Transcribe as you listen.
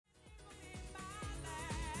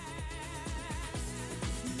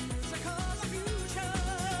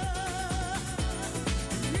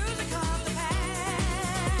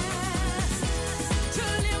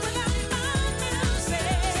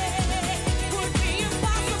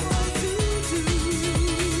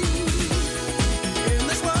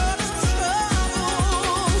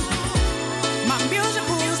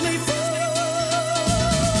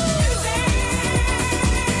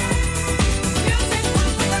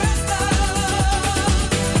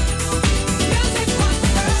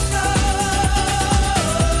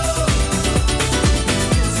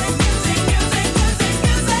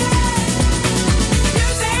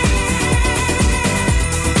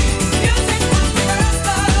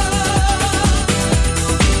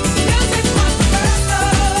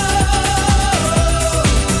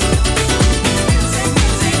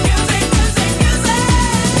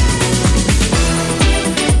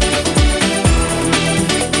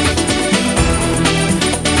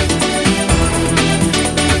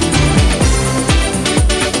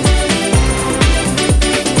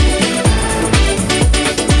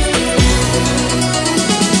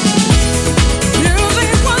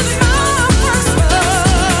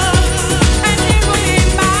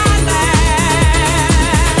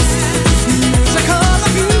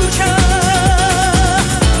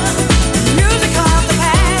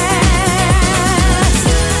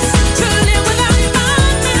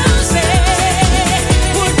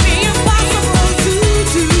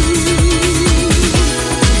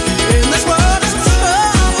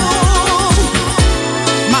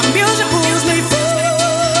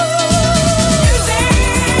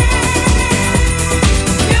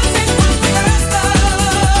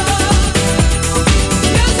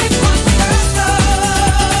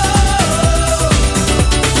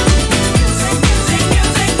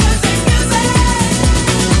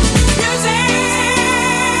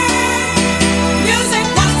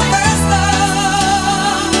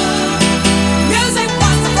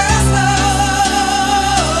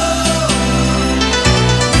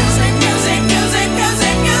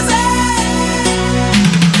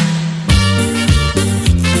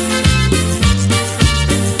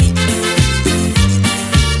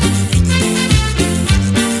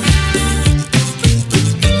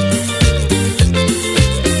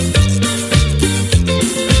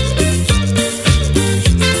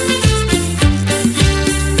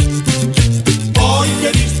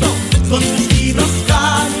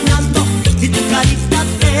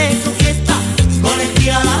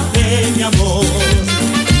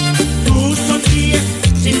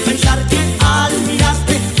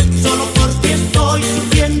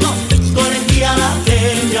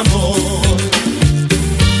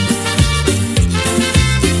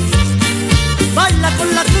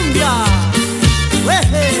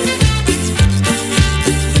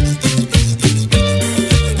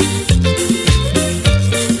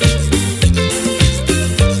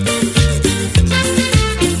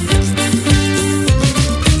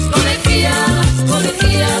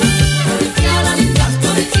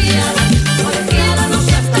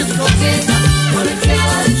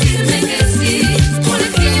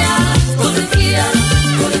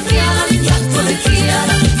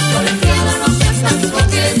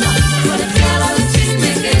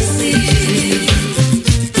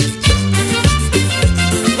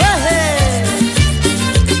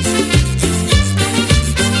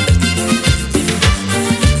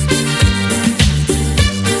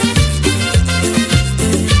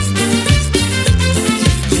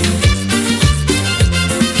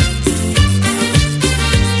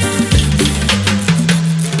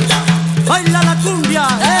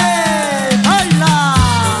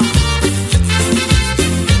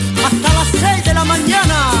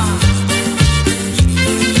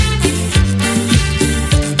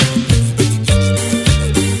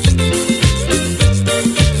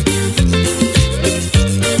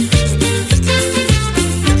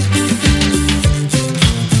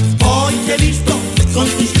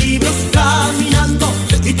libros caminando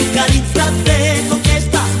y tu caricia de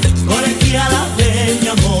coqueta colegiala de mi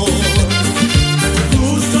amor.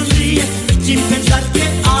 Tú sonríes sin pensar que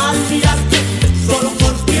al mirarte solo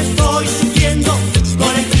porque estoy sufriendo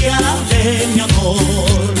colegiala de mi amor.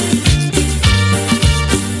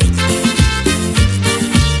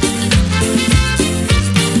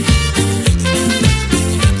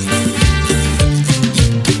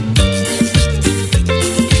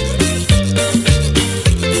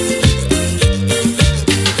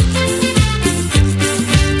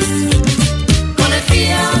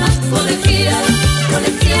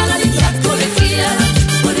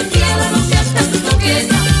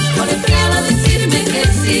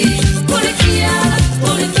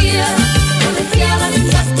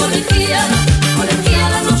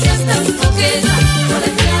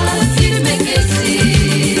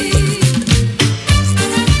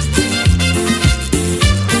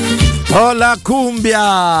 Hola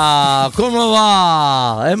cumbia, come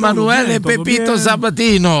va? Emanuele Pepito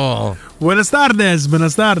Sabatino. Buenas tardes.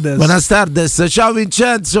 Buenas tardes, ciao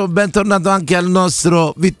Vincenzo, bentornato anche al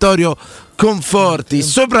nostro Vittorio Conforti,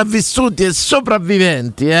 sopravvissuti e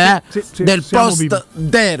sopravviventi del post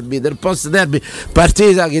derby,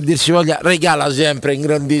 partita che dir si voglia regala sempre in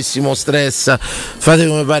grandissimo stress, fate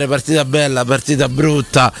come pare, partita bella, partita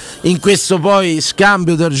brutta, in questo poi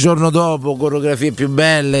scambio del giorno dopo, coreografie più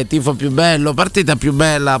belle, tifo più bello, partita più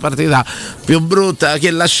bella, partita più brutta, che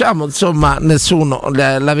lasciamo insomma nessuno,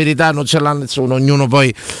 la verità non ce l'ha nessuno, ognuno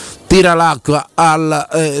poi tira l'acqua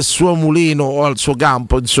al suo mulino o al suo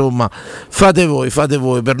campo, insomma fate voi,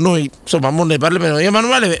 per noi insomma non ne parliamo.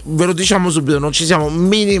 Emanuele, ve lo diciamo subito, non ci siamo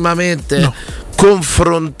minimamente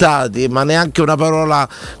confrontati, ma neanche una parola.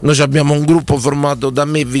 Noi abbiamo un gruppo formato da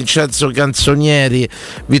me, Vincenzo Canzonieri,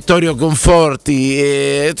 Vittorio Conforti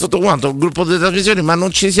e tutto quanto, un gruppo di trasmissioni, ma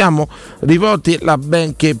non ci siamo rivolti la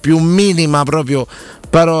benché più minima proprio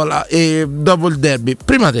parola. E dopo il derby,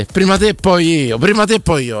 prima te poi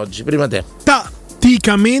io, oggi, prima te.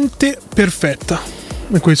 Tatticamente perfetta.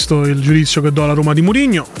 E questo è il giudizio che do alla Roma di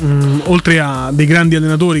Mourinho. Oltre a dei grandi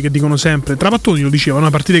allenatori che dicono sempre, Trapattoni lo diceva, una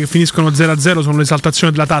partita che finiscono 0-0 sono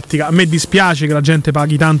l'esaltazione della tattica. A me dispiace che la gente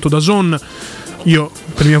paghi tanto da Son. Io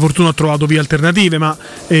per mia fortuna ho trovato vie alternative, ma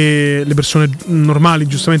le persone normali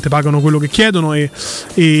giustamente pagano quello che chiedono e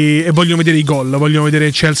vogliono vedere i gol, vogliono vedere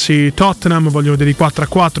Chelsea-Tottenham, vogliono vedere i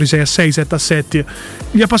 4-4, i 6-6, i 7-7.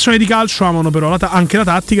 Gli appassionati di calcio amano però anche la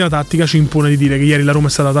tattica ci impone di dire che ieri la Roma è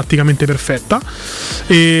stata tatticamente perfetta.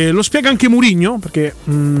 E lo spiega anche Mourinho, perché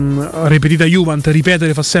ripetita Juvent,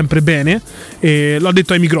 ripetere fa sempre bene, e l'ho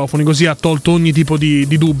detto ai microfoni, così ha tolto ogni tipo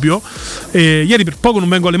di dubbio. Ieri per poco non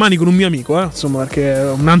vengo alle mani con un mio amico, insomma, perché è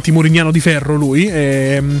un anti-murignano di ferro lui,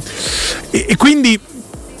 e quindi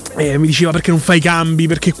mi diceva perché non fai i cambi,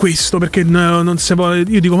 perché questo, perché non si può.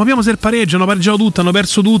 Io dico, ma abbiamo se il pareggio, hanno pareggiato tutte, hanno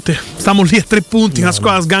perso tutte, stiamo lì a 3 punti, una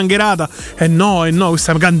squadra sgangherata, no,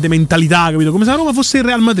 questa grande mentalità, capito? Come se la Roma fosse il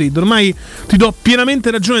Real Madrid. Ormai ti do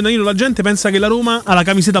pienamente ragione, Danilo, la gente pensa che la Roma ha la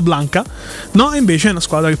camiseta blanca, no, invece è una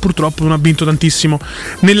squadra che purtroppo non ha vinto tantissimo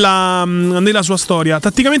nella sua storia.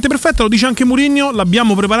 Tatticamente perfetta, lo dice anche Mourinho,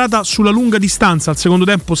 l'abbiamo preparata sulla lunga distanza. Al secondo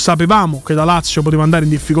tempo sapevamo che la Lazio poteva andare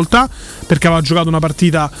in difficoltà perché aveva giocato una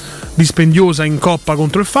partita dispendiosa in Coppa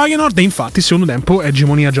contro il Feyenoord, e infatti il secondo tempo è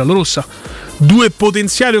egemonia giallorossa. 2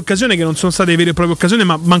 potenziali occasioni che non sono state vere e proprie occasioni,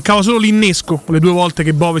 ma mancava solo l'innesco, le 2 volte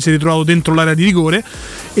che Bove si è ritrovato dentro l'area di rigore,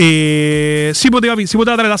 e si poteva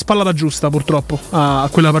dare la spallata giusta purtroppo a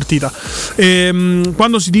quella partita.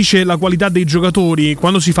 Quando si dice la qualità dei giocatori,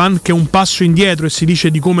 quando si fa anche un passo indietro e si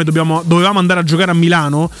dice di come dovevamo andare a giocare a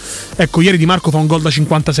Milano, ecco, ieri Di Marco fa un gol da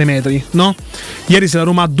 56 metri, no? Ieri se la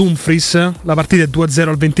Roma ha Dumfries, la partita è 2-0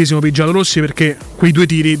 al 20° per i giallorossi, perché quei 2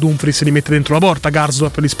 tiri Dumfries li mette dentro la porta,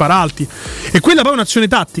 Karsdorp li spara alti. E quella poi è un'azione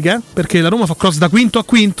tattica, perché la Roma fa cross da quinto a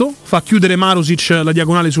quinto, fa chiudere Marusic la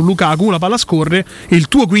diagonale su Lukaku, la palla scorre e il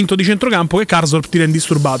tuo quinto di centrocampo che Karsdorp tira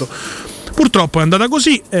indisturbato. Purtroppo è andata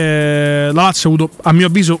così, la Lazio ha avuto a mio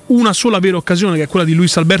avviso una sola vera occasione, che è quella di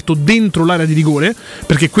Luis Alberto dentro l'area di rigore,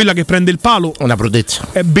 perché quella che prende il palo una prodezza,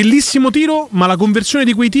 è bellissimo tiro, ma la conversione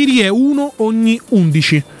di quei tiri è 1 ogni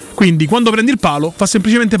 11. Quindi quando prendi il palo fa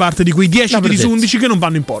semplicemente parte di quei 10 tiri su 11 che non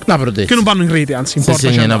vanno in porta, che non vanno in rete, anzi in porta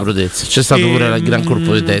c'è una prodezza. C'è stato pure il gran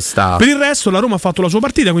colpo di testa. Per il resto la Roma ha fatto la sua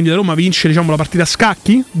partita, quindi la Roma vince, diciamo, la partita a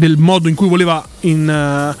scacchi del modo in cui voleva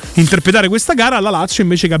interpretare questa gara. La Lazio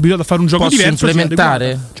invece che è abituata a fare un gioco diverso. Posso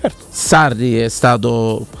implementare? Certo. Sarri è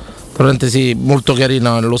stato, parentesi, molto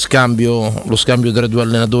carino lo scambio tra i 2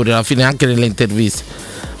 allenatori alla fine, anche nelle interviste,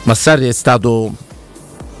 ma Sarri è stato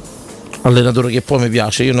allenatore che poi mi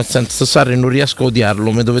piace. Io nel senso Sarri non riesco a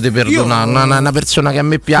odiarlo, mi dovete perdonare. Una persona che a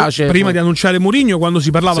me piace. Prima di annunciare Mourinho, quando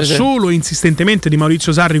si parlava solo e insistentemente di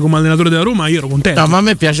Maurizio Sarri come allenatore della Roma, io ero contento. No, ma a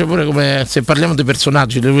me piace pure come, se parliamo di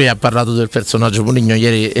personaggi, lui ha parlato del personaggio Mourinho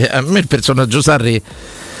ieri. A me il personaggio Sarri,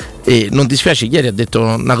 non dispiace, ieri ha detto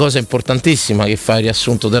una cosa importantissima che fa il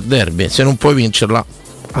riassunto del derby: se non puoi vincerla,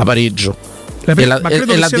 a pareggio. Ma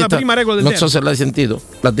credo che sia la prima regola del non derby. So se l'hai sentito,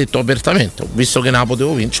 l'ha detto apertamente: visto che non la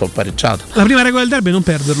potevo vincere, ho pareggiato. La prima regola del derby è non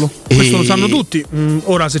perderlo, questo lo sanno tutti.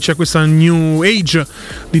 Ora, se c'è questa new age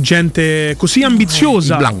di gente così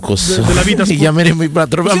ambiziosa, i Blancos della vita li chiameremo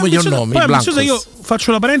troviamogli un nome. Poi ambiziosa, io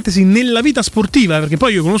faccio la parentesi nella vita sportiva, perché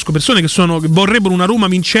poi io conosco persone che vorrebbero una Roma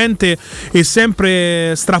vincente e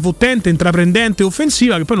sempre strafottente, intraprendente,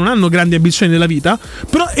 offensiva, che poi non hanno grandi ambizioni nella vita,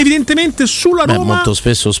 però evidentemente sulla Roma molto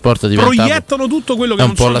spesso lo sport diventa tutto quello che è non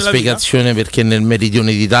un po' la spiegazione vita. Perché nel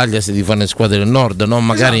meridione d'Italia si ti fanno le squadre del nord, no?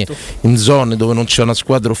 Magari in zone dove non c'è una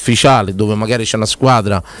squadra ufficiale, dove magari c'è una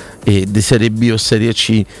squadra di Serie B o Serie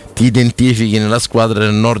C, ti identifichi nella squadra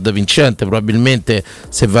del nord vincente. Probabilmente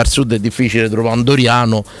se va al sud è difficile trovare un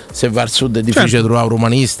Doriano, se va al sud è difficile trovare un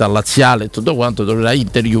romanista, laziale e tutto quanto, troverai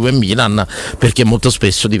Inter, Juve e Milan, perché molto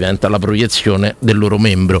spesso diventa la proiezione del loro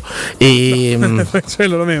membro. Cioè il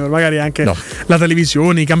loro membro, magari anche la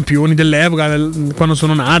televisione, i campioni dell'epoca, quando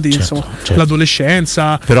sono nati, insomma,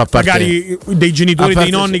 l'adolescenza, però magari dei genitori, dei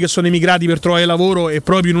nonni che sono emigrati per trovare lavoro e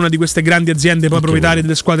proprio in una di queste grandi aziende poi proprietarie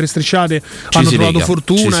delle squadre strisciate hanno trovato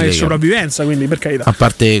fortuna e sopravvivenza, quindi per carità. A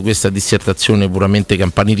parte questa dissertazione puramente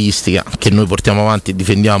campanilistica che noi portiamo avanti e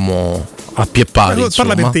difendiamo a pie pari,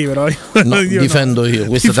 parla per te, però. Difendo io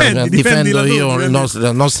difendo io le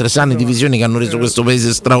nostre sane divisioni che hanno reso questo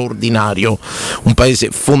paese straordinario, un paese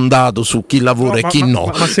fondato su chi lavora e chi no.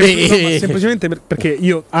 Ma semplicemente perché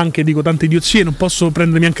io anche dico tante idiozie, non posso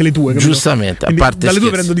prendermi anche le tue, capito? Giustamente. Quindi a parte dalle tue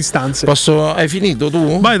prendo distanze. Hai finito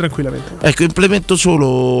tu? Vai tranquillamente. Ecco, implemento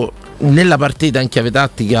solo nella partita in chiave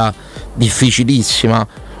tattica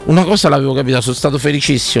difficilissima. Una cosa l'avevo capita, sono stato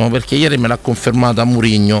felicissimo perché ieri me l'ha confermata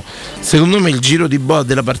Mourinho. Secondo me il giro di boa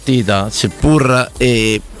della partita, seppur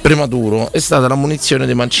prematuro, è stata la munizione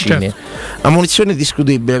dei Mancini. La munizione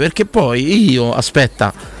discutibile, perché poi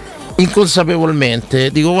inconsapevolmente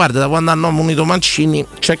dico: guarda, da quando hanno munito Mancini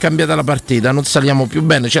c'è cambiata la partita, non saliamo più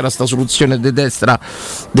bene. C'era sta soluzione di destra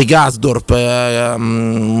di Gasdorp,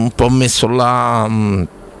 un po' messo là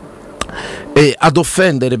ad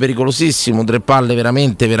offendere, pericolosissimo, 3 palle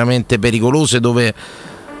veramente veramente pericolose, dove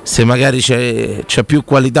se magari c'è più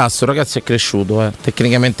qualità, sto ragazzo è cresciuto,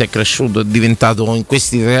 tecnicamente è cresciuto, è diventato in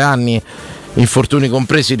questi 3 anni, infortuni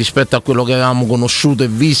compresi, rispetto a quello che avevamo conosciuto e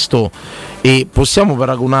visto, e possiamo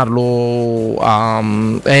paragonarlo a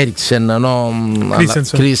Eriksen, no?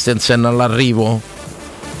 Christensen all'arrivo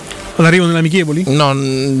nelle amichevoli? No,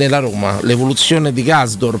 nella Roma, l'evoluzione di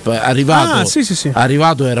Gasdorp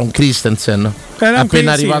arrivato era un Christensen,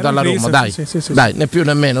 appena arrivato alla Roma, dai, né più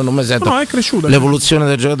né meno, non mi sento. No, è cresciuto. L'evoluzione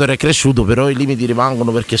del giocatore è cresciuto, però i limiti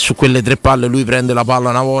rimangono, perché su quelle 3 palle lui prende la palla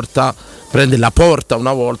una volta, prende la porta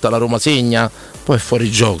una volta, la Roma segna, poi è fuori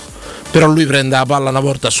gioco. Però lui prende la palla una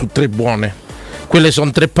volta su 3 buone. Quelle sono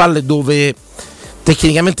 3 palle dove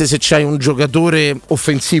tecnicamente, se c'hai un giocatore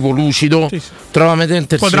offensivo lucido, trova un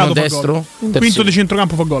terzino destro, un quinto di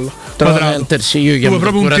centrocampo fa gol. Trova un terzino, io chiamo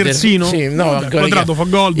proprio un terzino. Quadrato fa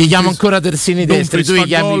gol. Gli chiamo ancora terzini destri, tu gli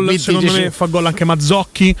chiami secondo me fa gol anche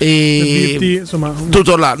Mazzocchi insomma,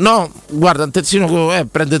 tutto là. No, guarda, un terzino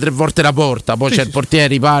prende 3 volte la porta, poi c'è il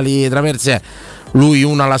portiere, i pali, traverse. Lui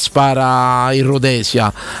una la spara in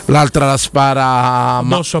Rhodesia, l'altra la spara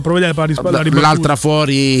l'altra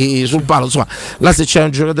fuori sul palo. Insomma, là se c'è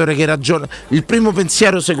un giocatore che ragiona, il primo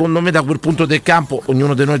pensiero secondo me da quel punto del campo,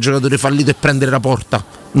 ognuno di noi è giocatore fallito, è prendere la porta,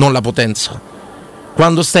 non la potenza.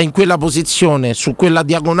 Quando stai in quella posizione, su quella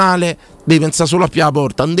diagonale, devi pensare solo a più la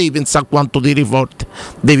porta, non devi pensare a quanto tiri forte,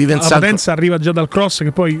 devi pensare. La potenza arriva già dal cross,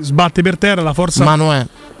 che poi sbatte per terra, la forza. Ma non è.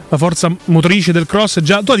 La forza motrice del cross è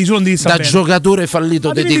già. Tu di solo non devi da bene. Giocatore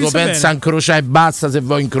fallito ti dico, pensa a incrociare e basta, se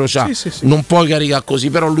vuoi incrociare. Sì. Non puoi caricare così,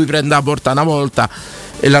 però lui prende la porta una volta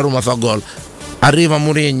e la Roma fa gol. Arriva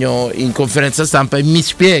Mourinho in conferenza stampa e mi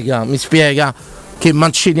spiega che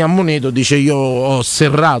Mancini ha ammonito, dice: io ho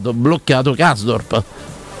serrato, bloccato Gasdorp,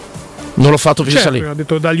 non l'ho fatto più salire, ha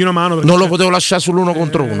detto dagli una mano, non lo potevo lasciare sull'1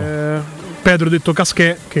 contro 1. Pedro ha detto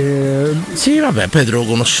Casquet, che sì, vabbè, Pedro lo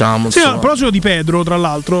conosciamo. Sì, a proposito di Pedro, tra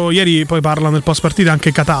l'altro, ieri poi parla nel post partita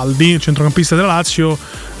anche Cataldi, il centrocampista della Lazio,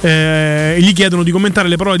 e gli chiedono di commentare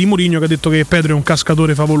le parole di Mourinho, che ha detto che Pedro è un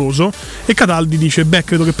cascatore favoloso, e Cataldi dice: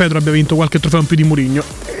 credo che Pedro abbia vinto qualche trofeo in più di Mourinho.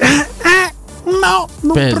 No,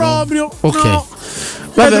 non Pedro. proprio. Ok. No.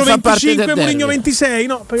 Pedro 25, Mourinho 26,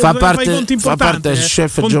 no? Fa parte del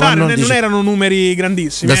chef Giovanni. Non erano numeri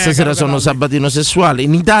grandissimi. Da stasera sono Sabatino sessuale.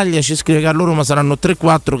 In Italia ci scrive che a Roma saranno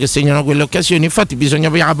 3-4 che segnano quelle occasioni. Infatti bisogna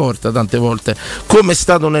aprire la porta tante volte, come è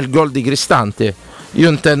stato nel gol di Cristante. Io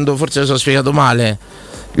intendo, forse mi sono spiegato male.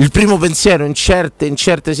 Il primo pensiero in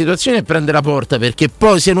certe situazioni è prendere la porta, perché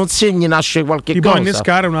poi se non segni nasce qualche cosa. Ti può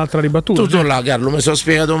innescare un'altra ribattuta. Tutto là, Carlo, mi sono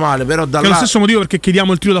spiegato male, però da è lo stesso motivo perché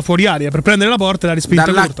chiediamo il tiro da fuori aria per prendere la porta e la respinta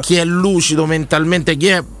da là corta. Chi è lucido mentalmente, chi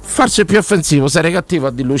è forse più offensivo, sarei cattivo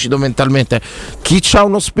a dire lucido mentalmente. Chi ha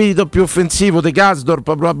uno spirito più offensivo di Kasdorp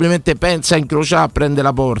probabilmente pensa a incrociare, prende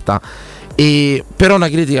la porta. Però una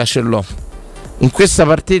critica ce l'ho. In questa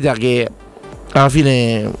partita che alla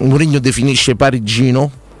fine Mourinho definisce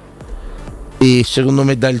parigino, e secondo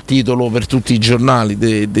me dà il titolo per tutti i giornali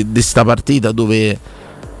di sta partita, dove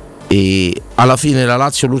alla fine la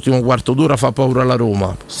Lazio l'ultimo quarto d'ora fa paura alla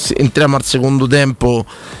Roma. Entriamo al secondo tempo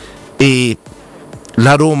e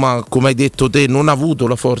la Roma, come hai detto te, non ha avuto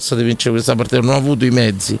la forza di vincere questa partita, non ha avuto i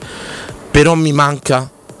mezzi, però mi manca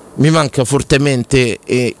fortemente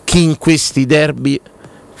chi in questi derby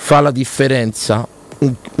fa la differenza,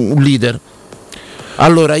 un leader.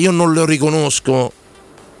 Allora io non lo riconosco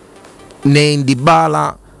né in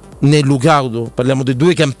Dybala né in Lukaku, parliamo di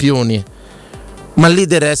due campioni, ma il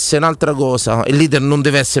leader è un'altra cosa. Il leader non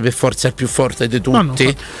deve essere per forza il più forte di tutti,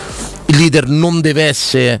 il leader non deve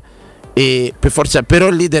essere per forza, però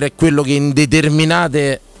il leader è quello che in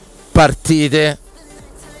determinate partite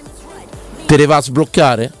te le va a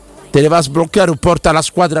sbloccare o porta la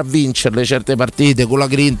squadra a vincerle certe partite con la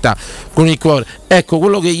grinta, con il cuore. Ecco,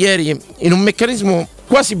 quello che ieri, in un meccanismo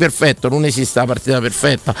quasi perfetto, non esiste la partita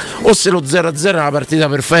perfetta, o se lo 0-0 è una partita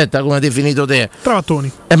perfetta come hai definito te,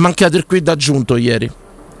 Travattoni. È mancato il quid aggiunto ieri,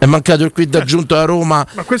 è mancato il quid aggiunto a Roma.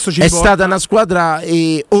 Ma questo è stata una squadra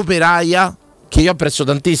operaia che io apprezzo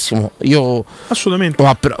tantissimo. Io assolutamente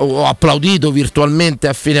ho applaudito virtualmente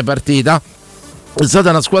a fine partita. È stata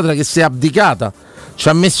una squadra che si è abdicata, ci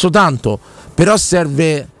ha messo tanto, però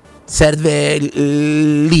serve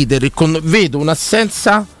il leader. Vedo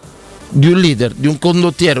un'assenza di un leader, di un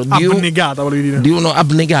condottiero, abnegata, volevi dire. Di uno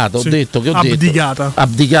abnegato, sì. Ho detto che ho abdicata. Detto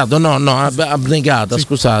abdicato, abnegata, sì.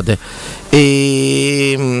 Scusate.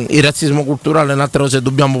 E il razzismo culturale è un'altra cosa che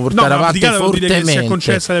dobbiamo portare avanti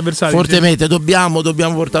fortemente. Dobbiamo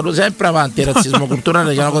portarlo sempre avanti il razzismo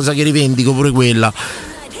culturale, che è una cosa che rivendico pure quella.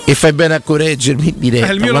 E fai bene a correggermi in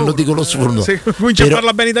diretta quando dico lo sfondo. Se cominci a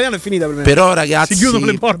parlare bene italiano è finita per me. Però ragazzi, si chiudono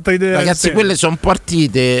le porte ragazzi, quelle sono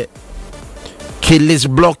partite che le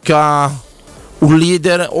sblocca un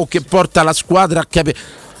leader o che porta la squadra a capire.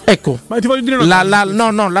 Ecco, ma ti voglio dire una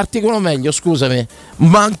cosa. L'articolo meglio, scusami.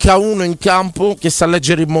 Manca uno in campo che sa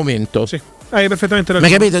leggere il momento. Sì. Hai perfettamente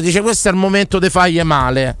ragione. Ma capito? Dice questo è il momento di fargli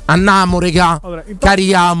male. Andiamo, regà,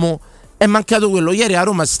 carichiamo. È mancato quello. Ieri a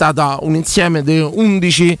Roma è stata un insieme di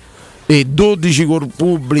 11 e 12 col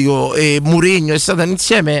pubblico, e Mourinho è stato un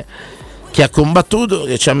insieme che ha combattuto,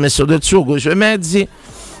 che ci ha messo del suo con i suoi mezzi,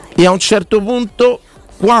 e a un certo punto,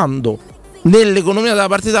 quando nell'economia della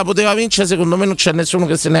partita poteva vincere, secondo me non c'è nessuno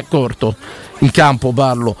che se ne è accorto, in campo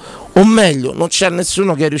parlo, o meglio non c'è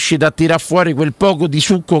nessuno che è riuscito a tirar fuori quel poco di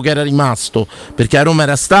succo che era rimasto, perché la Roma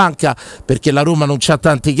era stanca, perché la Roma non c'ha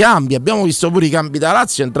tanti cambi. Abbiamo visto pure i cambi da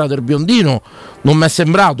Lazio, è entrato il biondino, non mi è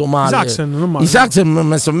sembrato male. Isaacsen non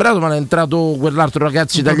mi è sembrato male, è entrato quell'altro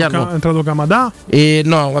ragazzo italiano, è entrato Camadà,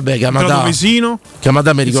 no vabbè, Camadà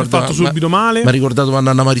mi ricorda, si è fatto subito male, mi ha ricordato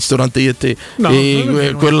quando andavamo al ristorante io e te,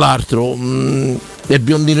 quell'altro è il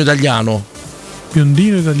biondino italiano.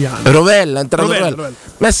 Rovella è entrato. Rovella.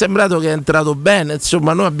 Mi è sembrato che è entrato bene.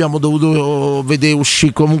 Insomma, noi abbiamo dovuto vedere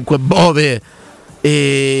uscire comunque Bove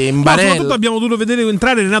e in Barella. Soprattutto abbiamo dovuto vedere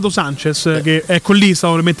entrare Renato Sanchez, che ecco lì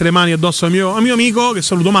stavo per mettere le mani addosso al mio amico, che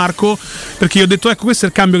saluto, Marco, perché gli ho detto ecco questo è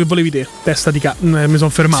il cambio che volevi te, testa di mi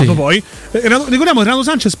sono fermato. Sì. Poi ricordiamo che Renato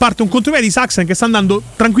Sanchez parte un contropiede di Saxen che sta andando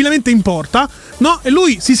tranquillamente in porta, no? E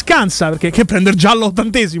lui si scansa perché che prende il giallo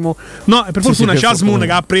all'80°, no? E per fortuna c'è Asmun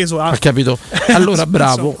che ha preso. Ha capito. Allora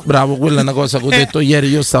bravo, quella è una cosa che ho detto ieri.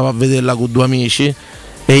 Io stavo a vederla con due amici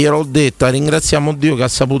e gliel'ho detta, ringraziamo Dio che ha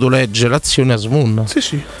saputo leggere l'azione Asmun.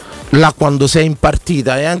 Sì. Là quando sei in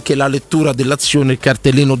partita è anche la lettura dell'azione, il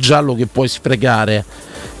cartellino giallo che puoi sprecare,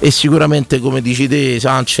 e sicuramente come dici te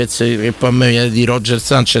Sanchez, che poi a me viene di Roger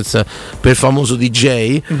Sanchez per il famoso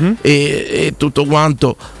DJ, e tutto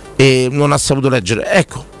quanto, e non ha saputo leggere.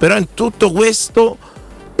 Ecco, però in tutto questo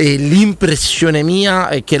l'impressione mia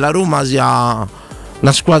è che la Roma sia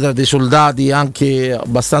una squadra di soldati anche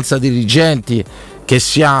abbastanza dirigenti, che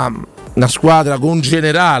sia una squadra con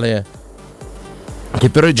generale che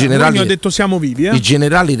però i generali ha detto siamo vivi, i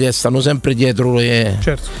generali restano sempre dietro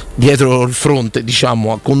dietro il fronte,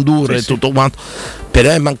 diciamo, a condurre tutto quanto. Però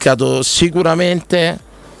è mancato sicuramente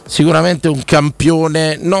un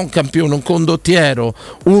campione, non un campione, un condottiero,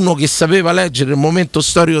 uno che sapeva leggere il momento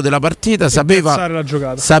storico della partita,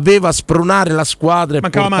 sapeva spronare la squadra e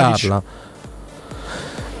portarla. Matic.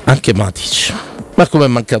 Anche Matic. Ma come è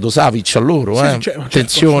mancato Savic a loro?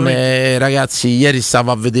 Attenzione ragazzi, ieri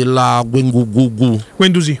stavo a vedere la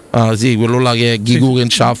Guendouzi. Ah sì, quello là che è Ghigu che non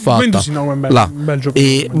ce l'ha fatta. Guendouzi no, è un bel giocatore.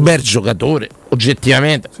 E un bel giocatore,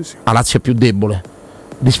 oggettivamente. La Lazio è più debole.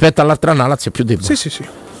 Rispetto all'altra anno la Lazio è più debole. Sì.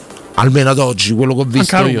 Almeno ad oggi, quello che ho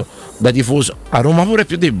visto io da tifoso, a Roma pure è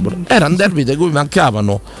più debole. Era un derby di cui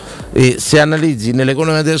mancavano. E se analizzi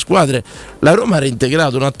nell'economia delle squadre, la Roma ha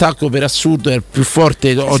reintegrato un attacco per assurdo, è il più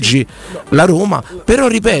forte oggi la Roma. Però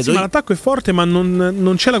ripeto, ma l'attacco è forte, ma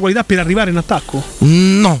non c'è la qualità per arrivare in attacco.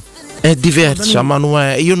 No. È diversa,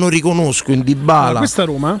 Manuele. Io non riconosco in Dybala questa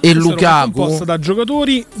Roma e Lukaku è composta da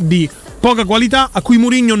giocatori di poca qualità a cui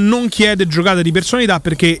Mourinho non chiede giocate di personalità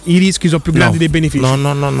perché i rischi sono più grandi dei benefici.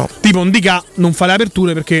 No. Tipo un Dica non fa le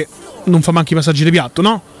aperture perché non fa manco i passaggi di piatto,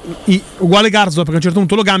 no? Uguale Karsdorp che a un certo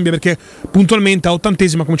punto lo cambia perché puntualmente a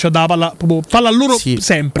 80esima comincia a dare palla a loro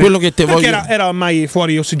sempre. Quello che te voglio... era ormai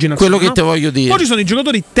fuori ossigenazione. Quello che te voglio dire. Poi ci sono i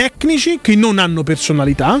giocatori tecnici che non hanno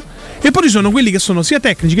personalità e poi ci sono quelli che sono sia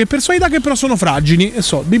tecnici che personalità che però sono fragili e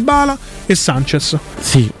Dybala e Sanchez.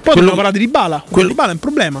 Sì. Poi dobbiamo parlare di Dybala. Dybala è un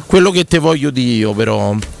problema. Quello che te voglio dire io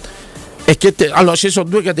però è che allora ci sono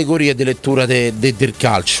due categorie di lettura del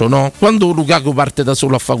calcio, no? Quando Lukaku parte da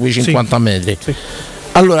solo a fare quei 50 metri. Sì.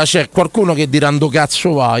 Allora c'è qualcuno che dirà "ndo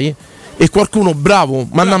cazzo vai" e qualcuno bravo,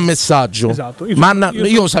 manda un messaggio. Esatto.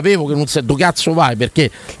 Io sapevo che non sei "do cazzo vai"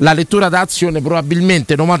 perché la lettura d'azione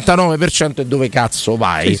probabilmente 99% è "dove cazzo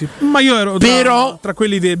vai". Sì. Ma io ero tra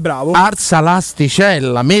quelli del bravo. Alza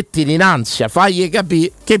l'asticella, mettili in ansia, fagli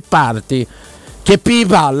capire che parti, che pigli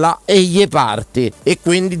palla e gli parti, e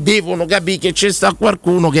quindi devono capire che c'è sta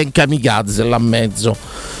qualcuno che è in kamikaze là in mezzo.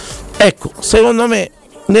 Ecco, secondo me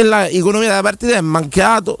nella economia della partita è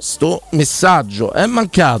mancato sto messaggio, è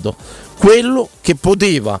mancato quello che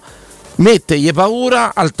poteva mettergli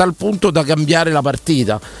paura al tal punto da cambiare la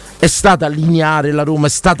partita. È stata lineare la Roma, è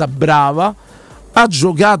stata brava, ha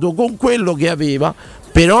giocato con quello che aveva,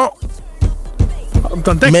 però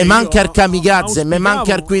mi manca il kamikaze, mi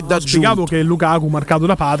manca il quid aggiunto. Spiegavo che Lukaku marcato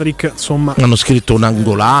da Patrick, insomma, hanno scritto un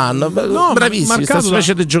angolano, bravissimi, sta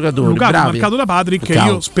specie di giocatori. Lukaku bravi. Marcato da Patrick, che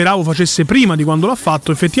io speravo facesse prima di quando l'ha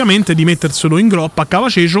fatto, effettivamente, di metterselo in groppa a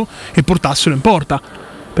Cavacecio e portarselo in porta.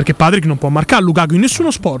 Perché Patrick non può marcare Lukaku in nessuno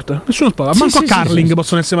sport. Manco a curling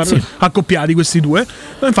possono essere accoppiati questi due.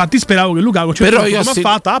 Infatti speravo che Lukaku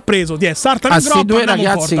ha preso Sartano in groppa. Questi due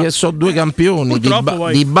ragazzi che sono due campioni,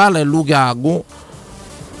 Dybala e Lukaku.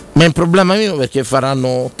 Ma è un problema mio perché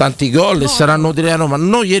faranno tanti gol e saranno tiri a Roma.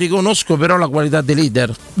 Non gli riconosco però la qualità dei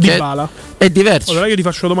leader. Dybala è diverso. Allora io ti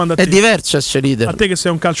faccio una domanda a te. È diverso essere leader. A te che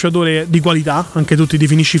sei un calciatore di qualità, anche tu ti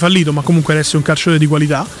definisci fallito, ma comunque essere un calciatore di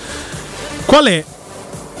qualità. Qual è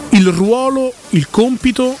il ruolo, il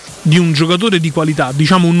compito di un giocatore di qualità,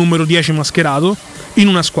 diciamo un numero 10 mascherato, in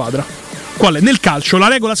una squadra? Qual è? Nel calcio, la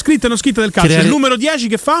regola scritta e non scritta del calcio, il numero 10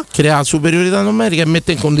 che fa? Crea superiorità numerica e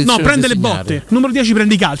mette in condizione. No, prende le botte. Il numero 10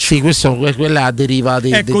 prende i calci. Sì, quella deriva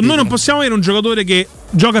noi non possiamo avere un giocatore che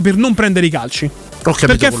gioca per non prendere i calci.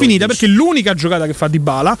 Perché è finita, perché l'unica giocata che fa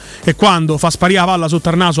Dybala è quando fa sparire la palla sotto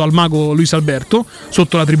al naso al mago Luis Alberto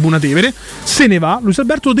sotto la tribuna Tevere, se ne va, Luis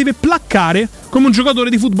Alberto lo deve placcare come un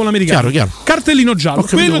giocatore di football americano. Chiaro. Cartellino giallo,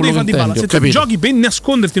 quello deve fare Dybala. Se tu giochi per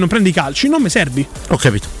nasconderti e non prendi i calci, non mi servi. Ho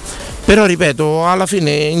capito. Però ripeto, alla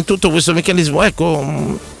fine in tutto questo meccanismo,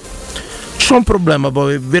 ecco, c'ho un problema,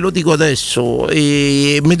 poi ve lo dico adesso,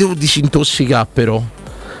 e mi devo disintossicare però.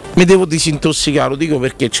 Lo dico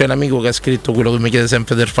perché c'è un amico che ha scritto quello che mi chiede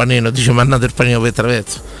sempre del Fanino, dice ma andate il Panino per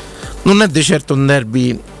traverso. Non è di certo un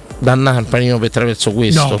derby da andare al Panino per traverso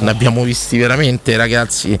questo, ne abbiamo visti veramente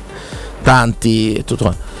ragazzi tanti e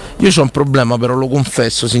tutto. Io c'ho un problema però, lo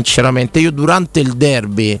confesso sinceramente, io durante il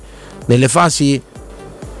derby, nelle fasi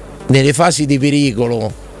di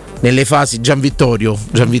pericolo, nelle fasi Gian Vittorio,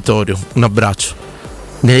 un abbraccio,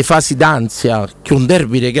 nelle fasi d'ansia che un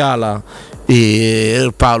derby regala,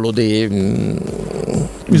 Paolo di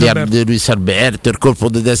Luis Alberto, il colpo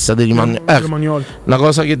di testa di Romagnoli, una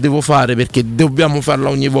cosa che devo fare perché dobbiamo farla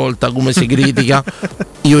ogni volta come si critica.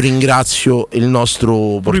 Io ringrazio il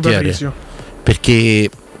nostro portiere perché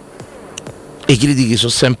i critichi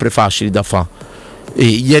sono sempre facili da fare. E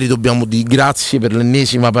ieri dobbiamo dire grazie per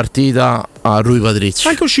l'ennesima partita a Rui Patrizio.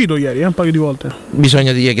 Anche uscito ieri, un paio di volte.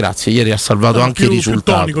 Bisogna dire grazie, ieri ha salvato anche i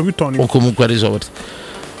risultati più tonico. o comunque ha risolto.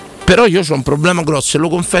 Però io ho un problema grosso e lo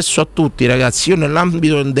confesso a tutti, ragazzi. Io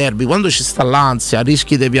nell'ambito del derby, quando ci sta l'ansia,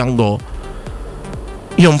 rischi di piangò,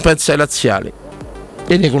 io non penso ai laziali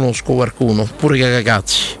e ne conosco qualcuno, pure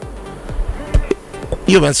cagacazzi.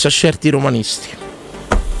 Io penso a certi romanisti.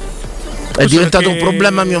 È diventato un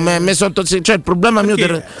problema mio, cioè il problema mio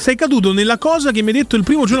sei caduto nella cosa che mi hai detto il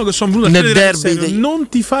primo giorno che sono venuto a nel derby non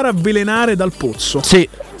ti far avvelenare dal pozzo. Sì,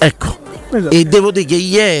 ecco. Esatto. E devo dire che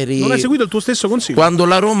ieri non hai seguito il tuo stesso consiglio. Quando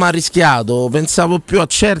la Roma ha rischiato, pensavo più a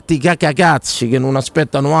certi cacacazzi che non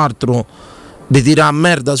aspettano altro di tirare a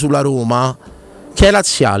merda sulla Roma che ai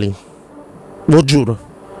laziali. Lo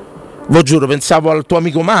giuro, pensavo al tuo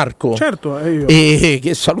amico Marco. Certo, io. E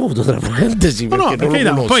che saluto tra parentesi. Perché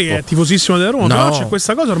non lo poi è tifosissimo della Roma, però c'è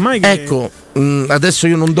questa cosa ormai che. Ecco, adesso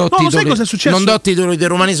io non do titoli di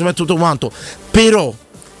romanismo e tutto quanto. Però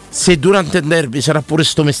se durante il derby sarà pure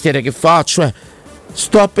sto mestiere che faccio,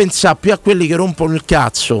 sto a pensare più a quelli che rompono il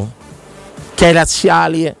cazzo che ai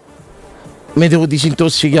laziali. Mi devo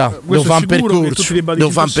disintossicare, devo fare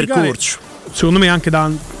un percorso. Secondo me anche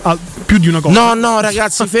da più di una cosa. No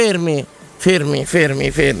ragazzi, fermi.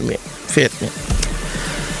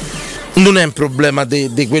 Non è un problema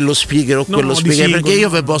di quello speaker o quello speaker, perché io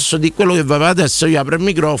vi posso dire quello che va adesso. Io apro il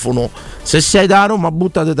microfono, se sei da Roma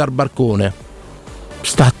buttate dal balcone,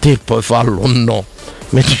 sta a te poi farlo o no.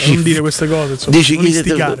 Non dire queste cose, insomma. Dici non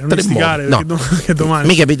istigare no. Perché domani.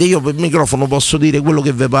 Mi capite, io per il microfono posso dire quello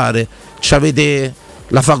che vi pare. C'avete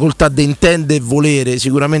la facoltà di intendere e volere,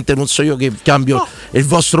 sicuramente non so io che cambio il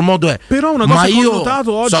vostro modo è. Però una cosa ma che io ho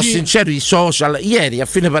notato oggi, sono sincero, i social, ieri a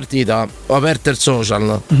fine partita ho aperto il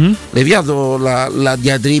social, leviato la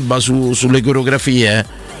diatriba sulle coreografie,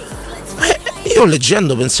 io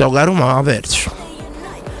leggendo pensavo che a Roma aveva perso,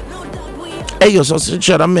 e io sono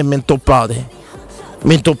sincero, a me mi intoppate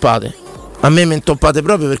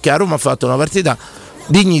proprio perché a Roma ha fatto una partita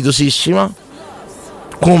dignitosissima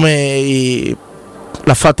come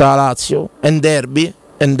l'ha fatta la Lazio, è un derby,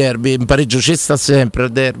 in pareggio c'è sta sempre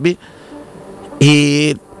il derby,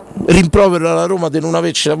 e rimprovero alla Roma di non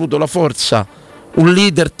averci avuto la forza, un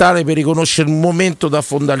leader tale per riconoscere il momento da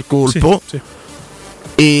affondare il colpo, sì.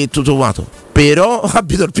 E tutto quanto. Però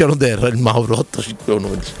abito al piano terra il Mauro 85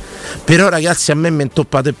 minuti. Però ragazzi, a me mi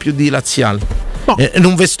intoppate più di laziali.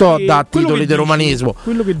 Non ve sto a dare titoli di romanismo,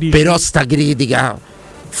 però sta critica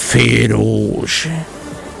feroce.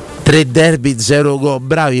 3 derby, 0 gol,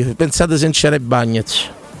 bravi, pensate se non c'era il Bagnez,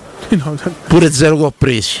 pure 0 gol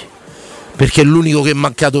presi, perché l'unico che è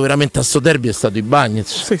mancato veramente a sto derby è stato il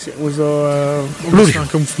Bagnez. Sì, ho visto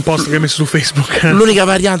anche un post che hai messo su Facebook. L'unica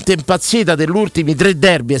variante impazzita degli ultimi 3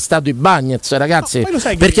 derby è stato il Bagnez, ragazzi,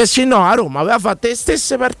 perché se no a Roma aveva fatto le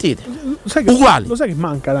stesse partite uguali. Lo sai che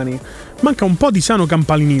manca, Dani? Manca un po' di sano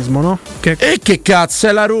campanilismo, no? E che cazzo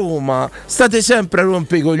è la Roma? State sempre a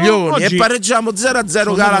rompere i coglioni, e pareggiamo 0-0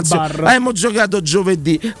 con la Lazio. Abbiamo giocato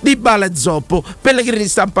giovedì, Dybala e Zoppo, Pellegrini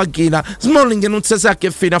sta in panchina, Smalling non si sa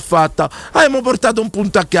che fine ha fatto. Abbiamo portato un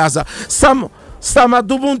punto a casa. Stiamo a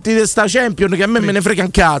 2 punti di sta Champion, che a me me ne frega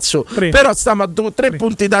un cazzo. Però stiamo a 3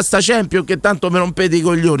 punti da sta Champion, che tanto mi rompete i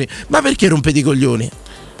coglioni. Ma perché rompete i coglioni?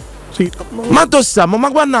 Sì. Ma dove stiamo? Ma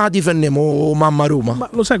quando la difendiamo, mamma Roma? Ma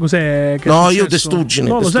lo sai cos'è che no, è io testuggine.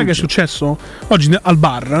 No, lo sai che è successo? Oggi al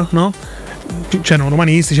bar, no? C'erano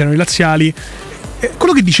romanisti, c'erano i laziali.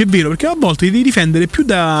 Quello che dice è vero, perché a volte devi difendere più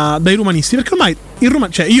dai romanisti, perché ormai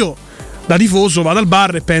cioè io da tifoso vado al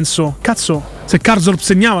bar e penso, cazzo, se Karsdorp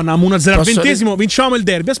segnava andavamo 1-0 al 20°, vinciamo il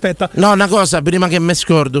derby, aspetta. No, una cosa, prima che mi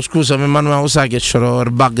scordo, scusami, ma non lo sai che c'ero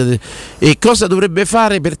il bug. E cosa dovrebbe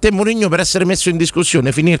fare per te Mourinho per essere messo in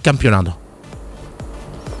discussione? Finire il campionato.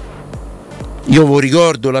 Io vi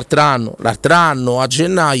ricordo l'altro anno a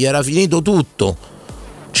gennaio era finito tutto,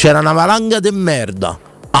 c'era una valanga di merda,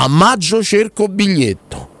 a maggio cerco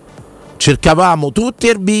biglietto, cercavamo tutti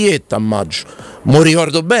il biglietto a maggio, mi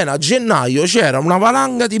ricordo bene, a gennaio c'era una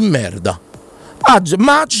valanga di merda, a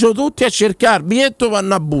maggio tutti a cercare biglietto,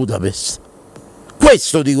 vanno a Budapest.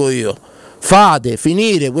 Questo dico io, fate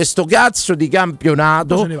finire questo cazzo di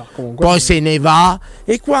campionato, poi se ne va,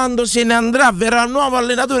 e quando se ne andrà verrà il nuovo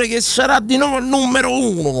allenatore che sarà di nuovo il numero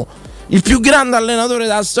 1, il più grande allenatore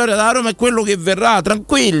della storia della Roma, è quello che verrà,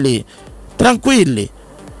 tranquilli,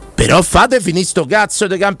 però fate finire sto cazzo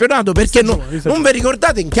di campionato, perché non vi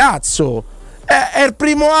ricordate in cazzo. È il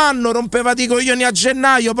primo anno, rompevate i coglioni a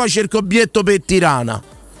gennaio, poi cerco biglietto per Tirana.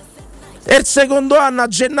 E il secondo anno a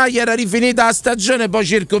gennaio era rifinita la stagione, poi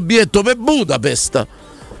cerco biglietto per Budapest.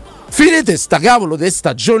 Finite sta cavolo di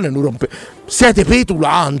stagione, non rompe. Siete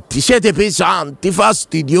petulanti, siete pesanti,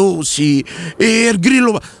 fastidiosi, e il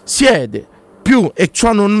grillo siete più, e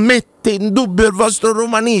ciò non mette in dubbio il vostro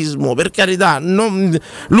romanismo, per carità,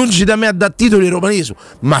 lungi da me a dar titoli di romanismo,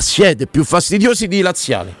 ma siete più fastidiosi di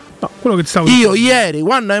laziali. No, quello che stavo Io ieri,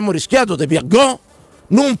 quando abbiamo rischiato di Piaggò,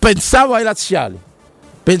 non pensavo ai laziali,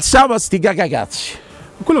 pensavo a sti cacacazzi.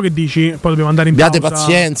 Quello che dici, poi dobbiamo andare in pausa. Abbiate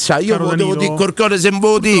pazienza, io devo dire corcore se ve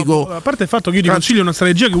lo dico. A parte il fatto che io ti consiglio una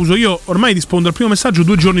strategia che uso io, ormai rispondo al primo messaggio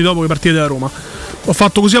 2 giorni dopo che partite da Roma. Ho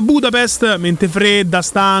fatto così a Budapest, mente fredda,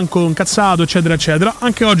 stanco, incazzato, eccetera, eccetera.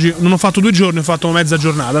 Anche oggi non ho fatto 2 giorni, ho fatto mezza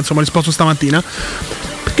giornata, insomma, ho risposto stamattina.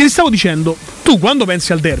 Perché ti stavo dicendo, tu quando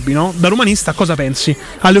pensi al derby, no? Da romanista cosa pensi?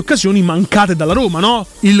 Alle occasioni mancate dalla Roma, no?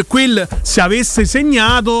 Quel se avesse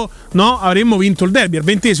segnato, no? Avremmo vinto il derby, al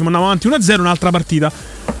 20esimo andavamo avanti 1-0, un'altra partita.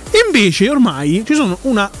 E invece ormai ci sono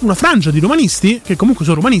una frangia di romanisti, che comunque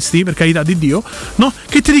sono romanisti, per carità di Dio, no?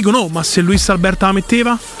 Che ti dicono, oh, ma se Luis Alberto la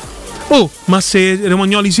metteva? Oh, ma se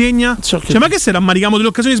Romagnoli segna? Cioè, ma che se rammarichiamo delle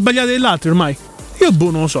occasioni sbagliate dell'altro ormai? Io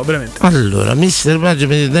non lo so, veramente. Allora, mister Maggio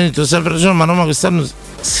mi ha detto sempre ragione, ma Roma quest'anno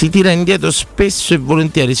si tira indietro spesso e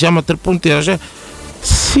volentieri. Siamo a 3 punti dalla cioè.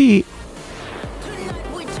 Sì.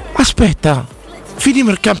 Aspetta,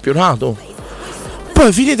 finimo il campionato.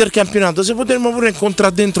 Poi finito il campionato, se potremmo pure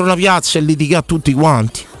incontrare dentro una piazza e litigare tutti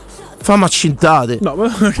quanti. Fammi accintate. No,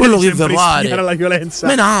 quello che vi pare. La violenza.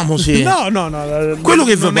 Menamo, sì. No. Quello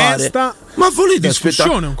che vi pare. Ma volete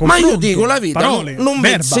aspettare? Ma io dico, la vita parole, non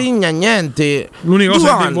mi insegna niente. L'unica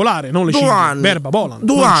cosa è volare, non le cinghie. Verba, volant.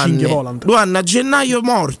 2 anni a gennaio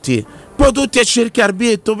morti. Poi tutti a cercare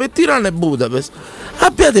biglietto per Tirana e Budapest.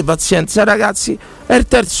 Abbiate pazienza, ragazzi. È il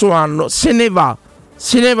terzo anno, se ne va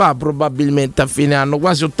probabilmente a fine anno,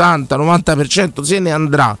 quasi 80-90% se ne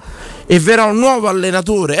andrà e verrà un nuovo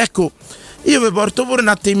allenatore. Ecco, io vi porto pure un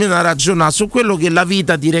attimino a ragionare su quello che la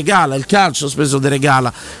vita ti regala, il calcio spesso ti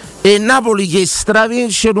regala, e Napoli che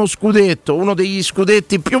stravince uno scudetto, uno degli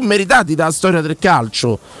scudetti più meritati dalla storia del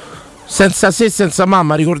calcio, senza se senza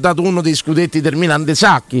mamma. Ricordato uno dei scudetti del Milan De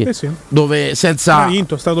Sacchi, sì. Dove senza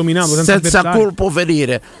vinto, stato dominato, senza colpo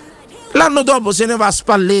ferire. L'anno dopo se ne va a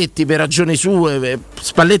Spalletti per ragioni sue.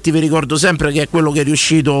 Spalletti vi ricordo sempre che è quello che è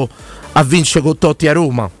riuscito a vincere con Totti a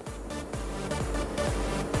Roma.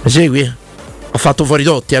 Mi segui? Ha fatto fuori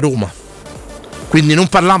Totti a Roma. Quindi non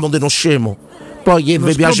parliamo di uno scemo. Poi che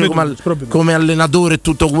vi piace come allenatore e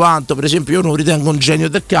tutto quanto, per esempio io non ritengo un genio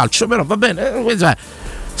del calcio, però va bene,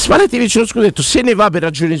 Spalletti vince lo scudetto, se ne va per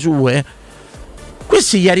ragioni sue.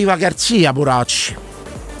 Questi gli arriva Garzia, poracci.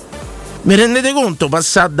 Mi rendete conto?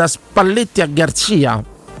 Passare da Spalletti a Garzia.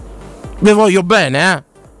 Vi voglio bene, eh?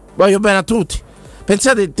 Voglio bene a tutti.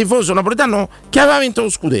 Pensate il tifoso napoletano che aveva vinto lo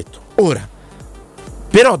scudetto. Ora,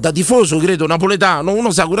 però da tifoso credo napoletano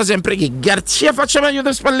uno si augura sempre che Garzia faccia meglio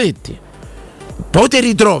di Spalletti. Poi ti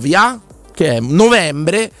ritrovi che è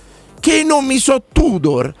novembre, che i nomi sono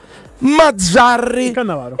Tudor, Mazzarri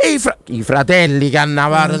e i fratelli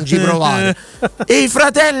Cannavaro, non ci provare. E i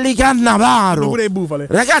fratelli Cannavaro. Pure i bufale.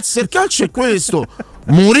 Ragazzi, il calcio è questo.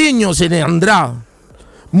 Mourinho se ne andrà.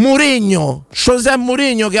 José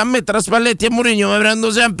Mourinho, che a me tra Spalletti e Mourinho mi prendo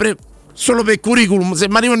sempre solo per curriculum. Se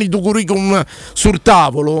mi arrivano i tuoi curriculum sul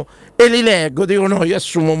tavolo e li leggo, dico no, io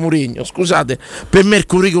assumo Mourinho. Scusate, per me il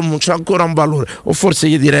curriculum c'ha ancora un valore. O forse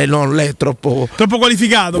gli direi no, lei è troppo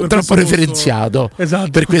qualificato, troppo referenziato, esatto,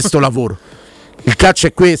 per questo lavoro. Il calcio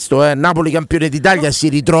è questo, Napoli campione d'Italia si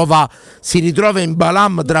ritrova in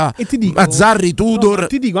Balam tra Mazzarri, Tudor. No,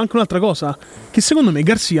 ti dico anche un'altra cosa, che secondo me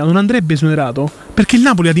Garzia non andrebbe esonerato, perché il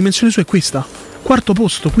Napoli la dimensione sua è questa: 4º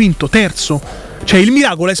posto, 5º, 3º. Cioè il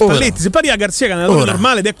miracolo è Spalletti. Se pari a Garzia che è un allenatore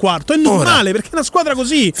normale ed è 4º, è normale, perché è una squadra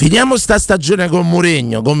così. Finiamo sta stagione con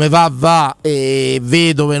Mourinho, come va e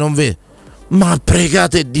vedo e non vedo. Ma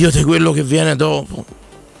pregate Dio di quello che viene dopo.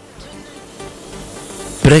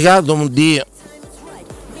 Pregato Dio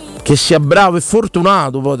che sia bravo e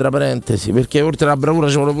fortunato, poi tra parentesi, perché oltre alla bravura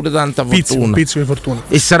ci vuole pure tanta fortuna. Pizzico di fortuna.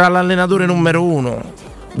 E sarà l'allenatore numero 1.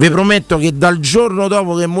 Vi prometto che dal giorno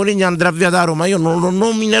dopo che Mourinho andrà via da Roma io non lo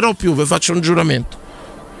nominerò più, vi faccio un giuramento.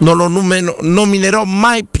 Non lo nominerò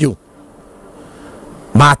mai più.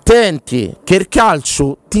 Ma attenti, che il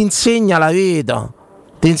calcio ti insegna la vita.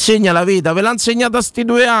 Ve l'ha insegnata a sti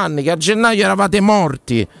 2 anni, che a gennaio eravate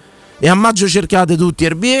morti e a maggio cercate tutti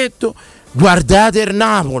il biglietto. Guardate il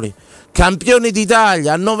Napoli, campione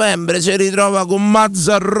d'Italia, a novembre si ritrova con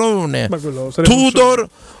Mazzarrone, Tudor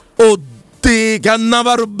o De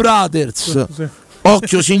Cannavaro Brothers. Sì.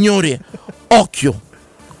 Occhio signori,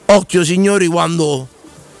 occhio signori quando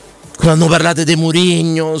parlate di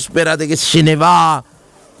Mourinho, sperate che se ne va.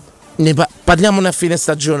 Parliamone a fine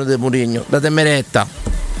stagione di Mourinho, da temeretta,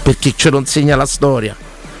 perché ce lo insegna la storia.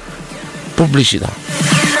 Pubblicità.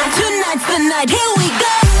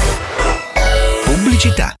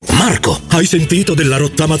 Pubblicità. Marco, hai sentito della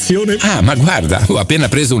rottamazione? Ah, ma guarda, ho appena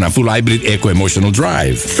preso una full hybrid Eco Emotional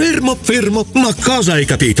Drive. Fermo, ma cosa hai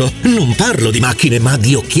capito? Non parlo di macchine, ma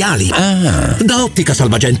di occhiali. Ah. Da Ottica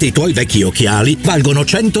Salvagente i tuoi vecchi occhiali valgono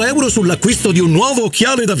 100 euro sull'acquisto di un nuovo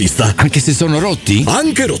occhiale da vista. Anche se sono rotti?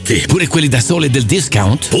 Anche rotti. Pure quelli da sole del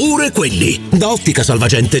discount? Pure quelli. Da Ottica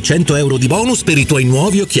Salvagente 100 euro di bonus per i tuoi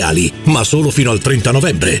nuovi occhiali, ma solo fino al 30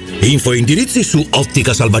 novembre. Info e indirizzi su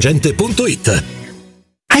otticasalvagente.it.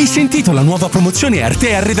 Hai sentito la nuova promozione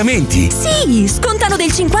Arte Arredamenti? Sì, scontano del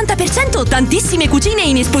 50% tantissime cucine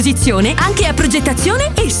in esposizione, anche a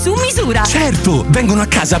progettazione e su misura. Certo, vengono a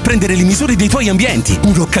casa a prendere le misure dei tuoi ambienti.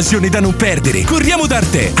 Un'occasione da non perdere. Corriamo da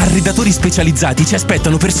Arte. Arredatori specializzati ci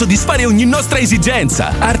aspettano per soddisfare ogni nostra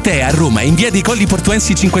esigenza. Arte a Roma in via dei Colli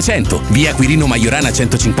Portuensi 500, via Quirino Maiorana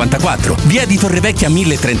 154, via di Torrevecchia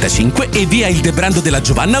 1035 e via Il Debrando della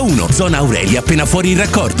Giovanna 1, zona Aurelia appena fuori il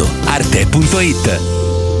raccordo. Arte.it.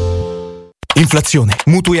 Inflazione,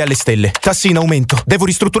 mutui alle stelle, tassi in aumento, devo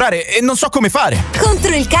ristrutturare e non so come fare.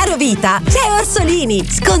 Contro il caro vita c'è Orsolini,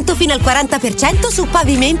 sconto fino al 40% su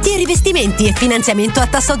pavimenti e rivestimenti e finanziamento a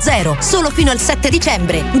tasso zero, solo fino al 7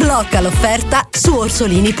 dicembre. Blocca l'offerta su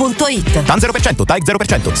orsolini.it. TAN 0%, TAIC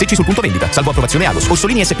 0%, secci sul punto vendita, salvo approvazione Agos.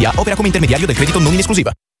 Orsolini SPA opera come intermediario del credito non in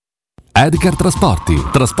esclusiva. Edgar Trasporti,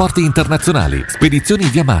 trasporti internazionali, spedizioni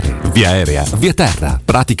via mare, via aerea, via terra,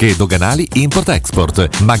 pratiche doganali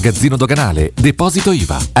import-export, magazzino doganale, deposito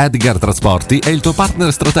IVA. Edgar Trasporti è il tuo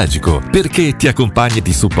partner strategico perché ti accompagna e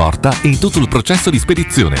ti supporta in tutto il processo di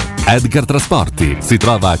spedizione. Edgar Trasporti si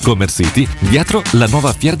trova a Commerce City, dietro la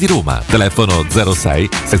nuova Fiera di Roma. Telefono 06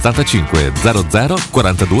 65 00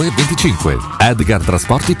 42 25.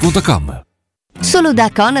 edgartrasporti.com. Solo da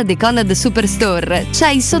Conad e Conad Superstore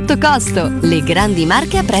c'hai sotto costo le grandi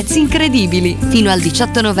marche a prezzi incredibili. Fino al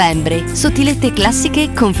 18 novembre, sottilette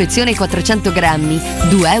classiche, confezione 400 grammi,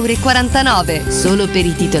 €2,49, solo per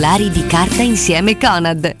i titolari di carta insieme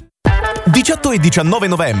Conad. 18 e 19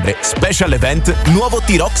 novembre, special event nuovo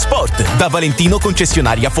T-Roc Sport da Valentino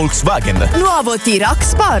concessionaria Volkswagen. Nuovo T-Roc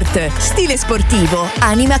Sport, stile sportivo,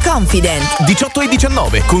 anima confident. 18 e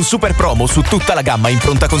 19 con super promo su tutta la gamma in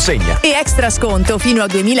pronta consegna. E extra sconto fino a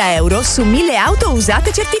 €2.000 su 1000 auto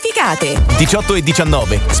usate certificate. 18 e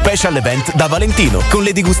 19, special event da Valentino con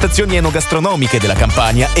le degustazioni enogastronomiche della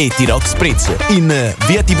Campania e T-Roc Spritz in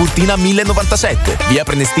via Tiburtina 1097, via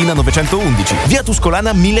Prenestina 911, via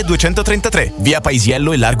Tuscolana 1233, via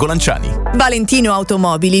Paisiello e Largo Lanciani.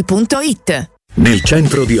 ValentinoAutomobili.it. Nel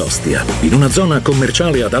centro di Ostia, in una zona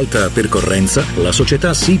commerciale ad alta percorrenza, la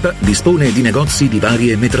società SIPA dispone di negozi di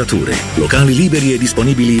varie metrature, locali liberi e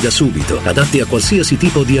disponibili da subito, adatti a qualsiasi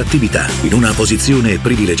tipo di attività, in una posizione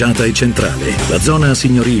privilegiata e centrale. La zona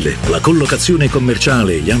signorile, la collocazione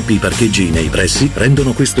commerciale e gli ampi parcheggi nei pressi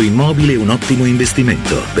rendono questo immobile un ottimo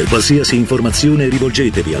investimento. Per qualsiasi informazione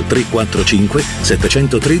rivolgetevi al 345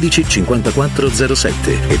 713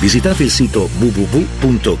 5407 e visitate il sito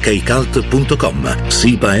www.keicalt.com.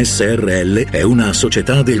 SIPA SRL è una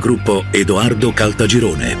società del gruppo Edoardo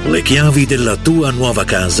Caltagirone. Le chiavi della tua nuova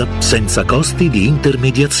casa senza costi di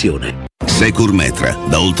intermediazione. Securmetra.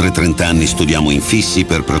 Da oltre 30 anni studiamo infissi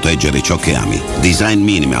per proteggere ciò che ami. Design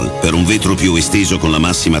minimal per un vetro più esteso con la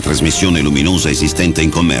massima trasmissione luminosa esistente in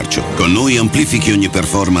commercio. Con noi amplifichi ogni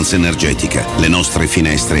performance energetica. Le nostre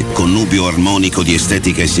finestre, connubio armonico di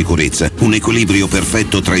estetica e sicurezza. Un equilibrio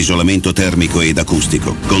perfetto tra isolamento termico ed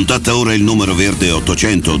acustico. Contatta ora il numero verde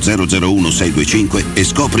 800 001 625 e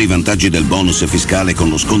scopri i vantaggi del bonus fiscale con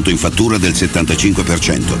lo sconto in fattura del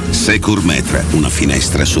 75%. Securmetra, una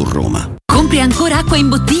finestra su Roma. Compri ancora acqua in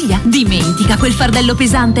bottiglia? Dimentica quel fardello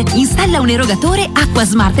pesante. Installa un erogatore Acqua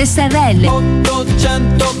Smart SRL.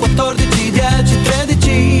 814 10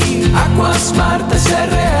 13. Acqua Smart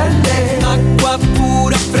SRL. Acqua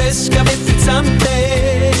pura, fresca,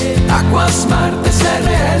 frizzante. Acqua Smart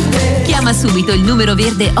SRL. Chiama subito il numero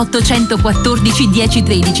verde 814 10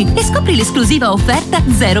 13 e scopri l'esclusiva offerta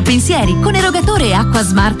Zero Pensieri. Con erogatore Acqua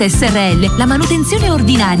Smart SRL la manutenzione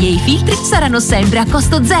ordinaria e i filtri saranno sempre a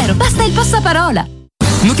costo zero. Basta il passaparola.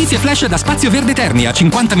 Notizie flash da Spazio Verde Terni, a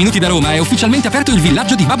 50 minuti da Roma è ufficialmente aperto il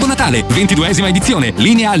villaggio di Babbo Natale, 22esima edizione.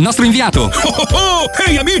 Linea al nostro inviato.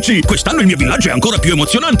 Ehi amici, quest'anno il mio villaggio è ancora più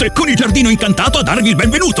emozionante, con il giardino incantato a darvi il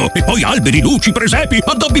benvenuto. E poi alberi, luci, presepi,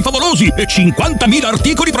 addobbi favolosi e 50.000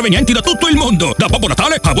 articoli provenienti da tutto il mondo. Da Babbo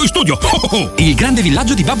Natale a voi studio. Il grande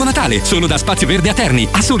villaggio di Babbo Natale, solo da Spazio Verde a Terni,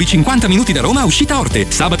 a soli 50 minuti da Roma, uscita Orte.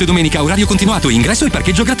 Sabato e domenica orario continuato, ingresso e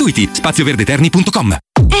parcheggio gratuiti. spazioverdeterni.com.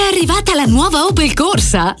 È arrivata la nuova Opel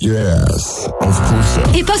Corsa? Yes, of course.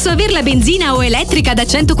 E posso averla benzina o elettrica da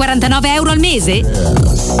 149 euro al mese?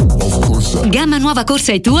 Yes, of course. Gamma nuova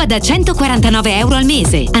Corsa è tua da 149 euro al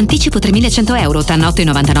mese. Anticipo 3.100 euro, TAN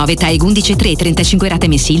 8,99, TAEG 11,3, 35 rate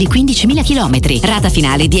mensili, 15.000 chilometri. Rata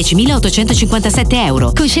finale 10.857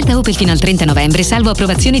 euro. Con scelta Opel fino al 30 novembre, salvo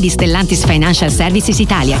approvazione di Stellantis Financial Services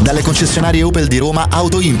Italia. Dalle concessionarie Opel di Roma,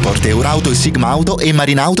 Auto Import, Eurauto e Sigma Auto e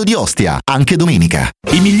Marinauto di Ostia. Anche domenica.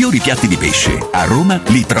 I migliori piatti di pesce a Roma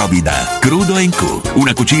li trovi da Crudo & Co.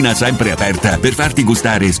 Una cucina sempre aperta per farti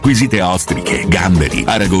gustare squisite ostriche, gamberi,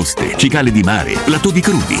 aragoste, cicale di mare, platoni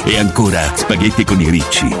crudi e ancora spaghetti con i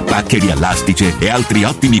ricci, paccheri all'astice e altri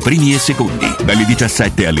ottimi primi e secondi. Dalle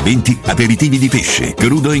 17 alle 20 aperitivi di pesce.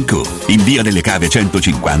 Crudo & Co. In via delle Cave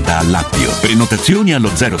 150 a Lappio. Prenotazioni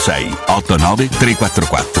allo 06 89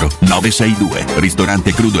 344 962.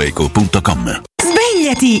 Ristorantecrudoeco.com.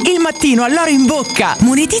 Svegliati! Il mattino all'oro in bocca!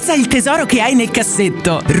 Monetizza il tesoro che hai nel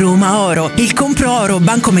cassetto. Roma Oro, il compro oro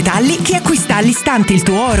Banco Metalli che acquista all'istante il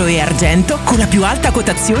tuo oro e argento con la più alta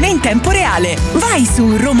quotazione in tempo reale. Vai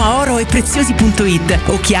su romaoroepreziosi.it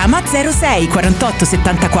o chiama 06 48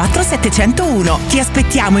 74 701. Ti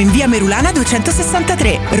aspettiamo in via Merulana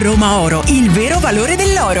 263. Roma Oro, il vero valore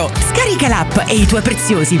dell'oro. Scarica l'app e i tuoi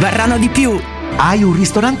preziosi varranno di più. Hai un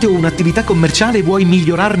ristorante o un'attività commerciale e vuoi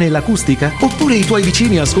migliorarne l'acustica? Oppure i tuoi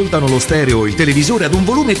vicini ascoltano lo stereo o il televisore ad un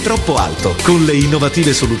volume troppo alto? Con le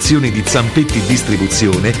innovative soluzioni di Zampetti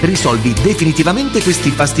Distribuzione risolvi definitivamente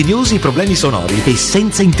questi fastidiosi problemi sonori e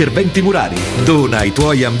senza interventi murari. Dona ai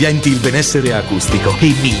tuoi ambienti il benessere acustico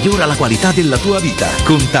e migliora la qualità della tua vita.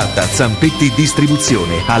 Contatta Zampetti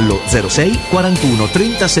Distribuzione allo 06 41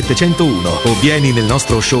 30 701 o vieni nel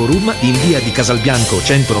nostro showroom in via di Casalbianco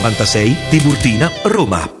 196 Tiburtina,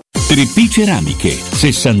 Roma. 3P Ceramiche,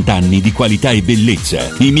 60 anni di qualità e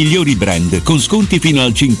bellezza. I migliori brand con sconti fino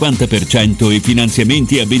al 50% e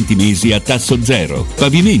finanziamenti a 20 mesi a tasso zero.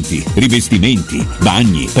 Pavimenti, rivestimenti,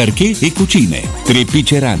 bagni, parquet e cucine. 3P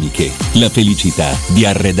Ceramiche, la felicità di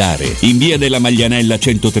arredare. In via della Maglianella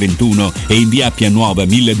 131 e in via Appia Nuova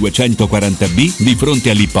 1240B di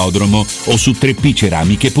fronte all'ippodromo o su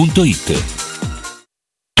 3pceramiche.it.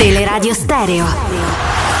 Teleradio Stereo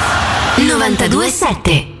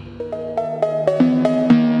 92.7.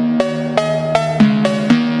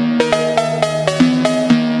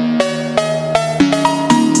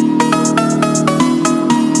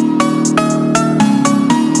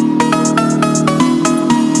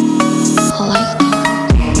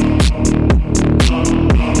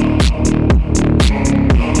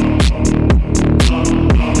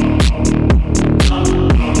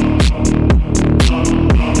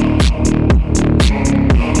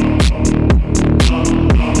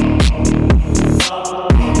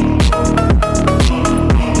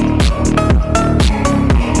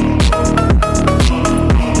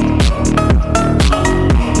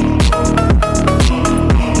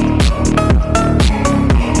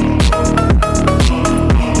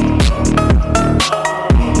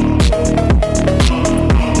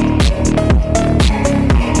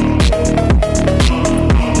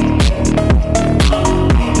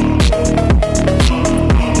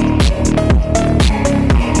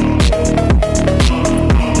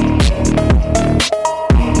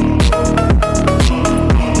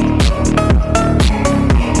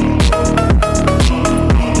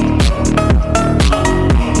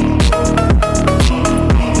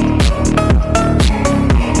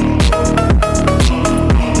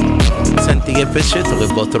 Pezzetto che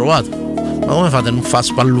ho trovato, ma come fate a non fare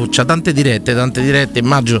spalluccia? Tante dirette,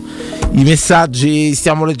 immagino i messaggi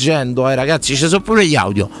stiamo leggendo, ragazzi, ci sono pure gli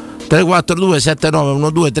audio 342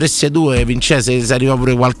 7912 362. Vincese, se arriva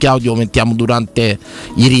pure qualche audio mettiamo durante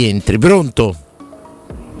i rientri. Pronto?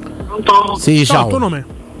 Pronto? Sì, ciao. Il tuo nome?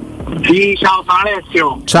 Sì, ciao, sono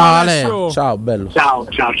Alessio. Ciao Alessio. Ciao, bello. Ciao.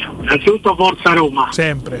 Innanzitutto Forza Roma.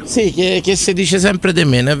 Sempre. Sì, che si dice sempre di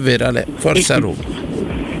me, è vero, Ale. Forza Roma.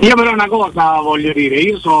 Io però una cosa voglio dire,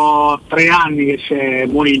 io so 3 anni che c'è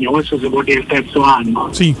Mourinho, questo si può dire il terzo anno,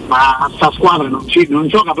 sì. Ma sta squadra non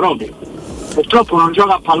gioca proprio, purtroppo non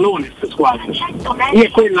gioca a pallone questa squadra. Io è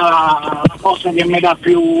quella la cosa che mi dà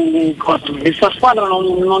più cosa, questa squadra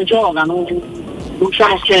non gioca, non c'è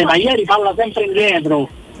uno schema, ieri palla sempre indietro,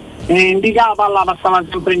 e indicava palla passava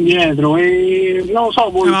sempre indietro e non lo so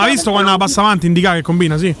voi. Ma hai visto quando la passa avanti indica che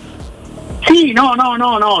combina, sì? Sì, no,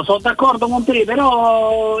 sono d'accordo con te,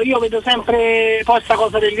 però io vedo sempre poi sta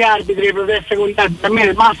cosa degli arbitri, le proteste con gli arbitri. Per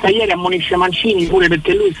me basta, ieri ammonisce Mancini pure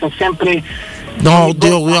perché lui sta sempre... No,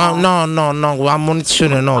 oddio, no,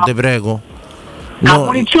 ammonizione no, te prego. La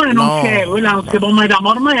punizione non c'è, quella non si può mai dare, ma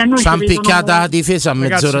ormai a noi ci hanno picchiata la difesa a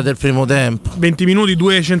mezz'ora del primo tempo. 20 minuti,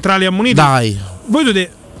 2 centrali ammoniti. Dai. Voi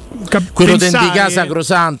dovete quello di Indica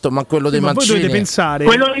sacrosanto, ma quello dei Mancini. Voi dovete pensare.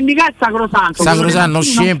 Quello di Indica è sacrosanto. Sacrosanto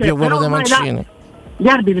scempio quello dei Mancini. Gli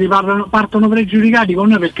arbitri partono pregiudicati con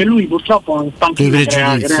noi perché lui purtroppo non sta più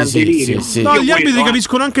crea delirio. No, gli arbitri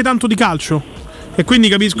capiscono anche tanto di calcio. E quindi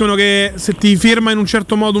capiscono che se ti firma in un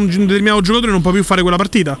certo modo un determinato giocatore non può più fare quella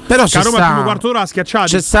partita. Però c'è Roma al primo quarto d'ora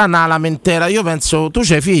schiacciati. C'è sta una lamentela. Io penso, tu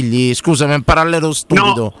c'hai figli, scusami, è un parallelo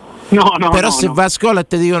stupido. No, però se vai a scuola e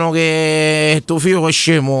ti dicono che tuo figlio è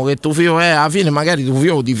scemo, che tuo figlio è, alla fine magari tuo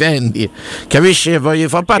figlio lo difendi, capisci? Poi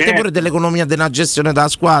fa parte pure dell'economia della gestione della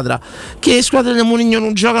squadra, che le squadre del Mourinho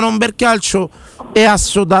non giocano un bel calcio e ha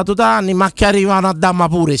sodato da anni, ma che arrivano a Dama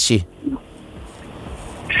pure sì,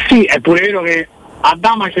 è pure vero che a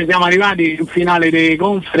Dama ci siamo arrivati in finale dei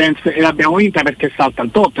conference e l'abbiamo vinta perché salta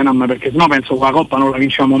il Tottenham, perché sennò penso che la Coppa non la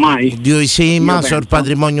vinciamo mai. Dio i sei ma sono il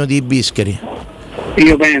patrimonio di Bischeri.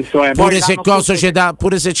 Io penso pure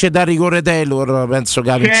se c'è da rigore Taylor, penso che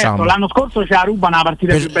la vinciamo. L'anno scorso c'è la Ruba una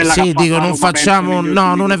partita più bella. Sì, dico, non facciamo.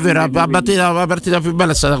 No, non è vero. La partita più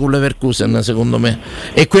bella è stata con Leverkusen, secondo me.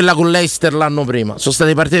 E quella con l'Eister l'anno prima. Sono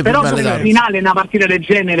state partite più belle. Però in finale una partita del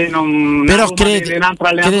genere non. Però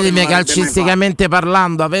credimi, calcisticamente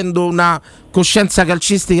parlando, avendo una coscienza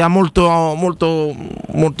calcistica molto, molto,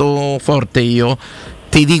 molto forte, io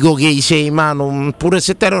ti dico che i sei mano, pure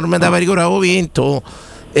se Taylor mi dava rigore avevo vinto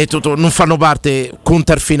e tutto, non fanno parte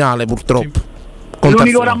conta il finale purtroppo.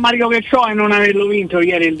 L'unico rammarico che ho è non averlo vinto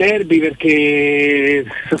ieri il derby, perché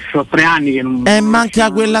sono 3 anni che non.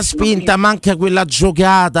 Manca quella spinta, manca quella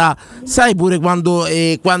giocata. Sai pure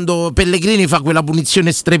quando Pellegrini fa quella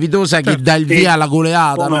punizione strepitosa che dà il via alla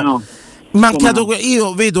goleata, no? Mancato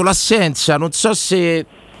io vedo l'assenza, non so se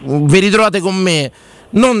vi ritrovate con me.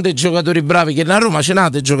 Non dei giocatori bravi, che la Roma ce n'ha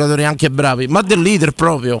dei giocatori anche bravi, ma del leader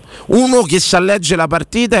proprio, uno che sa leggere la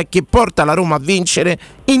partita e che porta la Roma a vincere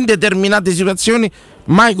in determinate situazioni,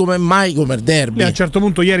 mai come il derby. A un certo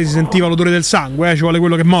punto ieri si sentiva l'odore del sangue, ci vuole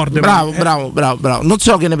quello che morde. Bravo. Non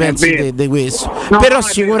so che ne pensi di questo, però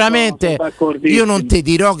sicuramente io non ti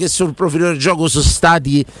dirò che sul profilo del gioco sono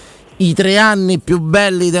stati i 3 anni più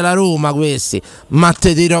belli della Roma questi, ma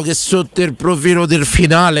ti dirò che sotto il profilo del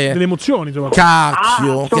finale delle emozioni,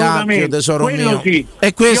 cacchio tesoro mio, sì.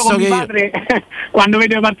 È questo che padre, quando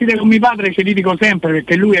vedo le partite con mio padre ce li dico sempre,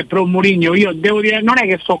 perché lui è pro Mourinho. Io devo dire, non è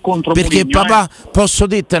che so contro perché Mourinho, papà posso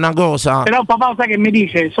dirti una cosa, però papà sai che mi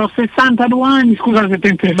dice, so 62 anni, scusa se ti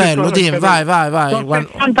interessa, bello, vai sono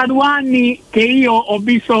 62 anni che io ho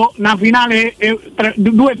visto una finale,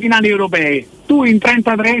 2 finali europee. Tu in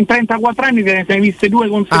 34 anni te ne sei viste 2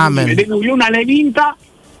 consecutive, di cui una l'hai vinta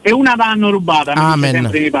e una l'hanno rubata.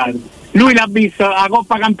 Sempre lui l'ha vista la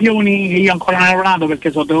Coppa Campioni, io ancora non ero nato perché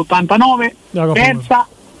sono dell'89, persa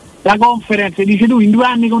la Conference, dice tu in 2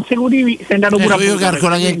 anni consecutivi sei andato pure a io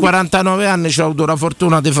calcolo che in 49 anni ho avuto la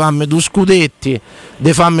fortuna di farmi 2 scudetti,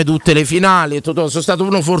 di farmi tutte le finali e tutto. Sono stato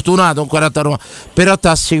uno fortunato in 49, però ti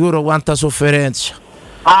assicuro quanta sofferenza.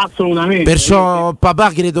 Assolutamente. Perciò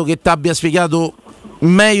papà credo che ti abbia spiegato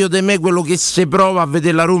meglio di me quello che si prova a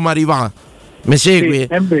vedere la Roma arrivare. Mi segui? Sì,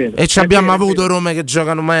 è vero, e ci abbiamo avuto Rome che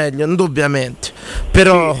giocano meglio, indubbiamente.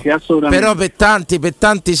 Però per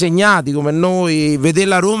tanti segnati come noi, vedere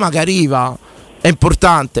la Roma che arriva è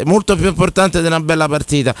importante, molto più importante di una bella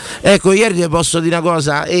partita. Ecco, ieri ti posso dire una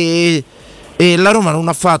cosa, e la Roma non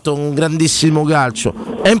ha fatto un grandissimo calcio.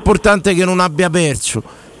 È importante che non abbia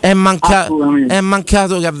perso. È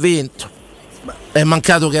mancato che ha vinto.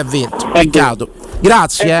 Peccato.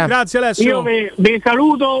 Grazie. Grazie Alessio. Io vi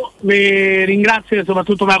saluto, vi ringrazio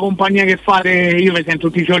soprattutto per la compagnia che fate. Io vi sento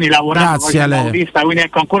tutti i giorni lavorando. Grazie a lei. Autista, quindi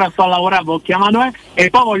ecco, ancora sto a lavorare, ho chiamato e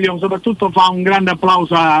poi voglio soprattutto fare un grande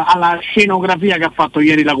applauso alla scenografia che ha fatto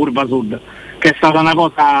ieri la Curva Sud, che è stata una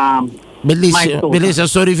cosa bellissimo.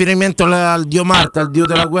 Questo riferimento al dio Marte, al dio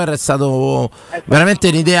della guerra, è stato veramente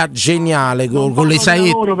un'idea geniale con le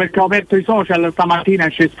saette. Perché ho aperto i social stamattina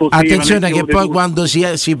e ci sfotteva. Attenzione che poi quando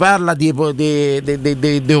si parla di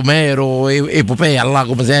Omero, epopea là,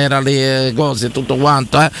 come se erano le cose e tutto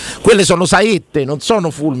quanto, quelle sono saette, non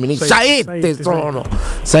sono fulmini, saette. E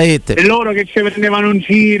loro che ci prendevano un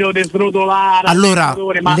giro di srotolare. Allora,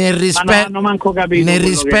 nel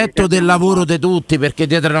rispetto del lavoro di tutti, perché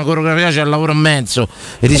dietro una coreografia c'è il lavoro immenso,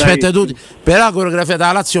 il rispetto a tutti, però la coreografia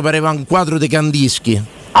della Lazio pareva un quadro dei Kandinski.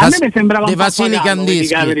 A me mi sembrava un Vasili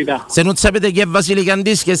Kandinski. Se non sapete chi è Vasili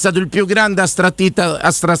Kandinski, è stato il più grande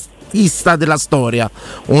astratista della storia,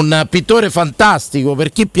 un pittore fantastico per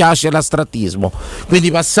chi piace l'astrattismo.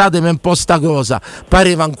 Quindi passatemi un po' sta cosa,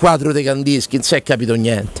 pareva un quadro dei Kandinsky, non si è capito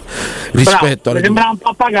niente rispetto alle sembrava un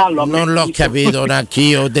po' Pagallo. Non l'ho capito neanche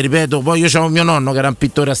io, ti ripeto, poi io c'avevo mio nonno che era un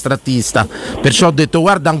pittore astrattista, perciò ho detto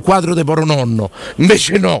guarda un quadro di poro nonno,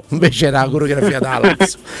 invece no, invece era la coreografia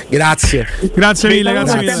d'Alaz. Grazie mille,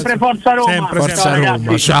 grazie mille. Sempre Forza Roma. Forza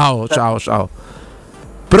Roma. Ciao.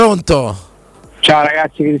 Pronto? Ciao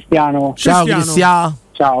ragazzi, Cristiano. Ciao Cristiano.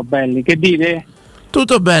 Ciao belli, che dite?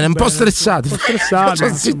 Tutto bene, un po' stressati.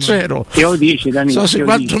 Sono sincero. Che lo dici, Danilo?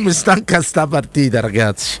 Quanto mi stanca sta partita,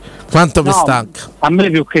 ragazzi. Quanto mi stanca. A me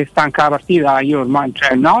più che stanca la partita, io ormai,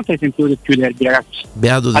 una volta sentivo di più derby, ragazzi.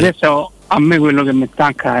 Beato te. Adesso a me quello che mi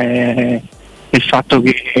stanca è il fatto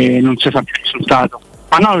che non si fa più il risultato.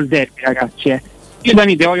 Ma non il derby, ragazzi. Io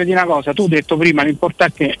Danilo ti voglio dire una cosa, tu hai detto prima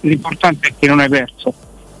l'importante è che non hai perso.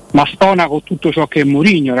 Ma stona con tutto ciò che è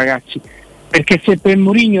Mourinho, ragazzi. Perché se per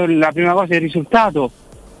Mourinho la prima cosa è il risultato,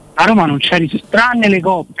 a Roma non c'è risultato, tranne le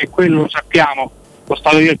coppe, quello lo sappiamo. Lo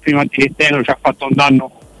stato io il primo direttore ci ha fatto un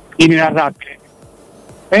danno inenarrabile.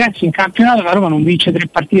 Ragazzi, in campionato la Roma non vince 3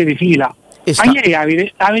 partite di fila. Ma ieri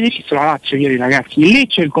avete visto la Lazio ieri, ragazzi? Il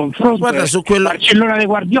Lecce, il confronto. Guarda, su quello, Barcellona di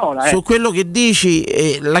Guardiola. Su quello che dici,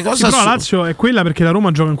 la cosa. Però la Lazio è quella perché la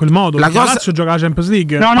Roma gioca in quel modo. La Lazio gioca la Champions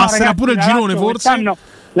League. Passerà ragazzi, pure il girone, forse.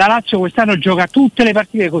 La Lazio quest'anno gioca tutte le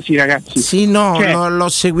partite così, ragazzi. Sì, l'ho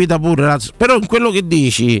seguita pure Lazio. Però in quello che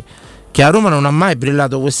dici, che a Roma non ha mai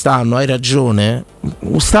brillato quest'anno, hai ragione.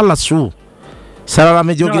 Sta lassù. Sarà la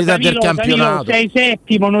mediocrità del campionato. Sei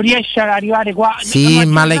settimo, non riesci ad arrivare qua. Sì,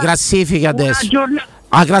 ma le classifiche adesso.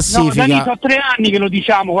 La classifica. No, sono 3 anni che lo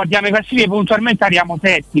diciamo, guardiamo le classifiche, puntualmente arriviamo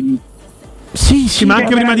settimi. Sì, ma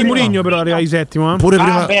anche prima di Mourinho però arriva ai settimo. Pure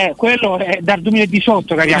prima. Quello è dal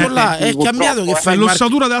 2018 che arriviamo. È cambiato che fai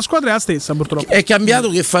l'ossatura della squadra è la stessa, purtroppo. È cambiato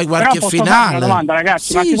che fai qualche però finale. Fare una domanda,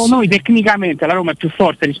 ragazzi, ma secondo voi tecnicamente la Roma è più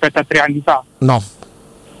forte rispetto a 3 anni fa? No.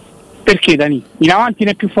 Perché Dani? In avanti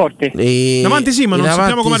ne è più forte? In avanti sì, ma non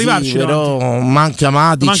sappiamo come arrivarci. Però manca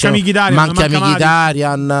Matic, manca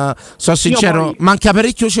Mkhitaryan. Sono sincero, manca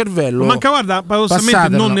parecchio cervello. Manca, guarda, paradossalmente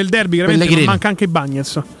non nel derby, chiaramente, ma manca anche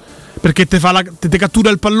Bagnez. Perché te cattura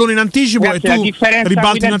il pallone in anticipo. Ragazzi, e tu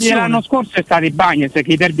ribalti in azione. L'anno scorso è stato i Bagnez, che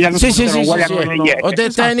i derby l'anno scorso erano uguali a quelli di ieri. Ho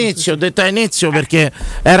detto a inizio perché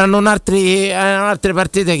erano altre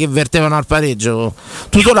partite che vertevano al pareggio.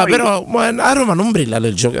 Tutto là, però a Roma non brilla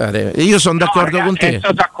nel giocare. Io sono d'accordo con te.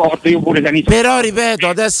 Sono d'accordo, io pure Danilo. Però ripeto,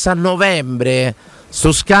 adesso a novembre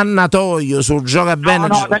sto scannatoio sul gioca bene.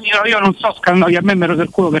 No, Danilo, io non so scannatoio, a me mi ero del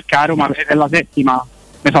culo perché a Roma è la settima.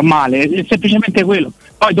 Mi fa male, è semplicemente quello.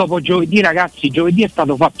 Poi dopo giovedì, ragazzi, giovedì è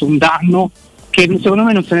stato fatto un danno che secondo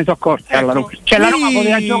me non se ne sono accorti alla Roma. Cioè la Roma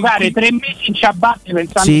poteva giocare 3 mesi in ciabatte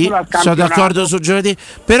pensando solo al campionato. Sono d'accordo su giovedì.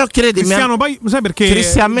 Però credimi, Cristiano, poi sai perché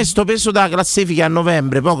Cristiano ha messo peso da classifica a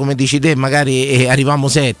novembre, poi come dici te magari arriviamo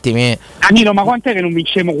settimi. Danilo, ma quant'è che non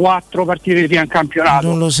vincemo 4 partite di fine al campionato?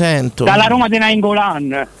 Non lo sento. Dalla Roma di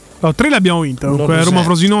Nainggolan. No, 3 le abbiamo vinte, Roma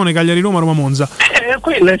Frosinone, Cagliari Roma, Roma Monza.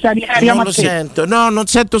 Non lo sento. No, non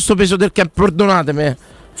sento sto peso del campionato. Perdonatemi.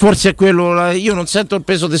 Forse è quello, io non sento il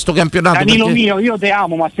peso di sto campionato. Danilo mio, io te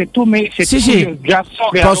amo, ma se tu io già so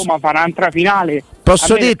che la Roma farà un'altra finale.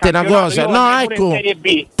 Posso dirti una cosa? No, ecco,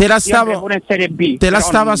 te la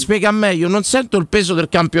stavo a spiegare meglio. Non sento il peso del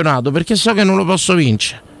campionato perché so che non lo posso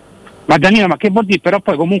vincere. Ma Danilo, ma che vuol dire? Però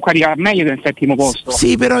poi comunque arriva meglio del 7° posto.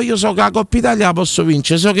 Sì, però io so che la Coppa Italia la posso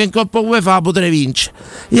vincere, so che in Coppa UEFA la potrei vincere.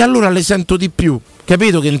 E allora le sento di più.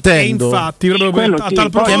 Capito che intendo? E infatti, proprio a tal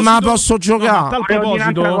proposito, che ma posso giocare. A tal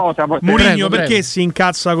proposito, Mourinho perché si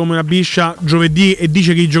incazza come una biscia giovedì e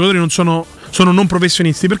dice che i giocatori non sono non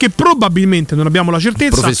professionisti? Perché probabilmente, non abbiamo la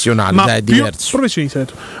certezza, professionali, ma è diverso. Professionisti,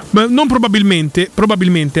 non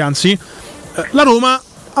probabilmente, anzi, la Roma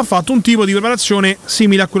ha fatto un tipo di preparazione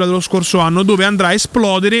simile a quella dello scorso anno, dove andrà a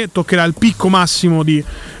esplodere, toccherà il picco massimo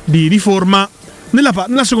di forma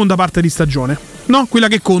nella seconda parte di stagione, no? Quella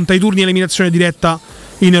che conta i turni eliminazione diretta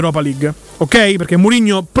in Europa League, ok? Perché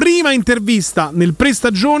Mourinho, prima intervista nel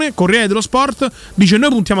pre-stagione, Corriere dello Sport, dice: noi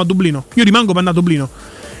puntiamo a Dublino, io rimango per andare a Dublino.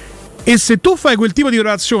 E se tu fai quel tipo di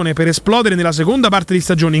preparazione per esplodere nella seconda parte di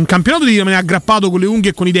stagione, in campionato ti rimani aggrappato con le unghie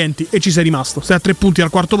e con i denti e ci sei rimasto, stai a 3 punti al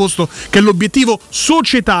 4° posto, che è l'obiettivo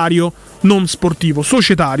societario, non sportivo,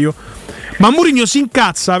 societario. Ma Mourinho si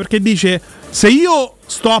incazza perché dice: se io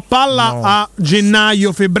sto a palla a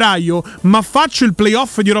gennaio-febbraio, ma faccio il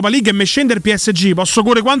playoff di Europa League e me scende il PSG, posso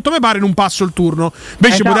correre quanto mi pare, non passo il turno.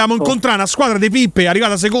 Invece potevamo incontrare una squadra di pippe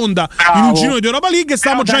arrivata seconda in un girone di Europa League e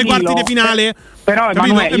stavamo già ai quarti di finale. Però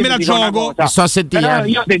e me la gioco. Però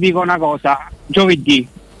io ti dico una cosa, giovedì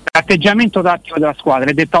l'atteggiamento tattico della squadra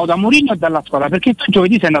è dettato da Mourinho o dalla squadra? Perché tu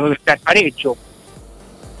giovedì sei andato per pareggio.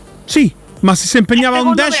 Sì, ma se si impegnava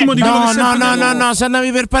un decimo di quello che si impegnava. No, se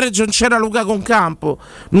andavi per pareggio non c'era Luca Concampo,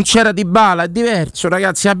 non c'era Dybala, è diverso,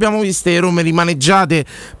 ragazzi. Abbiamo visto le Rome rimaneggiate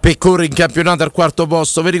per correre in campionato al quarto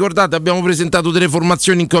posto. Vi ricordate? Abbiamo presentato delle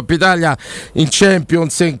formazioni in Coppa Italia, in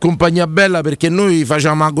Champions, in compagnia bella, perché noi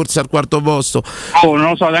facevamo la corsa al quarto posto. Non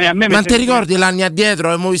lo so, Dani, a me ma ti ricordi l'anni addietro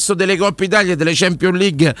abbiamo visto delle Coppe Italia e delle Champions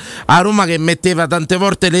League a Roma che metteva tante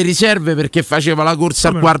volte le riserve perché faceva la corsa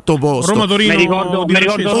al quarto posto. Roma-Torino, mi ricordo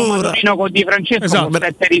Roma-Torino con Di Francesco, esatto. con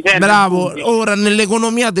 7 riserve. Bravo, ora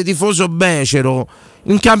nell'economia di tifoso becero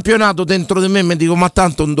in campionato dentro di me mi dico ma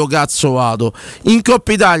tanto un do cazzo vado in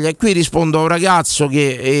Coppa Italia, e qui rispondo a un ragazzo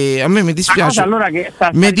che a me mi dispiace, allora che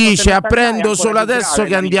mi dice apprendo solo adesso grave,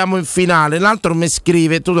 che andiamo in finale, l'altro mi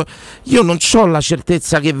scrive tutto. Io non ho la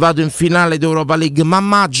certezza che vado in finale d'Europa League,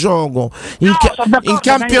 ma gioco in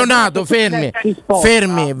campionato.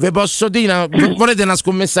 Fermi, vi posso dire, volete una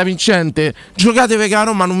scommessa vincente? Giocatevi che a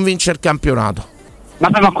Roma non vince il campionato.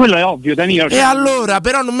 Ma quello è ovvio, Danilo. E allora,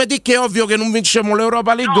 però non mi dici che è ovvio che non vinciamo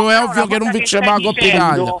l'Europa League, o è ovvio che non vinciamo la Coppa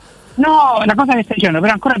Italia? No, la cosa che stai dicendo però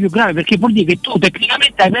è ancora più grave, perché vuol dire che tu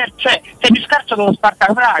tecnicamente hai sei più scarso dello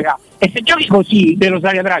Spartak Praga, e se giochi così dello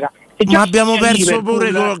Slavia Praga. Ma abbiamo perso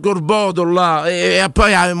pure col Bodol là e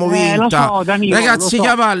poi abbiamo vinta. Lo so, Danilo, ragazzi, i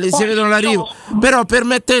cavalli si vedono l'arrivo. Però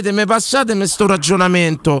permettetemi, passatemi sto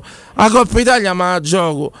ragionamento. A Coppa Italia ma la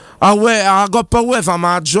gioco, a Coppa UEFA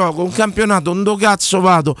ma la gioco, un campionato, un do cazzo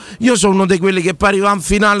vado. Io sono uno di quelli che pari va in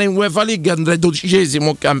finale in UEFA League, andrei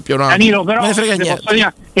 12esimo campionato. Danilo, però me ne frega niente. Posso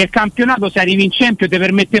dire, il campionato, se arrivi in Champions, ti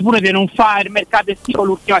permette pure di non fare il mercato estivo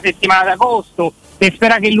l'ultima settimana d'agosto e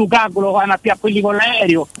spera che Lukaku lo vanno a quelli con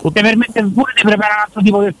l'aereo, ti permette pure di preparare un altro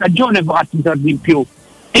tipo di stagione e farti soldi in più.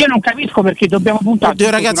 E io non capisco perché dobbiamo puntare.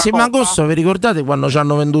 Oddio, ragazzi, ma agosto vi ricordate quando ci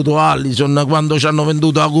hanno venduto Allison, quando ci hanno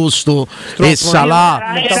venduto Agosto e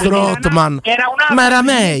Salah, Strootman? Ma era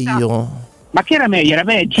meglio. Ma che era meglio? Era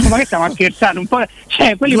peggio? Ma che stiamo scherzando? Un po'.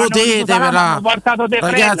 Cioè, quelli hanno portato De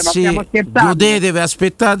ragazzi, godetevi,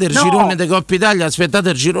 aspettate il girone di Coppa Italia, aspettate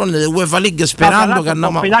il girone di UEFA League sperando che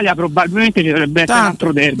andiamo. Coppa Italia probabilmente ci dovrebbe essere un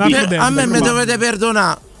altro derby. A me mi dovete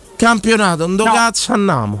perdonare. Campionato, un do cazzo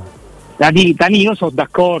andiamo. Dani, io sono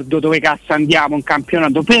d'accordo dove cazzo andiamo in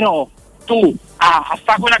campionato, però tu a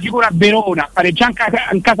fare quella figura a Verona, a fare già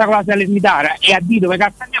in casa con la Salernitana e a dire dove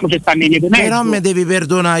cazzo andiamo c'è sta via di mezzo. Però mi devi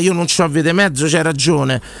perdonare, io non c'ho via di mezzo, c'hai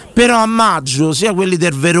ragione. Però a maggio sia quelli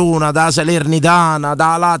del Verona, da Salernitana,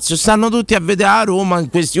 da Lazio, stanno tutti a vedere a Roma in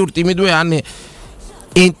questi ultimi 2 anni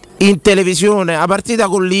in televisione, la partita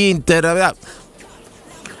con l'Inter.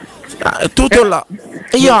 Tutto là.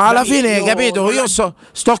 Io alla fine, capito, io sto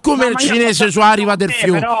come il cinese sulla riva del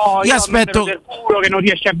fiume. Io aspetto del culo che non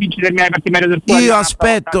riesce a vincere il mio partito del culo. Io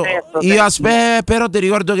aspetto, però ti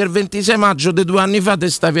ricordo che il 26 maggio di 2 anni fa te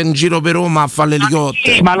stavi in giro per Roma a fare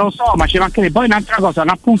l'elicottero. Sì, ma lo so, ma c'è anche poi un'altra cosa, un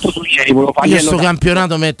appunto su ieri volevo fare. Io sto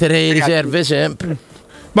campionato metterei riserve sempre.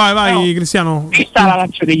 Vai, Cristiano. Vista la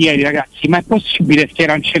Lazio di ieri, ragazzi, ma è possibile che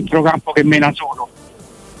era un centrocampo che mena solo?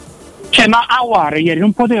 Cioè, ma Aouar ieri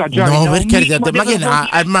non poteva giocare. No, perché ma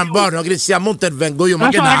che ma buono, Cristiano, intervengo io, ma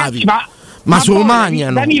che navi? Ma se lo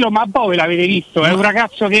mangiano. Danilo, ma poi l'avete visto? È un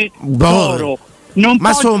ragazzo che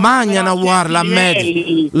ma se lo mangiano a guarda a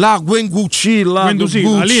mezzo. La Guendouzi, la Guendouzi.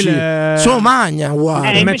 Se lo mangia,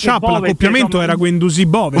 guarda. Il match-up, l'accoppiamento era Guendouzi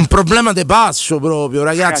Bove. Un problema di passo proprio,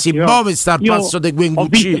 ragazzi. Bove sta al passo di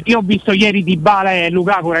Guendouzi. Io ho visto ieri Dybala e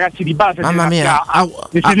Lukaku, ragazzi, Dybala mamma mia.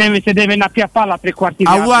 Se deve andare a palla a 3 quarti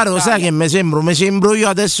d'ora. Guarda, sai che mi sembro io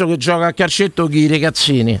adesso che gioco a calcetto con i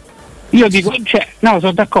ragazzini. Io dico, no,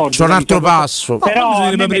 sono d'accordo. C'è un altro passo. Però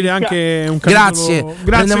bisognerebbe aprire anche un capitolo.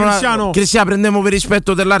 Grazie Cristiano. Cristiano, prendiamo per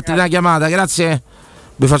rispetto dell'arte una chiamata. Grazie.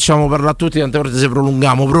 Vi facciamo parlare a tutti, tante volte se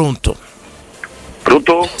prolungiamo. Pronto?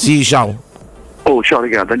 Pronto? Sì, ciao. Oh, ciao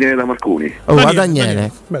raga, Daniele da Marconi.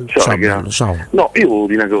 Daniele. Ciao raga. Bello, ciao. No, io volevo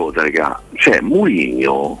dire una cosa, raga. Cioè,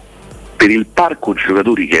 Mourinho, per il parco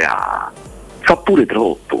giocatori che ha, fa pure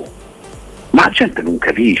troppo. Ma la gente non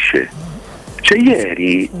capisce. Cioè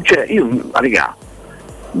ieri, raga,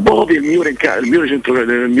 Bove il mio centro,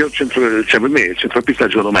 cioè per me il centrocampista ha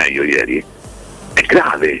giocato meglio ieri. È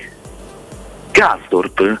grave.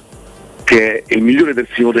 Casdorp, che è il migliore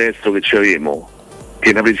terzino destro che ci avevamo,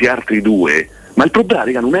 che ne ha presi altri 2, ma il problema,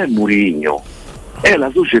 raga, non è Mourinho, è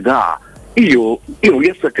la società. Io non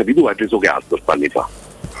riesco a capire, tu hai preso Casdorp anni fa,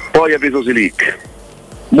 poi hai preso Selic,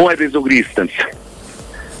 mo hai preso Christensen.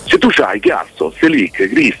 Se tu c'hai Cazzo, Selic,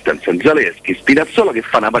 Christensen, Zaleschi, Spinazzola che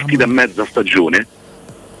fa una partita e mezza stagione,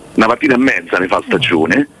 una partita e mezza ne fa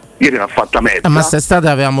stagione, ieri ne ha fatta mezza. Ma quest'estate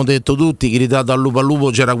avevamo detto tutti, gridato al lupo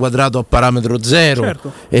c'era quadrato a parametro zero,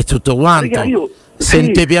 certo. E tutto quanto.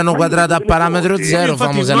 Sente piano quadrato a parametro zero,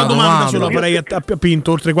 famosa una domanda solo farei a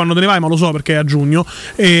Pinto, oltre quando te ne vai, ma lo so perché è a giugno.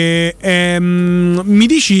 Mi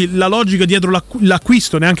dici la logica dietro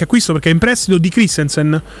l'acquisto, neanche acquisto perché è in prestito, di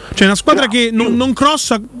Christensen? Cioè una squadra che non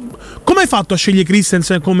crossa. Come hai fatto a scegliere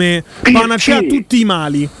Christensen come panacea a tutti i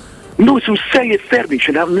mali? Noi su 6 esterni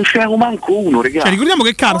non ce n'avevamo manco uno, ragazzi. Ricordiamo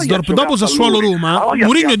che Karsdorp dopo Sassuolo-Roma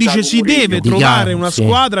Mourinho dice si deve trovare una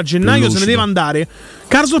squadra a gennaio, se ne deve andare.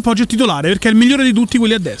 Karsdorp oggi è titolare perché è il migliore di tutti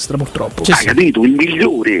quelli a destra, purtroppo. Hai capito? Il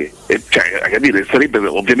migliore, cioè, hai capito? Sarebbe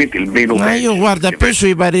ovviamente il meno. Ma io guarda, preso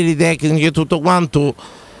i pareri tecnici e tutto quanto.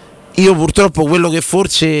 Io purtroppo quello che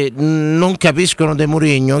forse non capiscono di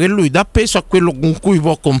Mourinho, che lui dà peso a quello con cui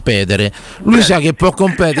può competere. Lui sa che può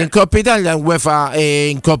competere in Coppa Italia, in UEFA e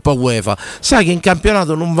in Coppa UEFA. Sa che in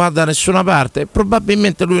campionato non va da nessuna parte e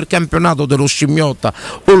probabilmente lui il campionato te lo scimmiotta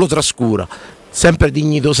o lo trascura. Sempre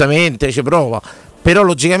dignitosamente ci prova. Però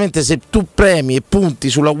logicamente se tu premi e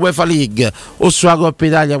punti sulla UEFA League o sulla Coppa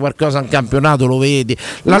Italia qualcosa in campionato lo vedi.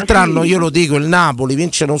 L'altro anno, io lo dico, il Napoli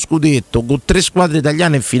vince uno scudetto con 3 squadre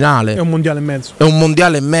italiane in finale. È un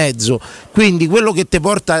mondiale e mezzo. Quindi quello che ti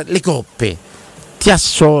porta le coppe ti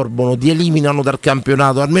assorbono, ti eliminano dal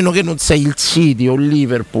campionato, almeno che non sei il City o il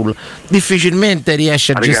Liverpool, difficilmente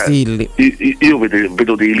riesci a gestirli. Io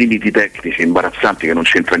vedo dei limiti tecnici imbarazzanti che non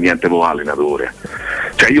c'entra niente con l'allenatore.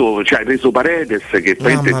 Cioè hai preso Paredes che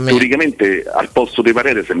teoricamente al posto di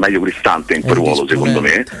Paredes è meglio Cristante in quel ruolo, secondo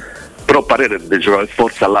me. Però Paredes deve giocare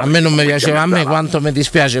forza all'altro. A me non mi piaceva, a me quanto mi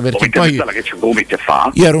dispiace perché poi che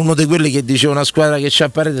io ero uno di quelli che diceva una squadra che c'ha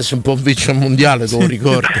Paredes un po' vincere il mondiale, te lo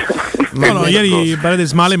ricordi? No, ieri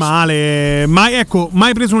Paredes male,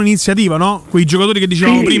 mai preso un'iniziativa, no? Quei giocatori che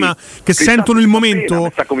dicevamo prima che sentono il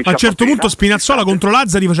momento. A un certo punto Spinazzola contro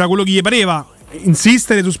Lazzari faceva quello che gli pareva,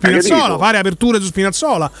 insistere su Spinazzola, fare aperture su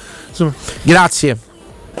Spinazzola. Insomma. Grazie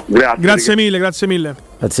mille.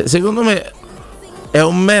 Secondo me è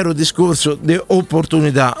un mero discorso di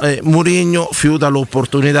opportunità. Mourinho fiuta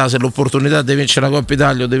l'opportunità. Se l'opportunità di vincere la Coppa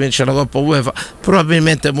Italia o di vincere la Coppa UEFA,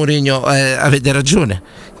 probabilmente Mourinho avete ragione.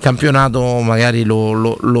 Il campionato magari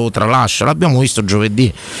lo tralascia. L'abbiamo visto giovedì.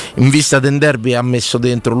 In vista del derby ha messo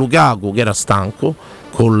dentro Lukaku che era stanco,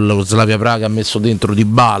 con lo Slavia Praga ha messo dentro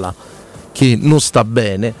Dybala che non sta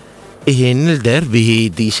bene, e nel derby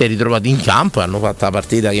ti sei ritrovato in campo e hanno fatto la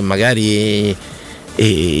partita che magari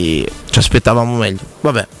ci aspettavamo meglio.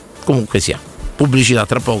 Vabbè, comunque sia. Pubblicità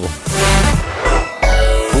tra poco.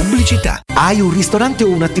 Pubblicità. Hai un ristorante o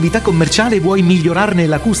un'attività commerciale e vuoi migliorarne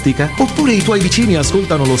l'acustica? Oppure i tuoi vicini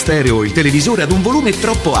ascoltano lo stereo o il televisore ad un volume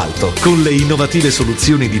troppo alto? Con le innovative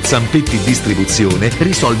soluzioni di Zampetti Distribuzione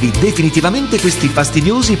risolvi definitivamente questi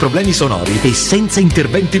fastidiosi problemi sonori e senza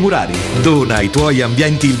interventi murari. Dona ai tuoi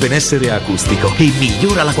ambienti il benessere acustico e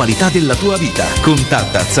migliora la qualità della tua vita.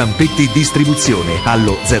 Contatta Zampetti Distribuzione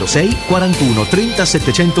allo 06 41 30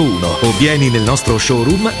 701 o vieni nel nostro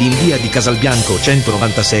showroom in via di Casalbianco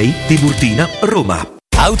 196, Tiburtina, Roma.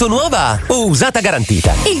 Auto nuova o usata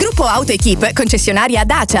garantita? Il gruppo Auto Equip, concessionaria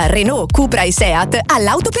Dacia, Renault, Cupra e Seat, ha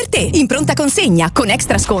l'auto per te, in pronta consegna, con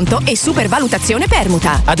extra sconto e supervalutazione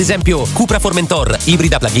permuta. Ad esempio, Cupra Formentor,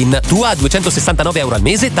 ibrida plug-in, tua a €269 al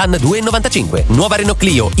mese, TAN 2,95. Nuova Renault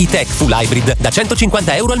Clio, e-Tech Full Hybrid, da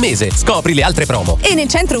 €150 al mese. Scopri le altre promo. E nel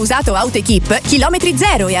centro usato Auto Equip, chilometri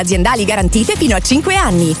zero e aziendali garantite fino a 5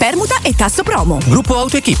 anni, permuta e tasso promo. Gruppo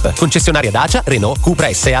Auto Equip, concessionaria Dacia, Renault, Cupra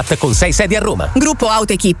e Seat con 6 sedi a Roma. Gruppo autoequip.it.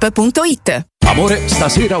 Amore,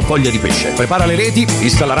 stasera ho voglia di pesce. Prepara le reti,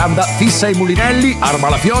 fissa la randa, fissa i mulinelli, arma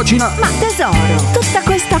la fiocina. Ma tesoro, tutta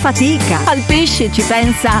questa fatica. Al pesce ci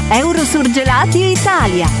pensa Eurosurgelati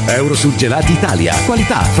Italia. Eurosurgelati Italia.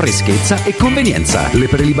 Qualità, freschezza e convenienza. Le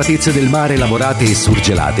prelibatezze del mare lavorate e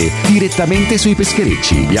surgelate direttamente sui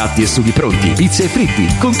pescherecci. Piatti e sughi pronti, pizze e fritti,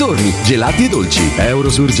 contorni, gelati e dolci.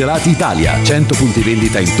 Eurosurgelati Italia. 100 punti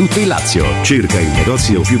vendita in tutto il Lazio. Cerca il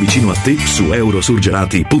negozio più vicino a te su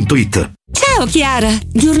eurosurgelati.it. Ciao Chiara,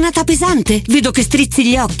 giornata pesante, vedo che strizzi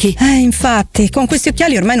gli occhi. Infatti, con questi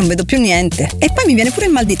occhiali ormai non vedo più niente. E poi mi viene pure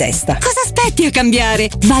il mal di testa. Cosa aspetti a cambiare?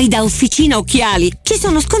 Vai da Officina Occhiali, ci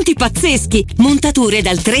sono sconti pazzeschi, montature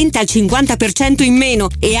dal 30 al 50% in meno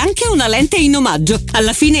e anche una lente in omaggio.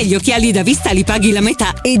 Alla fine gli occhiali da vista li paghi la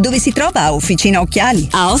metà. E dove si trova Officina Occhiali?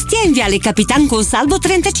 A Ostia in viale Capitan Consalvo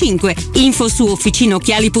 35. Info su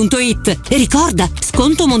officinaocchiali.it. E ricorda,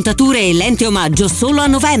 sconto montature e lente omaggio solo a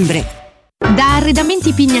novembre. Da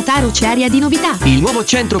Arredamenti Pignataro c'è aria di novità. Il nuovo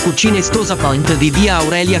centro cucine Stosa Point di via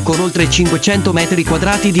Aurelia con oltre 500 metri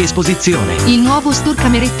quadrati di esposizione. Il nuovo store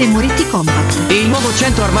camerette Moretti Compact. E il nuovo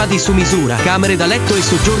centro armadi su misura, camere da letto e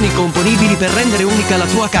soggiorni componibili per rendere unica la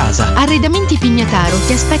tua casa. Arredamenti Pignataro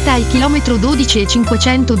ti aspetta al chilometro 12 e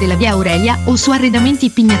 500 della via Aurelia o su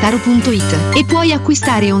arredamentipignataro.it e puoi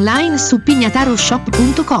acquistare online su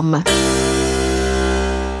pignataroshop.com.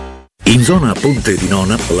 In zona Ponte di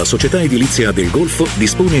Nona, la società edilizia del Golfo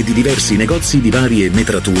dispone di diversi negozi di varie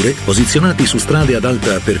metrature posizionati su strade ad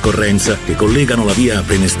alta percorrenza che collegano la via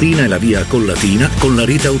Prenestina e la via Collatina con la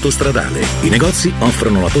rete autostradale. I negozi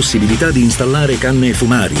offrono la possibilità di installare canne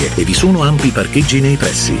fumarie e vi sono ampi parcheggi nei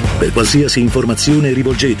pressi. Per qualsiasi informazione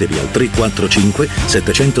rivolgetevi al 345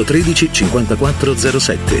 713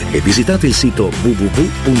 5407 e visitate il sito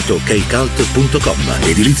www.keicalt.com.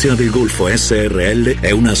 Edilizia del Golfo SRL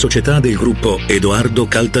è una società del gruppo Edoardo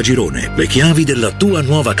Caltagirone. Le chiavi della tua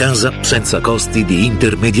nuova casa senza costi di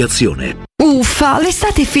intermediazione. Uffa,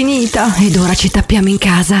 l'estate è finita ed ora ci tappiamo in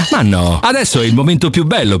casa. Ma no, adesso è il momento più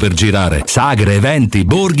bello per girare. Sagre, eventi,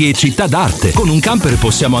 borghi e città d'arte. Con un camper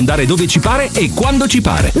possiamo andare dove ci pare e quando ci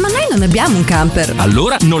pare. Ma noi non abbiamo un camper.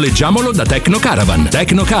 Allora noleggiamolo da Tecno Caravan.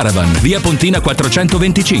 Tecno Caravan, via Pontina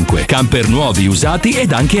 425. Camper nuovi, usati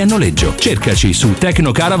ed anche a noleggio. Cercaci su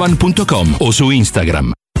tecnocaravan.com o su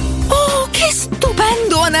Instagram. Che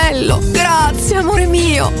stupendo anello! Grazie, amore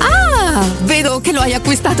mio! Ah, vedo che lo hai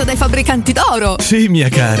acquistato dai fabbricanti d'oro! Sì, mia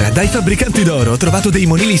cara, dai fabbricanti d'oro ho trovato dei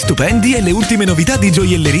monili stupendi e le ultime novità di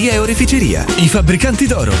gioielleria e oreficeria. I fabbricanti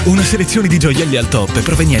d'oro, una selezione di gioielli al top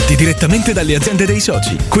provenienti direttamente dalle aziende dei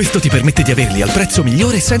soci. Questo ti permette di averli al prezzo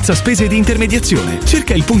migliore senza spese di intermediazione.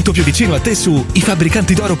 Cerca il punto più vicino a te su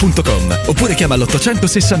ifabbricantidoro.com oppure chiama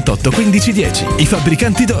l'868 1510. I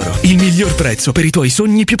fabbricanti d'oro, il miglior prezzo per i tuoi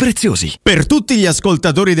sogni più preziosi. Per tutti gli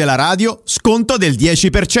ascoltatori della radio, sconto del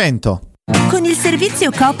 10%. Con il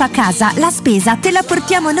servizio Coop a Casa, la spesa te la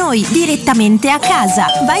portiamo noi direttamente a casa.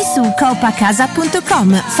 Vai su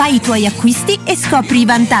coopacasa.com, fai i tuoi acquisti e scopri i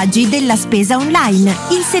vantaggi della spesa online.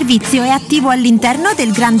 Il servizio è attivo all'interno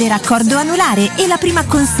del grande raccordo anulare e la prima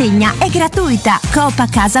consegna è gratuita.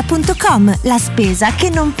 coopacasa.com, la spesa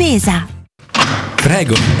che non pesa.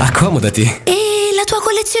 Prego, accomodati. E la tua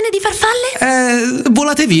collezione di farfalle?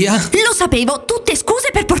 Volate via. Lo sapevo, tutte scuse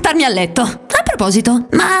per portarmi a letto. A proposito,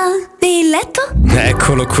 ma il letto?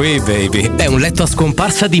 Eccolo qui, baby. È un letto a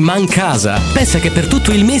scomparsa di Mancasa. Pensa che per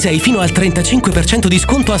tutto il mese hai fino al 35% di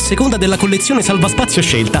sconto a seconda della collezione salvaspazio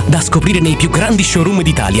scelta, da scoprire nei più grandi showroom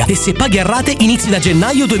d'Italia. E se paghi a rate inizi da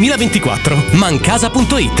gennaio 2024.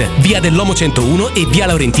 Mancasa.it, via dell'Omo 101 e via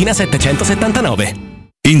Laurentina 779.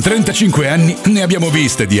 In 35 anni ne abbiamo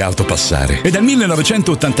viste di auto passare e dal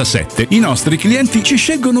 1987 i nostri clienti ci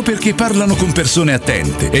scelgono perché parlano con persone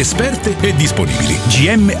attente, esperte e disponibili.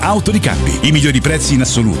 GM Autoricambi, i migliori prezzi in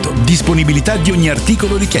assoluto, disponibilità di ogni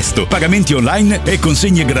articolo richiesto, pagamenti online e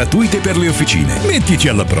consegne gratuite per le officine. Mettici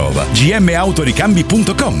alla prova.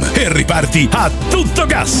 gmautoricambi.com e riparti a tutto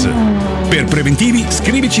gas. Per preventivi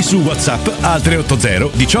scrivici su WhatsApp al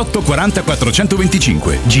 380 18 40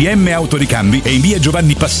 425. GM Autoricambi e in via Giovanni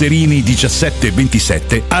Passerini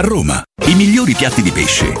 1727 a Roma. I migliori piatti di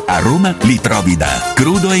pesce a Roma li trovi da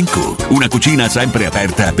Crudo & Co. Una cucina sempre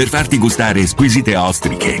aperta per farti gustare squisite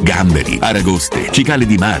ostriche, gamberi, aragoste, cicale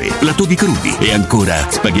di mare, latoni crudi e ancora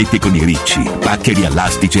spaghetti con i ricci, paccheri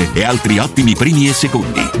all'astice e altri ottimi primi e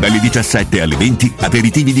secondi. Dalle 17 alle 20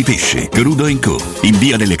 aperitivi di pesce. Crudo & Co. in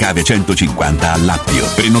via delle Cave 150 a Lappio.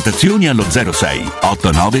 Prenotazioni allo 06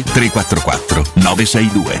 89 344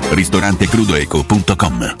 962.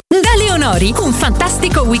 Ristorantecrudoeco.com. Da Leonori, un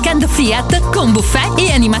fantastico weekend Fiat con buffet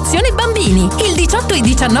e animazione bambini. Il 18 e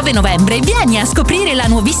 19 novembre vieni a scoprire la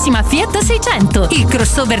nuovissima Fiat 600, il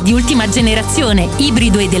crossover di ultima generazione,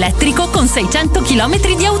 ibrido ed elettrico con 600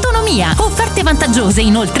 km di autonomia. Offerte vantaggiose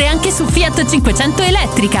inoltre anche su Fiat 500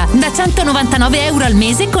 elettrica, da 199 euro al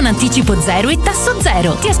mese con anticipo 0 e tasso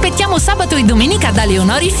 0. Ti aspettiamo sabato e domenica da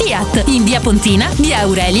Leonori Fiat, in via Pontina, via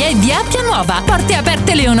Aurelia e via Appia Nuova. Porte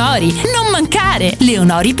aperte Leonori, non mancare!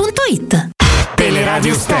 Leonori.it.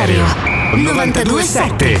 Teleradio Stereo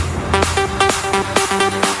 92.7.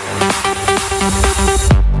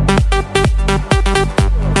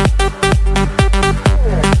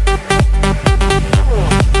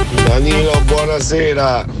 Danilo,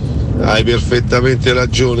 buonasera. Hai perfettamente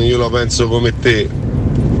ragione, io la penso come te.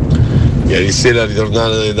 Ieri sera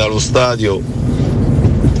ritornando dallo stadio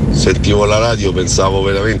sentivo la radio, pensavo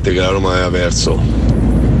veramente che la Roma aveva perso.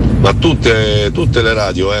 Ma tutte le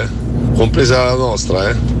radio, compresa la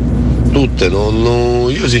nostra, tutte.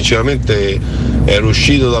 Io sinceramente ero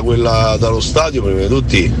uscito dallo stadio prima di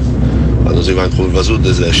tutti quando si va in curva sud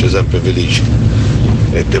si esce sempre felici,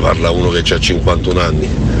 e te parla uno che ha 51 anni.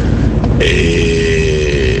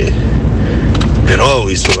 Però ho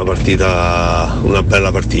visto una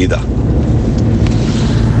bella partita.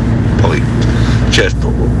 Poi certo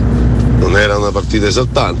non era una partita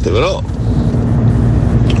esaltante, però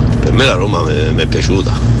per me la Roma mi è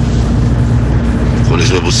piaciuta, con le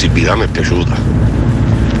sue possibilità mi è piaciuta.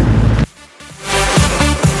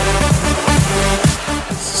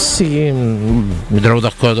 Sì, mi trovo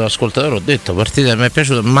d'accordo con l'ascoltatore, ho detto, partita mi è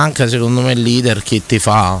piaciuta, manca secondo me il leader che ti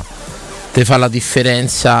fa la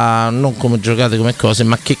differenza, non come giocate, come cose,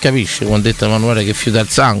 ma che capisce, come ha detto Emanuele, che fiuta il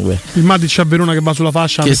sangue. Il Matic a Verona che va sulla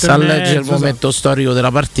fascia, che sa leggere il momento storico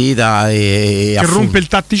della partita e che rompe il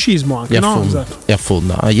tatticismo anche, e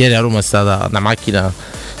affonda. Ieri a Roma è stata una macchina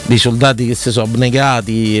di soldati che si sono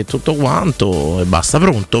abnegati e tutto quanto, e basta,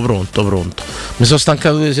 pronto. Mi sono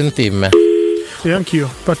stancato di sentirmi. Sì, anch'io,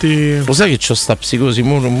 infatti. Lo sai che c'ho sta psicosi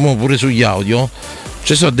mo pure sugli audio?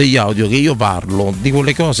 Ci sono degli audio che io parlo di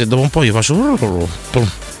quelle cose e dopo un po' io faccio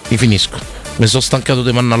mi finisco. Mi sono stancato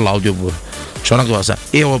di mandare all'audio pure. C'è una cosa,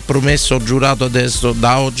 io ho promesso, ho giurato, adesso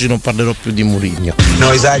da oggi non parlerò più di Mourinho.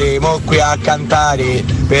 Noi saremo qui a cantare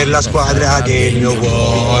per la squadra del mio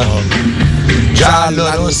cuore. Giallo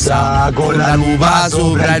rossa con la lupa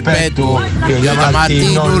sopra il petto, io da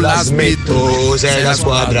Martino non la smetto, sei la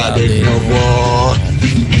squadra del mio cuore.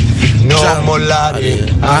 Non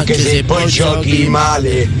mollare, anche se poi giochi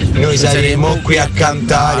male, noi saremo qui a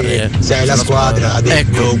cantare, sei la squadra del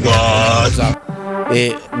mio cuore.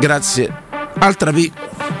 E grazie. Altra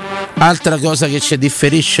cosa che ci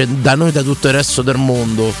differisce da noi da tutto il resto del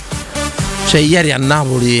mondo, cioè ieri a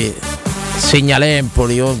Napoli segna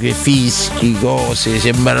l'Empoli, che fischi, cose,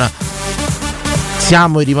 sembra.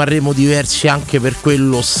 Siamo e rimarremo diversi anche per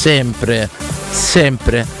quello, sempre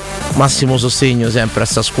massimo sostegno sempre a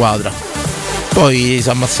sta squadra. Poi ci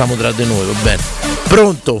ammazziamo tra di noi, va bene.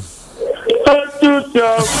 Pronto?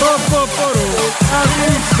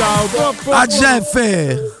 A Jeff!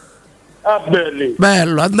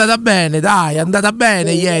 Bello, è andata bene, dai, è andata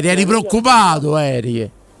bene ieri, eri preoccupato, eri.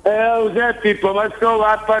 Pippo, ma sto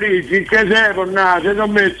a Parigi, che sei tornato, ci sono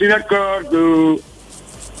messi d'accordo.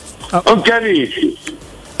 Non capisci?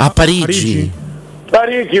 A Parigi?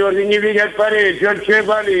 Parigi significa il pareggio, non c'è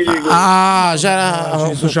politico. C'era.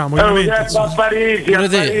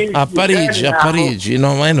 A Parigi,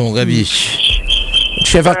 no, ma non capisci.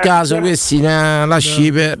 Ci fa caso questi,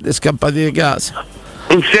 lasci perdere, scappati di casa.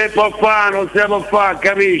 Non si può fare,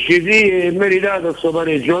 capisci? Sì, è meritato sto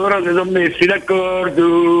pareggio, però si sono messi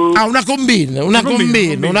d'accordo. Una combina.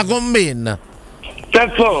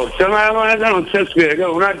 C'è forza, ma la moneta non si spiega,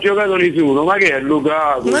 non ha giocato nessuno, ma che è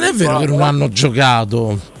Lukaku? Non è vero che non hanno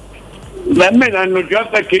giocato. Ma a me l'hanno giocato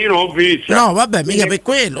perché io non ho visto. No, vabbè, mica per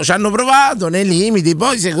quello, ci hanno provato nei limiti,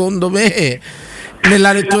 poi secondo me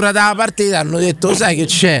nella lettura della partita hanno detto, sai che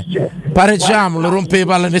c'è? Pareggiamo, non rompe le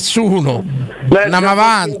palle nessuno. Andiamo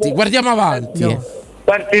avanti, guardiamo avanti.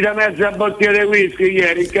 Partita mezza bottiglia di whisky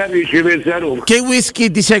ieri, capisci, pensa a Roma. Che whisky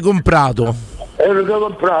ti sei comprato?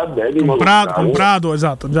 Comprato,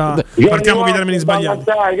 esatto, già partiamo con i termini sbagliati.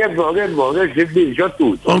 Che ci dice, ho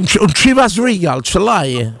tutto. Un Chivas Regal, ce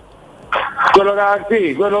l'hai?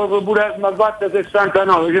 Quello pure ma VAT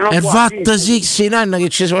 69. È VAT 69 che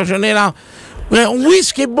ci faccio nera. Un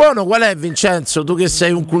whisky buono, qual è, Vincenzo? Tu che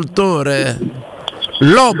sei un cultore.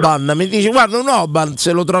 L'Oban, mi dici, guarda, un Oban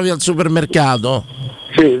se lo trovi al supermercato.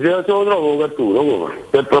 Sì, se lo trovo cattura, come?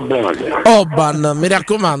 Che problema c'è? Oban, mi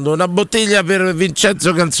raccomando, una bottiglia per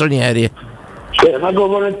Vincenzo Canzonieri. Ma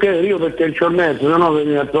volentieri, io perché il mezzo, se no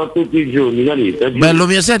veniva tutti i giorni, capito? Bello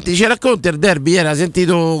mio, senti, ci racconti il derby ieri? Hai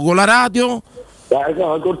sentito con la radio?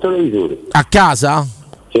 No, col televisore. A casa?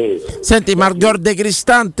 Sì. Senti, ma al gol de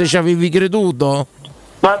Cristante ci avevi creduto?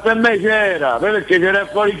 Ma per me c'era, perché c'era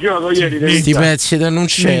fuori gioco ieri. Questi pezzi non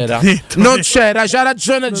c'era. Non c'era, c'ha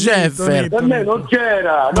ragione Jeff. Per me non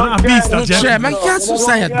c'era. Non c'era, ma che cazzo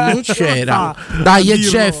stai a dire? Non c'era. Dai,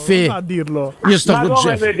 Jeff. Io sto con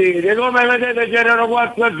Jeff. Come vedete c'erano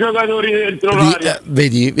 4 giocatori dentro l'area.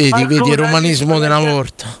 Vedi il romanismo della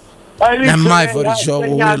volta. Non è mai fuori gioco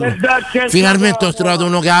quello. Finalmente ho trovato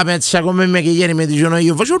uno che la pensa come me, che ieri mi dicevano,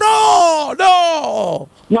 io faccio no.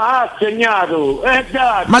 Ma ha segnato.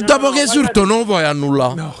 Ma dopo che esurto non lo puoi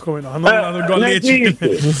annullare. No, come no, hanno annullato il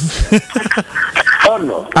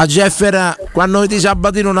gol. A Jeffer, quando vedi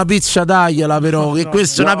Sabatino una pizza tagliela però, che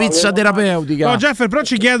questa è una pizza terapeutica. No, Jeffer, però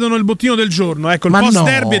ci chiedono il bottino del giorno. Ecco, il post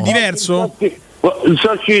derby è diverso?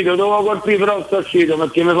 Sto uscito, devo colpire, però sto uscito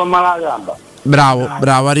perché mi fa male la gamba. Bravo,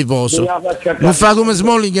 a riposo. Non fa come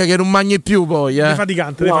Smalling che non mangi più poi.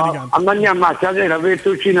 Defaticante. A mangiare ammazza sera per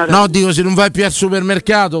cucina. No, dico, se non vai più al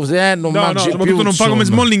supermercato, se non mangi più. Soprattutto non fa come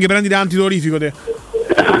Smalling, prendi da antidolorifico te.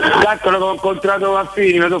 Calcolo che ho incontrato a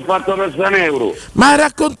Fini, mi sono fatto per €1. Ma hai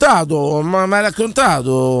raccontato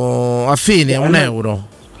a fine €1.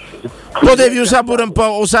 Potevi usare pure un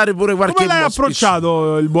po', usare pure qualche. Come l'hai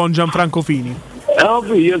approcciato il buon Gianfranco Fini?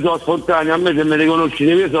 Io sono spontaneo, a me se me ne conosci,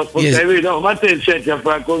 io sono spontaneo, ma te c'è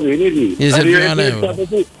Gianfranco Fini,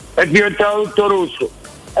 è diventato tutto rosso.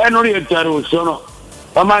 Non diventa rosso, no.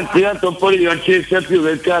 Amanti, tanto un politico non ci sta più,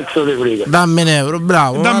 che cazzo te frega. Dammi €1,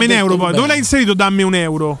 bravo. Dammi €1 poi. Dove l'hai inserito dammi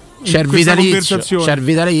 €1? C'è il vitalizio.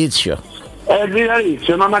 Il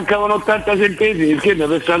vitalizio, ma mancavano 80 centesimi, perché ne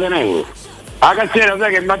pesate €1? La cassiera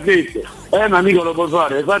sai che mi ha detto? Ma amico lo puoi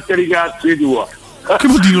fare, fatti i cazzi tua. Che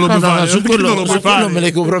vuol dire non lo puoi fare? Su quello non lo puoi fare. Me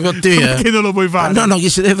leggo proprio a te. Perché non lo puoi fare? No,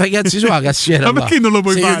 chi si deve fare i cazzi sua cassiera? Ma perché non lo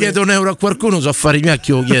puoi fare? Se io chiedo €1 a qualcuno, so fare i miei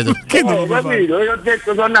che lo chiedo. Perché non lo puoi fare? Io ho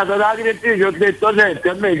detto, sono andato dalla direttrice, ho detto, senti,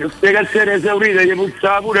 a me queste cassiere esaurite che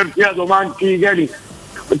puzzava pure il fiato, manchi i cani.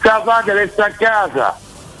 La fate sta a casa.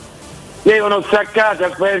 Devono stare a casa a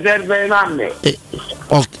fare serve le mamme.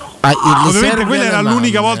 Ovviamente quella era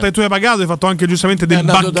l'unica volta che tu hai pagato, hai fatto anche giustamente del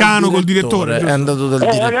baccano col direttore. È andato dal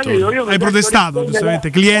direttore. Hai protestato,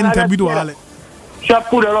 giustamente, cliente abituale. C'ha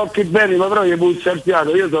pure l'occhio belli, ma però gli puzza il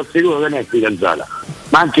fiato, io sono sicuro che non è fidanzata.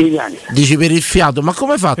 Ma anche i cani. Dici per il fiato, ma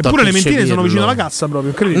come hai fatto? Eppure le mentine sono vicino alla cassa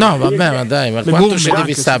proprio, credo. No, vabbè, ma dai, ma quanto ci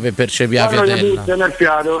devi stare per percepire la fiatella? Quando gli puzza nel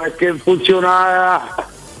fiato è che funziona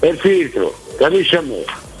il filtro, capisci a me?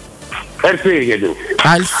 È il fegato.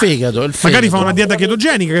 Il fegato. Magari fa una dieta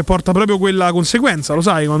chetogenica che porta proprio quella conseguenza, lo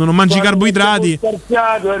sai, quando non mangi carboidrati. È il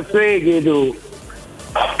fegato.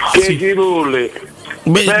 Che cipolle.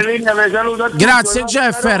 Grazie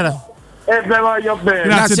Jeffer. E ve voglio bene.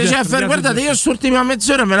 Grazie Jeffer. Guardate, io quest'ultima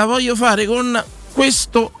mezz'ora me la voglio fare con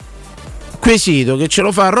questo quesito che ce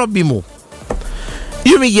lo fa Robby Mu.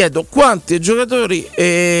 Io mi chiedo quanti giocatori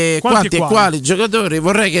e quali giocatori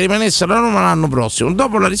vorrei che rimanesse alla Roma l'anno prossimo.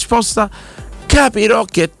 Dopo la risposta capirò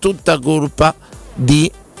che è tutta colpa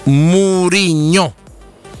di Mourinho.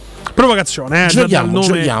 Provocazione,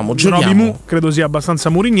 giochiamo. Robby Mu credo sia abbastanza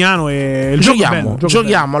murignano e il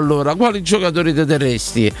giochiamo allora. Quali giocatori te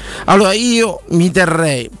terresti? Allora io mi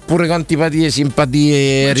terrei pure con antipatie,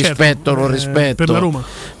 simpatie, rispetto, non rispetto. Per la Roma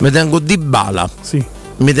mi tengo Dybala. Sì.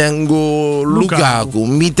 Mi tengo Lukaku,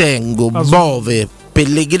 mi tengo Bove,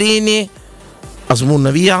 Pellegrini, Asmun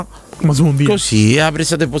via. Così ha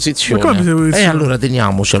presa di posizione. E allora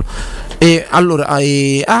teniamocelo. E allora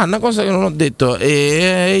una cosa che non ho detto,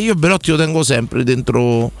 io Belotti lo tengo sempre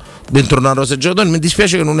dentro una rosa giocatore. Mi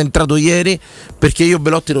dispiace che non è entrato ieri, perché io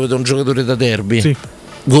Belotti lo vedo un giocatore da derby. Sì.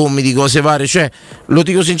 Gomiti, cose varie, cioè lo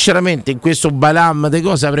dico sinceramente, in questo balam di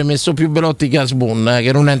cose avrei messo più Belotti che Asmun,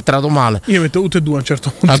 che non è entrato male. Io metto tutte e due a un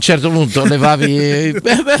certo punto. Levavi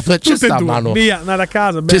c'è sta mano via, andate a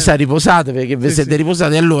casa, ci sta riposate perché vi siete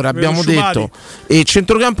riposati. Allora abbiamo detto e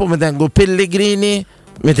centrocampo mi tengo Pellegrini,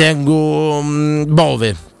 mi tengo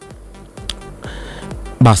Bove,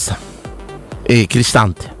 basta, e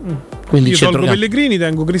Cristante. Quindi io tolgo Pellegrini,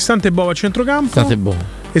 tengo Cristante e Bove a centrocampo,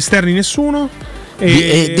 esterni nessuno.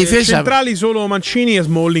 E difesa, centrali solo Mancini e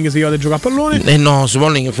Smalling se io vado a giocare a pallone. No,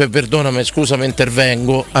 Smalling, perdonami, scusami,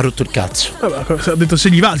 intervengo. Ha rotto il cazzo. Ha detto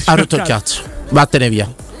se gli va. Ha rotto il cazzo. Vattene via.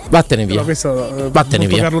 Vattene via. Vattene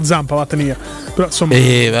via. Carlo Zampa, vattene via. Però insomma.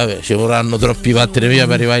 Vabbè, ci vorranno troppi vattene via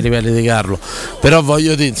per arrivare ai livelli di Carlo. Però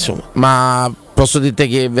voglio dire, insomma, ma posso dirti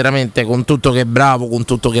che veramente con tutto che è bravo, con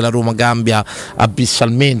tutto che la Roma cambia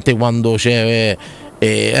abissalmente quando c'è.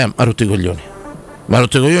 Ha rotto i coglioni. Ma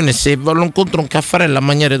rotto i coglioni, se lo incontro un caffarello a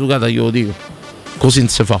maniera educata io lo dico. Così non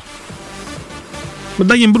si fa. Ma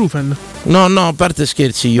dai in Brufen. No, a parte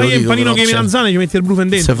scherzi, io dai dico. Dai in panino che hai melanzane, ci metti il Brufen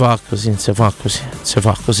dentro. Si fa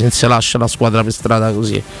così, non si lascia la squadra per strada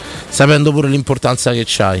così, sapendo pure l'importanza che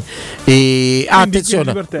c'hai. E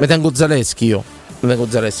attenzione, mi tengo Zaleschi io.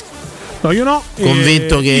 No, io no.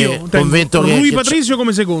 Convinto che Rui Patricio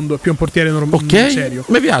come secondo, è più un portiere normale, serio.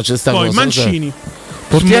 Mi piace sta cosa. Poi Mancini.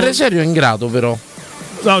 Portiere serio è ingrato però.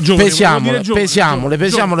 No, giovane,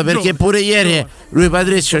 pesiamole perché pure ieri lui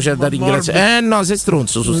Patrizio c'è da ringraziare. No, sei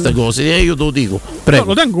stronzo su queste cose, io te lo dico. Prego. No,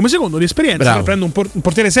 lo tengo come secondo di esperienza. Prendo un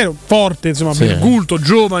portiere serio, forte, insomma, culto,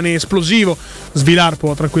 giovane, esplosivo. Svilar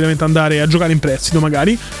può tranquillamente andare a giocare in prestito,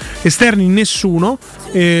 magari. Esterni nessuno.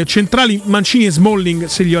 Centrali Mancini e Smalling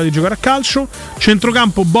se gli va di giocare a calcio.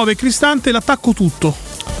 Centrocampo Bove e Cristante. L'attacco tutto.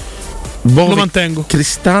 Bove, lo mantengo.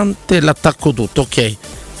 Cristante, l'attacco tutto, ok.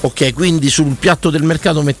 Ok, quindi sul piatto del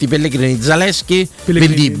mercato metti Pellegrini, Zaleschi,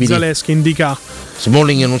 vendibili. Zaleschi, Indica.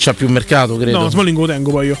 Smalling non c'ha più mercato, credo. No, Smalling lo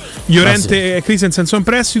tengo poi io. Llorente e Christensen sono in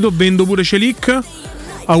prestito, vendo pure Celic,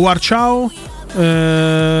 Awar ciao,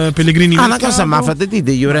 Pellegrini una cosa ma fate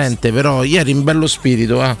dite Llorente, però ieri in bello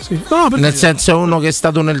spirito, sì. No, nel senso è uno che è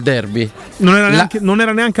stato nel derby. Non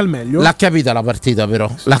era neanche al meglio. L'ha capita la partita però.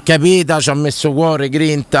 L'ha capita, ci ha messo cuore,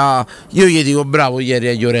 grinta. Io gli dico bravo ieri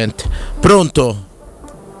a Llorente. Pronto?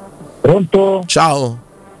 Pronto? Ciao.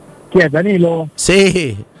 Chi è, Danilo?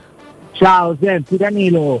 Sì. Ciao, senti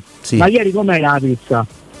Danilo, sì. Ma ieri com'era la pizza?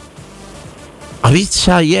 La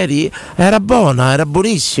pizza ieri era buona, era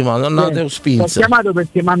buonissima, non avevo spinto. Ho chiamato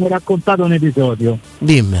perché mi hanno raccontato un episodio.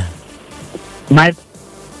 Dimmi. Ma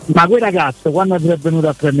quel ragazzo quando è venuto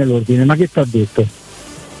a prendere l'ordine, ma che ti ha detto?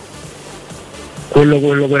 Quel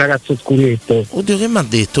ragazzo scuretto. Oddio, che mi ha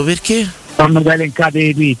detto? Perché? Quando elencate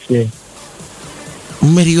le pizze.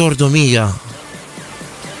 Non mi ricordo mica.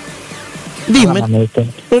 Dimmi,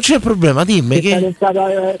 non c'è problema, dimmi che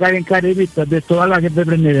elencate le pizze, ha detto allora che vi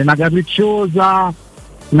prendete? Una capricciosa,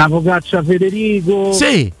 una focaccia Federico.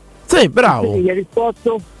 Sì, bravo. Che gli hai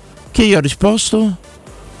risposto? Che io ho risposto?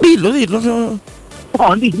 Dillo.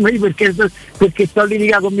 No, dimmi perché sto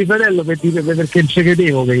litigando con mio fratello perché non ci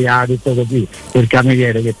credevo che gli ha detto così, quel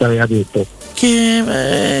cameriere che ti aveva detto.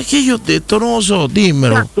 Che io ho detto, non lo so,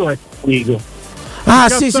 dimmelo. Cazzo è Federico? Ah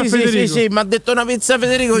sì, mi ha detto una pizza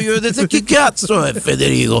Federico, io ho detto che cazzo è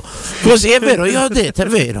Federico? Così è vero, io ho detto, è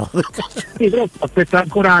vero. Sì, però aspetta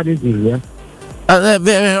ancora la desiglia.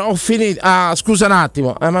 Ho finito. Ah, scusa un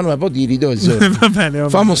attimo, Emanuele, poi tiri dove sono? Va bene.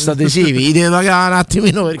 Famo sta adesivi, li devi pagare un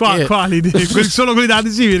attimino perché. Quali? Solo quelli da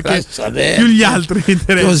adesivi perché più gli altri mi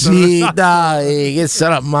interessano. Così dai, che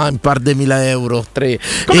sarà ma un par di 1.000 euro. 3.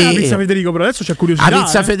 Come la pizza Federico, però adesso c'è curiosità. La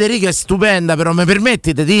pizza Federico è stupenda, però mi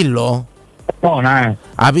permettete dillo? Buona,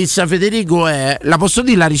 La pizza Federico è. La posso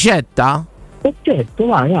dire la ricetta? Certo,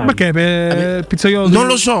 vai. Ma che è per il pizzaiolo? Non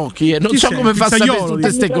lo so chi è, non so come fa a sapere tutte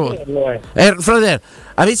queste cose. Fratello,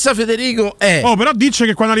 la pizza Federico è. Oh, però dice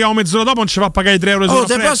che quando arriviamo mezz'ora dopo non ci fa pagare 3 euro. Oh,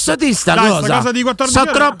 te posso dire sta cosa? Di 14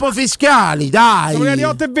 sono troppo fiscali, dai. Sono alle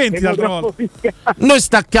 8:20 l'altra volta. Noi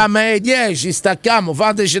stacchiamo alle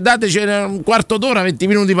 10, dateci un quarto d'ora, 20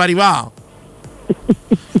 minuti per arrivare.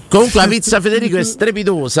 Comunque la pizza Federico è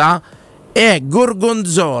strepitosa. È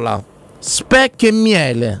gorgonzola, speck e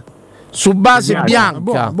miele su base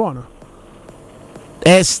bianca. Buona.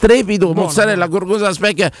 È strepitoso, mozzarella, gorgonzola,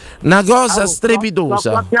 speck, una cosa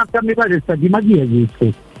strepitosa. Ma chi è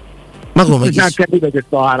questo? Ma come? Chi? Ha capito che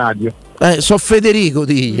sto alla radio. So Federico,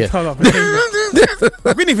 digli.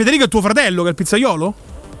 Quindi Federico è tuo fratello che è il pizzaiolo?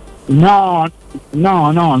 No,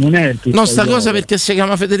 non è il pizzaiolo. No, sta cosa perché si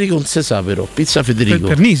chiama Federico non si sa però. Pizza Federico.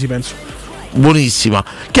 Per Nisi penso. Buonissima.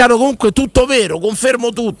 Chiaro, comunque tutto vero, confermo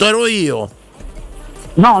tutto, ero io.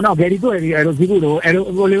 No, che eri tu, ero sicuro,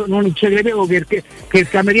 non ci credevo che il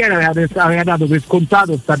cameriere aveva dato per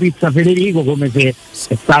scontato sta pizza Federico come se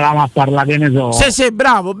stavamo a parlare, che ne so. Sì,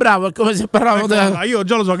 bravo, è come se parlavamo io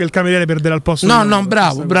già lo so che il cameriere perderà il posto. No,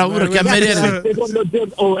 bravo, perché il cameriere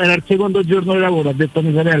era il secondo giorno di lavoro, ha detto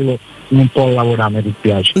mio fratello non può lavorare, mi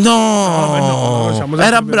dispiace. No,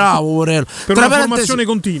 era bravo Morello. Per una formazione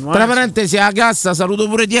continua. Tra parentesi, a cassa saluto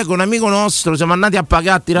pure Diego, un amico nostro, siamo andati a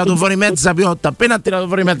pagare, ha tirato fuori mezza piotta, appena ha tirato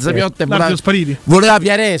fuori mezza piotta e voleva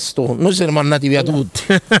Piaresto, noi siamo andati via tutti.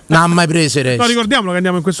 Non ha mai preso resto. No, ricordiamolo che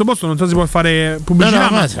andiamo in questo posto, non so se si può fare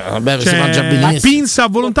pubblicità. Si mangia benissimo. La pinza a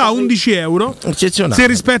volontà 11 euro se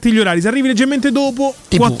rispetti gli orari. Se arrivi leggermente dopo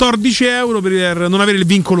 14 euro per non avere il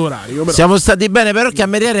vincolo orario. Però. Siamo stati bene, però il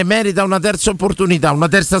cameriere merita una terza opportunità, una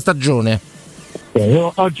terza stagione.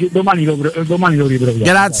 Domani lo riproviamo.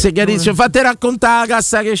 Grazie carissimo, fate raccontare la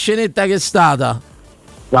cassa che scenetta che è stata.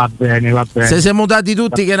 Va bene. Se siamo dati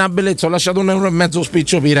tutti che è una bellezza, ho lasciato 1,5 euro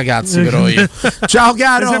spiccio per i ragazzi, però io. Ciao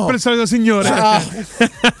caro. È sempre il solito signore. Ciao.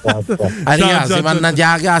 Ragazzi, mandati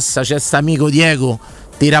alla cassa, c'è sto amico Diego,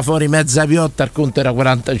 tira fuori mezza piotta, il conto era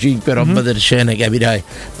 45, roba del scene, capirai.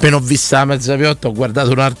 Appena ho visto la mezza piotta ho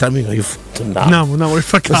guardato un altro amico, io no, che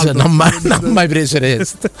fa caldo. Non ha mai preso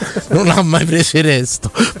resto. Non ha mai preso resto.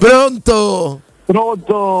 Pronto?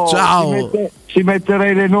 Ciao. Ci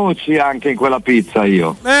metterei le noci anche in quella pizza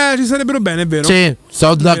io. Ci sarebbero bene, è vero? Sì,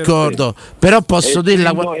 sono d'accordo. Però posso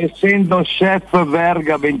dirla. Essendo chef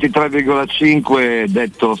Verga 23,5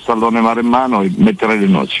 detto stallone maremmano, metterei le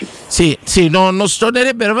noci. Sì, non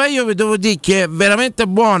stonerebbero, ma io vi devo dire che è veramente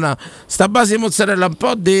buona. Sta base di mozzarella, un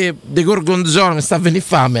po' di gorgonzola, mi sta a venire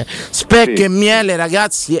fame. Speck e miele,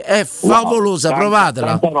 ragazzi, è favolosa,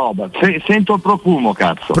 provatela. Tanta roba. Sento il profumo,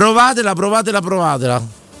 cazzo. Provatela.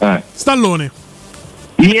 Eh. Stallone.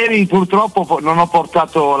 Ieri purtroppo non ho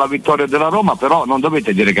portato la vittoria della Roma, però non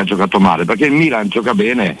dovete dire che ha giocato male, perché il Milan gioca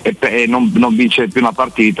bene e non vince più una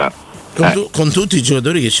partita. Con tutti i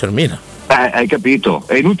giocatori che c'è il Milan. Hai capito?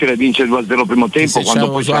 È inutile vincere 2-0 primo tempo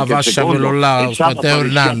quando poi c'è anche il secondo. Quello là, il sabato ha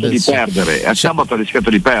rischiato di perdere. Sabato ha rischiato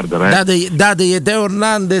di perdere. Dategli Teo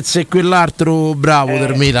Hernandez e quell'altro bravo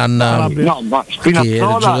del Milan. No, ma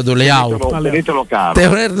Spinazzola tenetelo caro.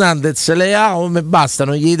 Teo Hernandez, Leao me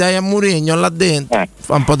bastano, gli dai a Mourinho là dentro.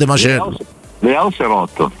 Fa un po' di macello. Leao si è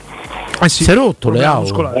rotto. Si è rotto Leao.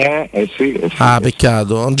 Sì.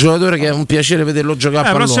 Peccato. Un giocatore che è un piacere vederlo giocare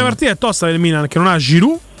a pallone. La prossima partita è tosta del Milan, che non ha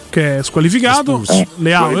Giroud, che è squalificato,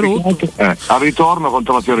 Leao è rotto. Al ritorno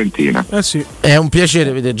contro la Fiorentina. Sì. È un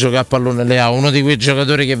piacere vedere giocare a pallone Leao, uno di quei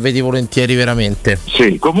giocatori che vedi volentieri veramente.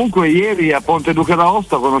 Sì, comunque ieri a Ponte Duca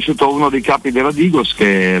d'Aosta ho conosciuto uno dei capi della Digos,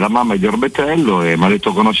 che è la mamma di Orbetello, e mi ha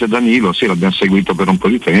detto conosce Danilo. Sì, l'abbiamo seguito per un po'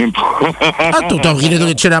 di tempo. Credo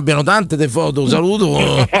che ce ne abbiano tante de foto.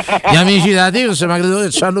 Saluto gli amici della Digos, ma credo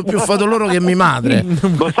che hanno più foto loro che mia madre.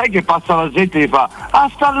 Lo sai che passa la gente e gli fa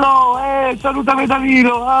salutami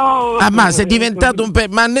Danilo. Ma sei diventato un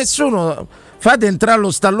ma nessuno fate entrare lo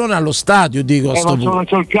Stallone allo stadio, dico. Ma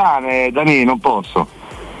c'ho il cane, Dani, non posso.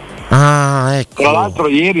 Ecco. Tra l'altro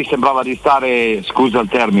ieri sembrava di stare, scusa il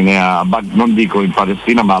termine, non dico in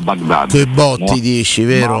Palestina ma a Baghdad. Coi botti dici,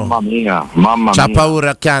 vero? Mamma mia. C'ha paura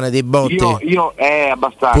il cane dei botti? Io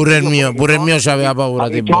abbastanza. Pure il mio c'aveva paura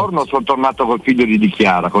dei botti. Ritorno sono tornato col figlio di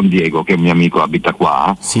Dichiara, con Diego, che è un mio amico, abita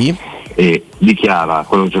qua. Sì. E Dichiara,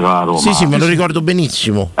 quello che giocava a Roma. Sì, me lo ricordo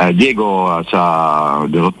benissimo. Diego c'ha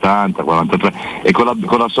dell'80, 43 e con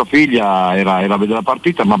la sua figlia era a vedere la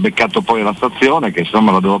partita, mi ha beccato poi alla stazione, che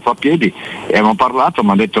insomma la devo fare a piedi, e abbiamo parlato,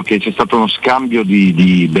 mi ha detto che c'è stato uno scambio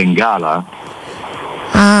di bengala.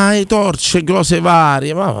 E torce, cose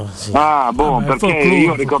varie. Perché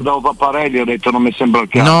io ricordavo Paparelli, ho detto non mi sembra il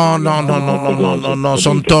caso. No,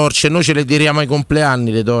 sono torce, noi ce le tiriamo ai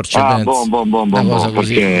compleanni le torce.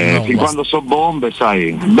 Perché fin quando so bombe,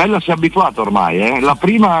 sai, Bella si è abituata ormai, la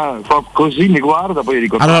prima così mi guarda, poi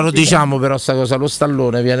dico. Allora lo diciamo però sta cosa, lo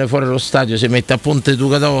Stallone viene fuori allo stadio, si mette a Ponte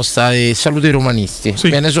Duca d'Aosta e saluta i romanisti.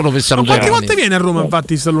 Viene solo per salutare. Quante volte viene a Roma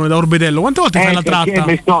infatti Stallone da Orbetello? Quante volte fai la tratta?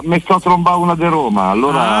 Mi sto a trombare una di Roma, allora.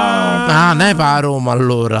 Ne va a Roma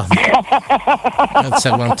allora. Non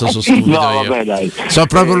sai quanto sono stupido io. Vabbè, dai. So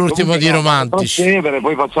proprio l'ultimo di romantici. Trastevere,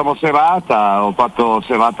 poi facciamo serata, ho fatto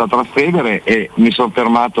serata a Trastevere e mi sono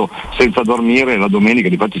fermato senza dormire la domenica,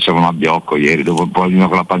 difatti c'era un abbiocco ieri, dopo un po'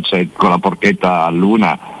 con la porchetta a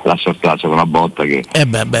luna, lascia stare, c'era una botta che.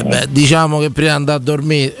 Diciamo che prima di andare a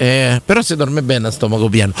dormire, però si dorme bene a stomaco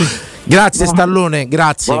pieno. Grazie Stallone,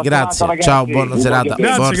 grazie. Serata, ciao, buona serata.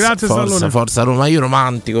 Grazie Stallone. Forza Roma, io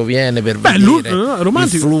romantico viene per vedere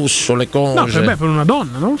romantico. Il flusso, le cose. Per una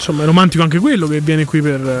donna, no? Insomma, è romantico anche quello che viene qui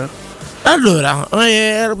per. Allora,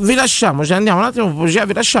 vi lasciamo, andiamo un attimo,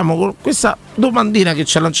 vi lasciamo con questa domandina che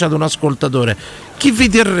ci ha lanciato un ascoltatore. Chi vi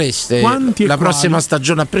terreste la prossima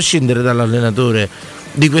stagione, a prescindere dall'allenatore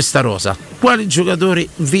di questa rosa? Quali giocatori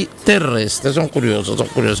vi terreste? Sono curioso.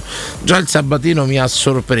 Già il Sabatino mi ha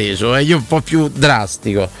sorpreso, io un po' più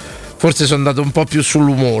drastico. Forse sono andato un po' più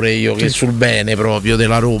sull'umore io che sul bene proprio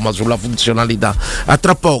della Roma, sulla funzionalità. A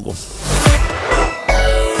tra poco.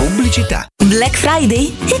 Pubblicità. Black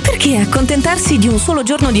Friday? E perché accontentarsi di un solo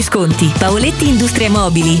giorno di sconti? Paoletti Industrie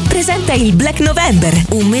Mobili presenta il Black November,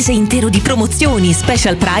 un mese intero di promozioni,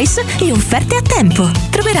 special price e offerte a tempo.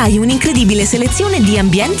 Troverai un'incredibile selezione di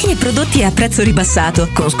ambienti e prodotti a prezzo ribassato,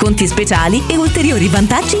 con sconti speciali e ulteriori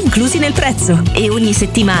vantaggi inclusi nel prezzo. E ogni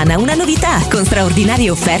settimana una novità, con straordinarie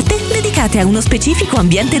offerte dedicate a uno specifico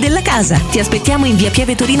ambiente della casa. Ti aspettiamo in via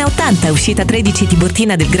Pieve Torina 80, uscita 13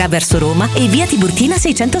 Tiburtina del Gra verso Roma e via Tiburtina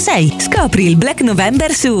 606. Scopri il Black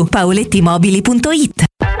November su paolettimobili.it.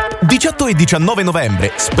 18 e 19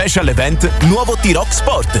 novembre, special event nuovo T-Roc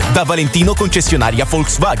Sport da Valentino concessionaria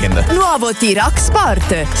Volkswagen. Nuovo T-Roc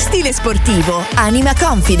Sport, stile sportivo, anima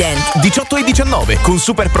confident. 18 e 19 con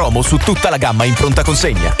super promo su tutta la gamma in pronta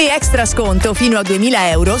consegna. E extra sconto fino a 2.000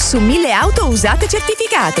 euro su 1.000 auto usate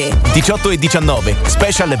certificate. 18 e 19,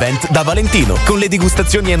 special event da Valentino con le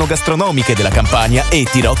degustazioni enogastronomiche della Campania e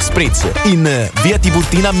T-Roc Spritz in via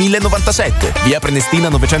Tiburtina 1097, via Prenestina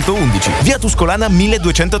 911, via Tuscolana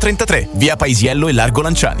 1233, via Paisiello e Largo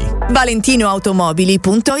Lanciani.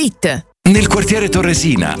 ValentinoAutomobili.it. Nel quartiere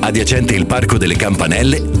Torresina, adiacente il Parco delle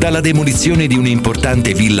Campanelle, dalla demolizione di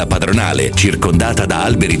un'importante villa padronale circondata da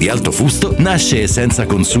alberi di alto fusto, nasce senza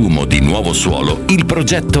consumo di nuovo suolo il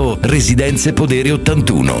progetto Residenze Podere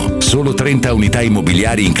 81. Solo 30 unità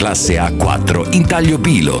immobiliari in classe A4, in taglio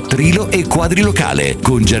bilo, trilo e quadrilocale,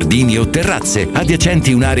 con giardini o terrazze,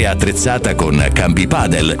 adiacenti un'area attrezzata con campi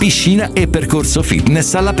padel, piscina e percorso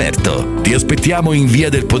fitness all'aperto. Ti aspettiamo in Via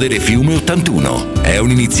del Podere Fiume 81. È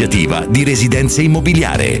un'iniziativa di Residenze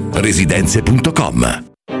Immobiliare, residenze.com.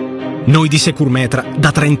 Noi di Securmetra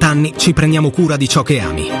da 30 anni ci prendiamo cura di ciò che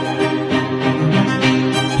ami.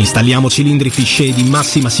 Installiamo cilindri fisce di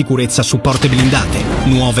massima sicurezza su porte blindate,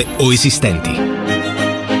 nuove o esistenti.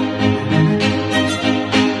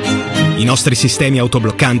 I nostri sistemi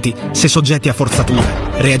autobloccanti, se soggetti a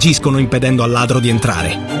forzatura, reagiscono impedendo al ladro di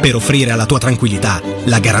entrare. Per offrire alla tua tranquillità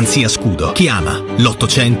la garanzia scudo, chiama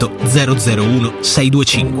l'800 001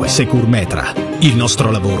 625. Securmetra. Il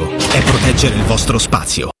nostro lavoro è proteggere il vostro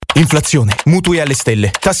spazio. Inflazione, mutui alle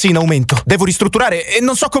stelle, tassi in aumento, devo ristrutturare e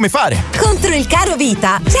non so come fare. Contro il caro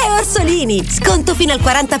vita c'è Orsolini. Sconto fino al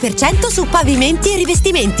 40% su pavimenti e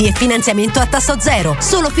rivestimenti e finanziamento a tasso zero.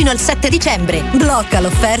 Solo fino al 7 dicembre. Blocca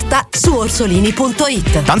l'offerta su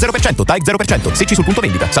orsolini.it. TAN 0%, TAIC 0%, secci sul punto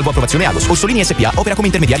vendita, salvo approvazione Agos. Orsolini SPA opera come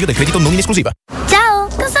intermediario del credito non in esclusiva. Ciao,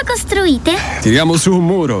 cosa costruite? Tiriamo su un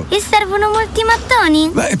muro. E servono molti mattoni?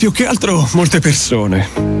 Beh, più che altro molte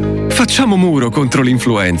persone. Facciamo muro contro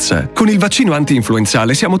l'influenza. Con il vaccino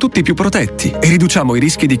anti-influenzale siamo tutti più protetti e riduciamo i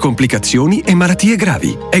rischi di complicazioni e malattie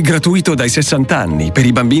gravi. È gratuito dai 60 anni, per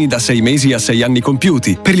i bambini da 6 mesi a 6 anni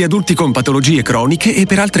compiuti, per gli adulti con patologie croniche e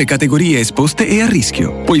per altre categorie esposte e a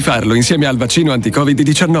rischio. Puoi farlo insieme al vaccino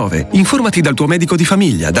anti-Covid-19. Informati dal tuo medico di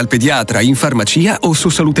famiglia, dal pediatra, in farmacia o su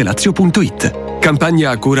salutelazio.it. Campagna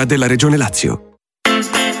a cura della Regione Lazio.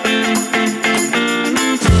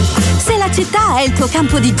 Città è il tuo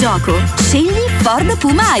campo di gioco. Scegli Ford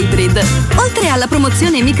Puma Hybrid. Oltre alla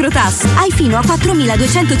promozione microtax, hai fino a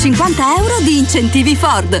 4.250 euro di incentivi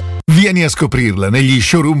Ford. Vieni a scoprirla negli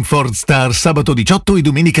showroom Ford Star sabato 18 e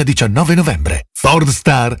domenica 19 novembre. Ford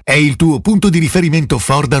Star è il tuo punto di riferimento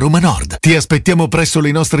Ford a Roma Nord. Ti aspettiamo presso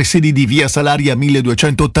le nostre sedi di via Salaria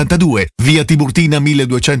 1282, via Tiburtina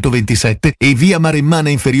 1227 e via Maremmana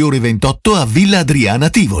Inferiore 28 a Villa Adriana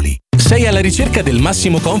Tivoli. Sei alla ricerca del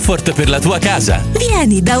massimo comfort per la tua casa?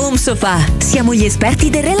 Vieni da Home Sofa, siamo gli esperti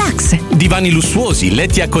del relax. Divani lussuosi,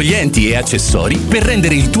 letti accoglienti e accessori per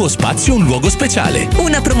rendere il tuo spazio un luogo speciale.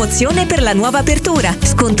 Una promozione per la nuova apertura,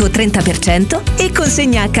 sconto 30% e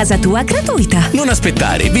consegna a casa tua gratuita. Non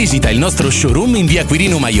aspettare, visita il nostro showroom in via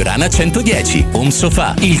Quirino Maiorana 110. Home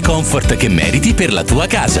Sofa, il comfort che meriti per la tua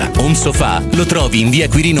casa. Home Sofa lo trovi in via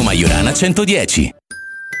Quirino Maiorana 110.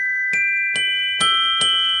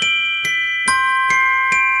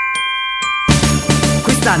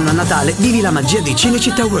 Quest'anno a Natale vivi la magia di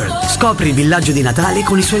Cinecittà World. Scopri il villaggio di Natale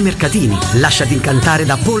con i suoi mercatini. Lasciati incantare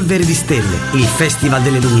da Polvere di Stelle, il festival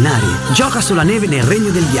delle luminarie. Gioca sulla neve nel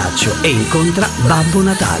regno del ghiaccio e incontra Babbo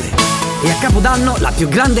Natale. E a Capodanno la più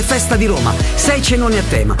grande festa di Roma. 6 cenoni a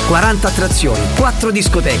tema, 40 attrazioni, 4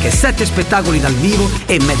 discoteche, 7 spettacoli dal vivo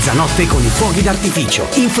e mezzanotte con i fuochi d'artificio.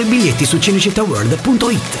 Info e biglietti su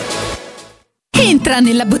cinecittàworld.it. Entra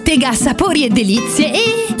nella bottega Sapori e Delizie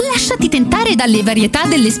e lasciati tentare dalle varietà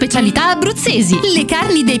delle specialità abruzzesi, le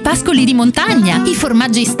carni dei pascoli di montagna, i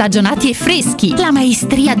formaggi stagionati e freschi, la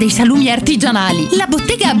maestria dei salumi artigianali. La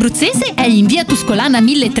bottega abruzzese è in via Tuscolana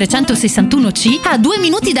 1361C, a 2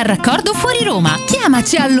 minuti dal raccordo fuori Roma.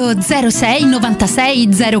 Chiamaci allo 06 96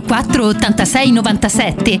 04 86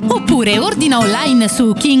 97 oppure ordina online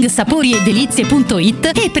su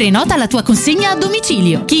kingsaporiedelizie.it e prenota la tua consegna a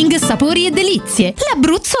domicilio. King Sapori e Delizie,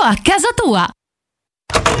 l'Abruzzo a casa tua.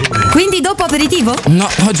 Quindi dopo aperitivo? No,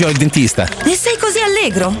 oggi ho il dentista. E sei così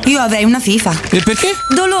allegro? Io avrei una FIFA. E perché?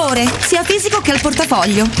 Dolore, sia fisico che al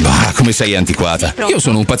portafoglio. Bah, come sei antiquata. Io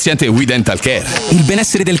sono un paziente We Dental Care. Il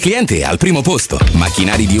benessere del cliente è al primo posto.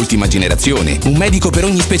 Macchinari di ultima generazione, un medico per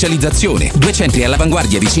ogni specializzazione, 2 centri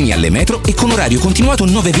all'avanguardia vicini alle metro e con orario continuato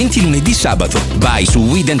 9-20 lunedì sabato. Vai su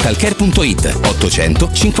WeDentalCare.it 800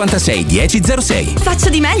 56 1006. Faccio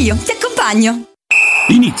di meglio, ti accompagno.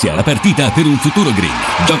 Inizia la partita per un futuro green.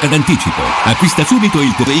 Gioca d'anticipo. Acquista subito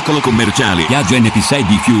il tuo veicolo commerciale Piaggio NP6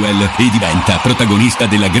 di Fuel e diventa protagonista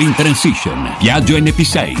della Green Transition. Piaggio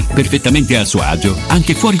NP6, perfettamente a suo agio,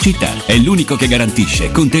 anche fuori città. È l'unico che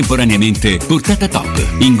garantisce contemporaneamente portata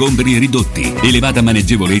top, ingombri ridotti, elevata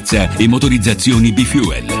maneggevolezza e motorizzazioni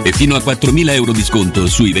B-Fuel. E fino a 4.000 euro di sconto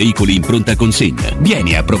sui veicoli in pronta consegna.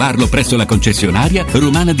 Vieni a provarlo presso la concessionaria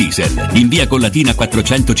Romana Diesel, in via Collatina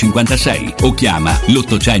 456 o chiama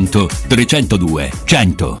l'800 302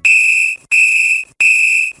 100.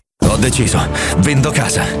 deciso, vendo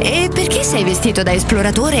casa. E perché sei vestito da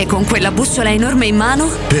esploratore con quella bussola enorme in mano?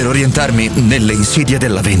 Per orientarmi nelle insidie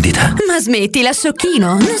della vendita. Ma smettila,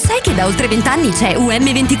 sciocchino! Non sai che da oltre 20 anni c'è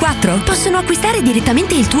UM24? Possono acquistare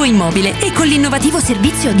direttamente il tuo immobile e con l'innovativo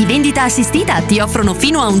servizio di vendita assistita ti offrono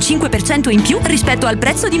fino a un 5% in più rispetto al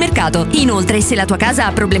prezzo di mercato. Inoltre, se la tua casa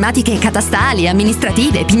ha problematiche catastali,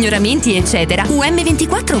 amministrative, pignoramenti, eccetera,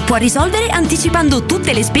 UM24 può risolvere anticipando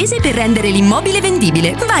tutte le spese per rendere l'immobile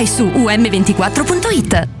vendibile. Vai su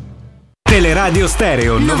um24.it. Teleradio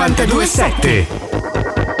Stereo 92.7.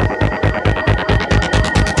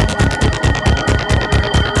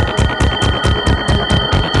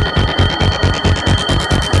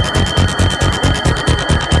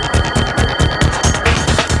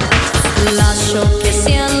 Lascio che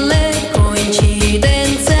siano le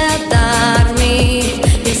coincidenze a darmi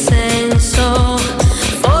il senso,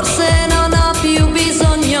 forse non ho più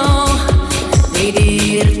bisogno di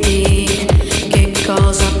dirti che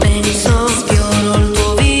cosa penso. Sfioro il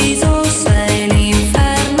tuo viso, sei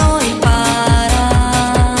l'inferno, il paradiso,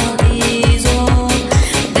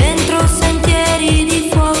 dentro sentieri di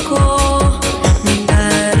fuoco mi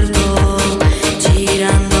perdo,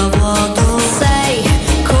 girando a vuoto. Sei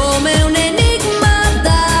come un enigma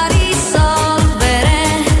da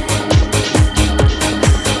risolvere,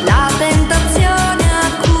 la tentazione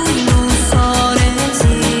a cui non so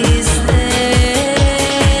resistere.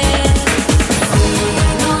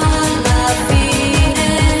 Fino alla fine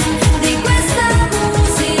di questa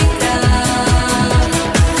musica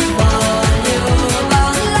voglio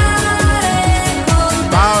ballare con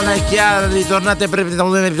Paola e Chiara ritornate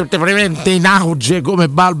brevemente in auge come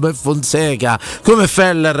Balbo e Fonseca, come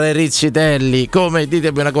Feller e Rizzitelli, come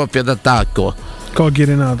ditemi una coppia d'attacco. Coghi e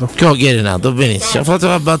Renato. Coghi e Renato, benissimo, ho fatto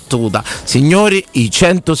la battuta. Signori, i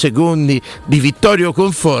 100 secondi di Vittorio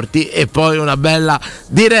Conforti e poi una bella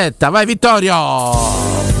diretta. Vai Vittorio!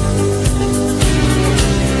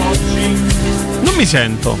 Non mi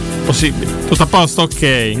sento. Possibile. Tutto a posto?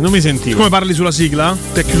 Ok. Non mi sentivo. Come parli sulla sigla?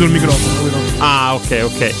 Ti ha chiuso il microfono. Ah,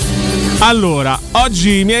 ok. Allora,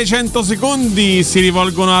 oggi i miei 100 secondi si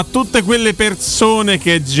rivolgono a tutte quelle persone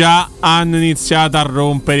che già hanno iniziato a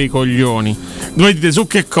rompere i coglioni. Voi dite su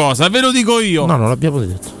che cosa? Ve lo dico io. No, non l'abbiamo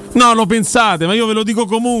detto. No, lo pensate, ma io ve lo dico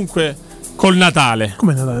comunque. Col Natale.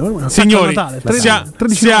 Come Natale? Signori, Natale,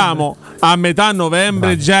 siamo a metà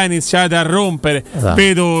novembre, già iniziate a rompere.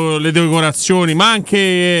 Vedo le decorazioni, ma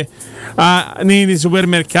anche nei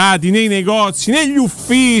supermercati, nei negozi, negli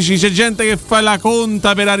uffici. C'è gente che fa la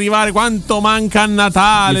conta per arrivare quanto manca a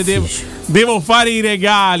Natale. Devo fare i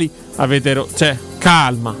regali. Cioè,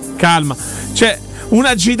 calma. C'è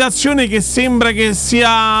un'agitazione che sembra che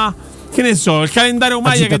sia, che ne so, il calendario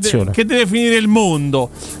Maya che deve finire il mondo.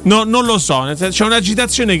 No, non lo so, c'è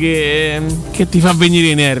un'agitazione che ti fa venire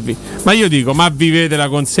i nervi. Ma io dico, ma vivetela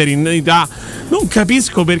con serenità. Non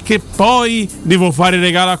capisco perché poi devo fare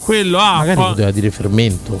regalo a quello. Magari poteva dire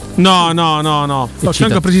fermento. No. C'è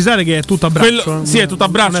anche a precisare che è tutto a braccio. Sì, è tutto a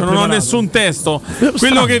braccio, non ho nessun testo.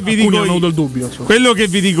 Quello che vi dico io, il dubbio, quello che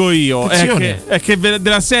vi dico io è che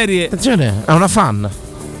della serie. Attenzione, è una fan.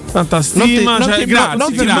 Tanta stima,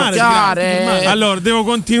 grazie. Allora devo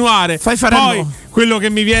continuare. Poi quello che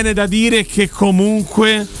mi viene da dire è che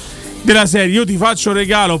comunque della serie io ti faccio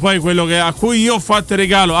regalo, poi quello a cui io ho fatto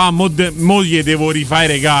regalo, mo gli devo rifare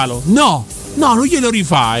regalo. No, non glielo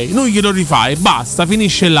rifai, basta,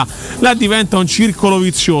 finisce là. Là diventa un circolo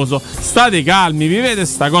vizioso. State calmi, vivete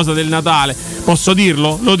sta cosa del Natale. Posso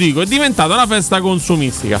dirlo? Lo dico, è diventata una festa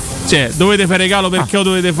consumistica. Cioè, dovete fare regalo perché lo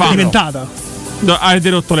dovete fare. È diventata. Avete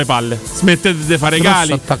rotto le palle, smettete di fare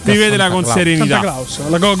regali, vivetela con serenità. Santa Claus,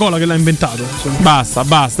 la Coca-Cola che l'ha inventato. Basta,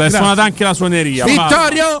 è suonata anche la suoneria.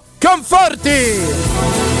 Vittorio Conforti!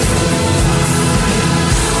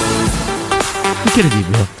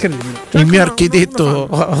 Incredibile. Il mio architetto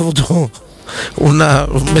ha avuto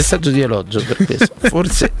un messaggio di elogio per questo.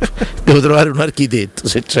 Forse devo trovare un architetto,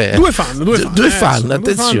 se c'è. Due fan,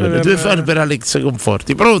 attenzione, due fan per Alex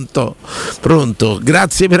Conforti. Pronto?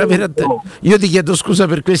 Grazie per aver io ti chiedo scusa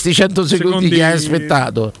per questi 100 secondi che hai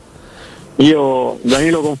aspettato. Io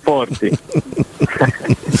Danilo Conforti.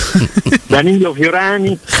 Danilo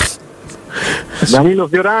Fiorani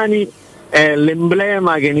è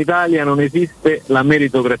l'emblema che in Italia non esiste la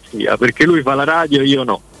meritocrazia, perché lui fa la radio, io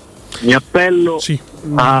no. Mi appello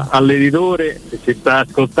all'editore che ci sta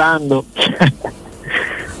ascoltando.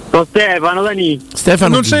 Stefano Dani.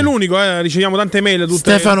 Non sei l'unico, riceviamo tante mail tutte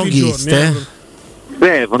Stefano tutti i giorni.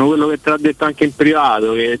 Stefano, quello che te l'ha detto anche in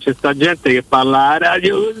privato, che c'è sta gente che parla a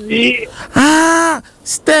radio così. Ah,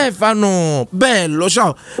 Stefano, bello,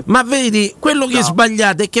 ciao. Ma vedi, quello che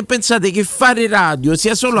sbagliate è che pensate che fare radio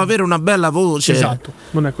sia solo avere una bella voce. Esatto,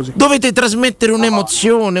 non è così. Dovete trasmettere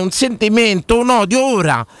un'emozione, un sentimento, un odio.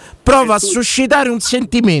 Ora prova a suscitare un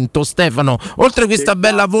sentimento, Stefano. Oltre a questa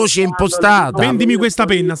bella voce impostata. Vendimi questa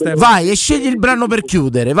penna, Stefano. Vai e scegli il brano per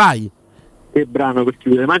chiudere, vai. Che brano per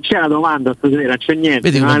chiudere? Ma c'è una domanda stasera, c'è niente.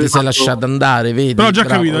 Vedi come ti sei lasciato andare, vedi? Però già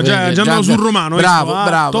bravo, capito, già andato sul romano.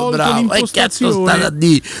 Bravo. E cazzo sta a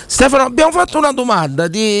dire? Stefano, abbiamo fatto una domanda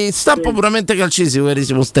di stampo puramente calcistico,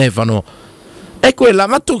 carissimo Stefano. È quella,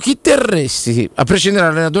 ma tu chi terresti a prescindere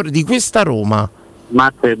dall'allenatore di questa Roma?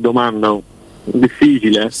 Mazza, è domanda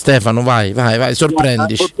difficile. Stefano, vai,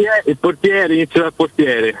 sorprendici. Il portiere, inizio dal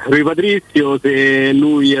portiere. Rui Patrizio, se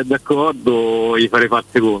lui è d'accordo, gli farei fare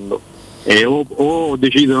secondo. E o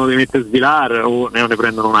decidono di mettere Svilar o ne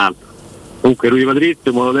prendono un altro. Comunque Rui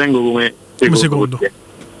Patrizio me lo tengo come secondo.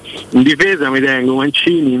 In difesa mi tengo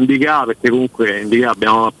Mancini, Indica, perché comunque Indica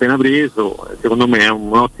abbiamo appena preso, secondo me è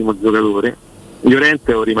un ottimo giocatore.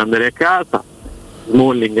 Llorente lo rimanderei a casa.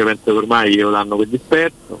 Smalling penso che ormai lo danno per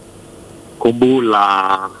disperso. Con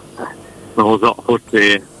Bulla non lo so,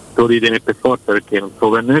 forse lo devi tenere per forza perché non se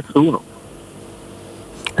lo prende nessuno.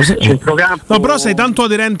 No, però sei tanto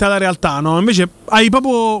aderente alla realtà, no? Invece hai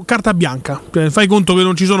proprio carta bianca. Fai conto che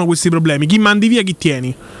non ci sono questi problemi. Chi mandi via, chi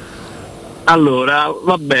tieni? Allora,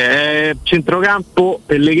 vabbè, centrocampo,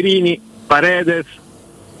 Pellegrini, Paredes,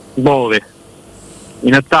 Bove.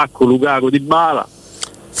 In attacco Lukaku, Dybala.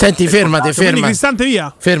 Senti, fermate. Cristante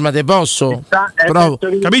via. Fermate, posso?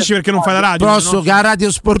 Capisci perché non fai la radio? Posso, no? che la radio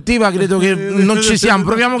sportiva credo che non ci siamo.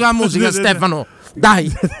 Proviamo con la musica, Stefano.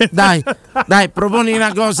 Dai, proponi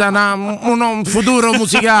una cosa, un futuro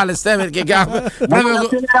musicale, perché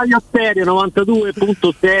Radio Stereo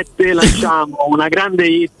 92.7 lanciamo una grande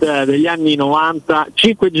hit degli anni 90,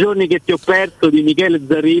 5 giorni che ti ho perso di Michele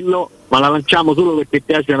Zarrillo, ma la lanciamo solo perché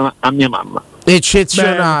piace a mia mamma.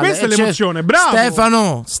 Eccezionale. Questa è l'emozione,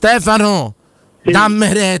 bravo. Stefano, sì.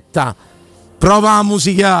 Dammi retta, prova la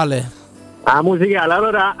musicale. Musicale,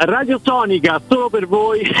 allora Radio Sonica solo per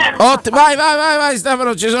voi. Vai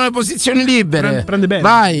Stefano, ci sono le posizioni libere. Prende bene.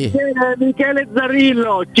 Vai. Michele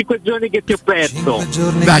Zarrillo, 5 giorni che ti ho perso.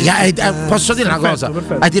 Vai, posso dire una cosa?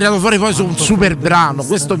 Perfetto. Hai tirato fuori poi su un super brano,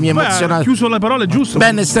 questo mi emoziona. Hai chiuso le parole giusto.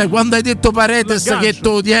 Bene, quando hai detto Paredes che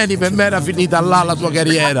tu lo tieni, per me era finita là la tua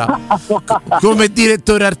carriera. Come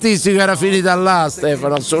direttore artistico era finita là,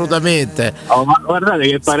 Stefano, assolutamente. Ma guardate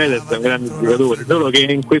che Paredes è un grande giocatore, solo che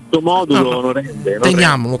in questo modulo non rende.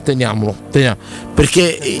 Teniamolo.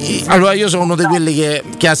 Perché allora io sono uno di quelli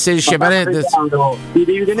che asserisce Paredes. Ti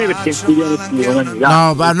devi tenere perché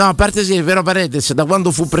no, a parte sì, però Paredes da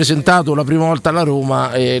quando fu presentato la prima volta alla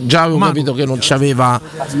Roma già avevo capito che non c'aveva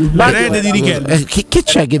l'erede di Richelme. Che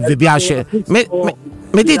c'è che vi piace?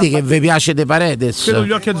 Mi dite che vi piace De Paredes? Credo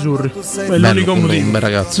gli occhi azzurri. È l'unico motivo. Bel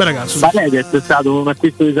ragazzo. Paredes è stato un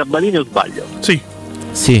acquisto di Sabatini o sbaglio?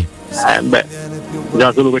 Sì.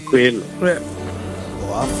 Già solo per quello.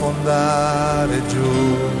 Può affondare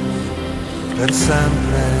giù per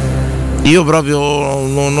sempre. Io proprio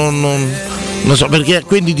non so perché,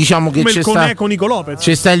 quindi diciamo che c'è sta con Nico Lopez.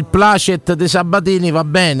 C'è sta il placet de Sabatini, va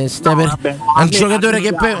bene, è un giocatore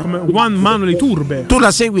che Juan Manuel Turbe. Tu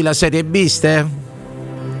la segui la Serie B, Ste?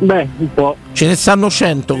 Beh, un po'. Ce ne stanno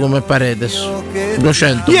 100 come Paredes.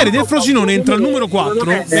 200. Ieri del Frosinone entra il numero 4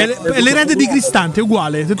 e l'erede di Cristante è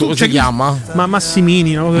uguale. Come si chiama? Ma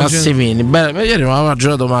Massimini, no? Massimi. Beh, ieri non aveva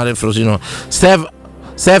giocato male il Frosinone.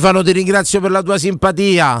 Stefano, ti ringrazio per la tua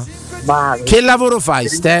simpatia. Che lavoro fai,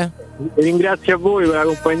 Ste? Ringrazio a voi per la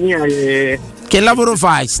compagnia. Che lavoro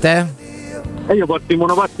fai, Ste? Io porto i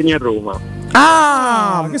monopattini a Roma.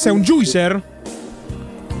 Che sei un juicer?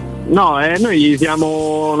 No, noi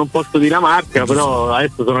siamo, non posso dire la marca, però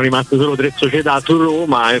adesso sono rimaste solo 3 società su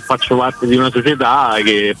Roma e faccio parte di una società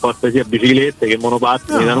che porta sia biciclette che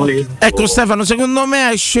monopattini da noleggio. Ecco Stefano, secondo me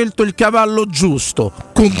hai scelto il cavallo giusto.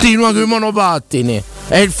 Continua con i monopattini,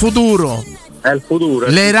 è il futuro.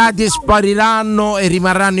 Le radie spariranno e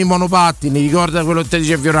rimarranno i monopattini, ricorda quello che ti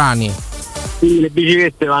dice Fiorani. Sì, le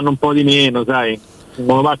biciclette vanno un po' di meno, sai. Il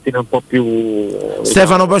monopattino è un po' più.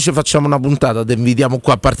 Stefano, poi ci facciamo una puntata, ti invitiamo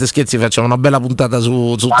qua, a parte scherzi, facciamo una bella puntata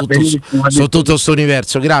su tutto questo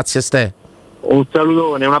universo. Grazie Ste. Un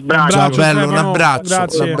salutone, un abbraccio. Ciao bello, un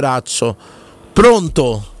abbraccio.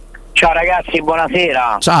 Pronto? Ciao ragazzi,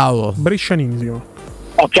 buonasera. Ciao. Brescianisimo.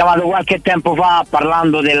 Ho chiamato qualche tempo fa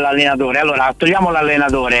parlando dell'allenatore. Allora, togliamo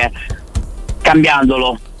l'allenatore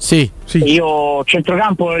cambiandolo. Sì. Io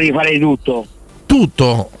centrocampo lo rifarei tutto.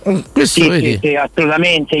 tutto. Questo vedi. Sì,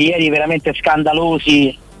 assolutamente. Ieri veramente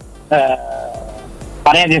scandalosi.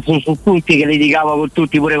 Paredes su tutti, che litigava con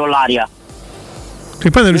tutti, pure con l'aria. Che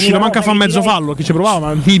poi non è riuscito manco a fare mezzo fallo, chi ci provava,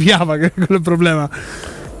 ma mi piava, che quello è il problema.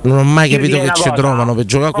 Non ho mai capito che ci trovano per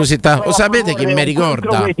giocare così tanto. Lo sapete che mi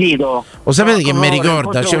ricorda? Lo sapete che mi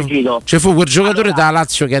ricorda? C'è fu quel giocatore da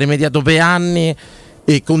Lazio che ha rimediato per anni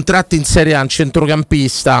e contratti in Serie A, un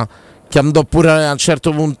centrocampista che andò pure a un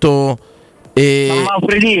certo punto.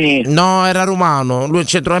 No, era romano. Lui è un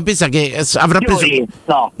centrocampista che avrà preso.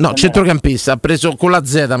 No, centrocampista. Ha preso con la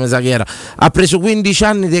Z, mi sa che era. Ha preso 15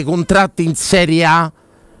 anni dei contratti in Serie A.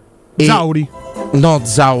 Zauri. No,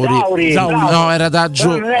 Zauri. No, era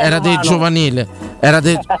dei giovanili.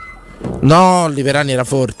 No, Liverani era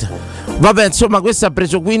forte. Vabbè, insomma, questo ha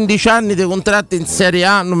preso 15 anni dei contratti in Serie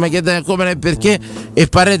A, non mi chiedete come né perché, e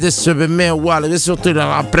per me è uguale, questo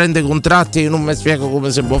prende contratti e io non mi spiego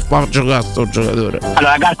come si può far giocare sto giocatore.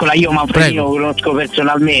 Allora, calcola, io Manfredino lo conosco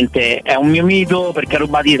personalmente, è un mio mito perché ha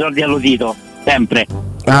rubato i soldi allo Tito, sempre.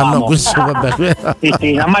 No, questo vabbè.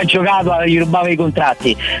 sì, non ha mai giocato, gli rubava i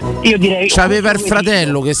contratti. Io direi. C'aveva il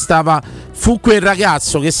fratello che stava. Fu quel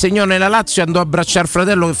ragazzo che segnò nella Lazio e andò a abbracciare il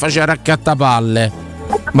fratello che faceva raccattapalle.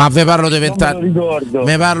 Ma vi parlo di 20 anni.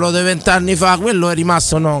 Mi parlo di 20 anni fa. Quello è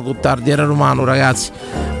rimasto, no, Cottardi era romano, ragazzi.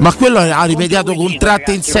 Ma quello ha rimediato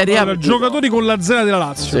contratti in Serie A. Giocatori con la Z della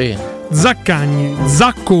Lazio. Sì. Zaccagni,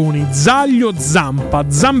 Zacconi, Zaglio, Zampa,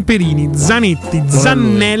 Zamperini, Zanetti,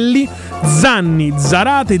 Zannelli, Zanni,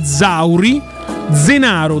 Zarate, Zauri,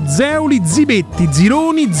 Zenaro, Zeuli, Zibetti,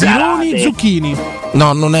 Zironi, Zucchini.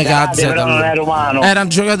 No, non è Gazzetta. Però non è romano. Era un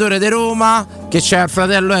giocatore di Roma che c'era il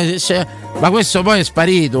fratello. Ma questo poi è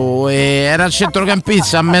sparito. Era il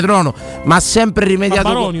centrocampista a Metrono. Ma ha sempre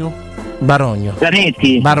rimediato. Barogno.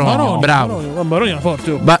 Zanetti. Barogno, bravo. Barogno era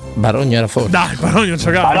forte. Barogno era forte. Dai, Barogno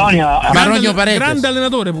giocava. Barogno Paredes. Grande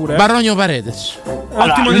allenatore pure. Barogno Paredes.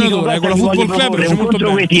 Ottimo allenatore, con la Football Club c'è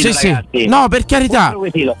molto bene. Sì. No, per carità.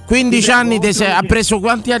 15 anni ha preso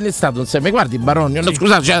quanti anni è stato insieme? Guardi Barogno. No,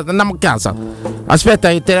 scusate, andiamo a casa. Aspetta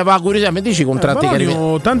che te ne va a curiosità, mi dici i contratti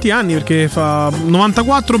che tanti anni, perché fa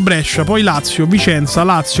 94 Brescia, poi Lazio, Vicenza,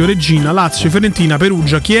 Lazio, Regina, Lazio, Fiorentina,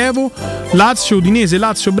 Perugia, Chievo, Lazio, Udinese,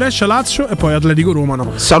 Lazio, Brescia, Lazio e poi Atletico Roma.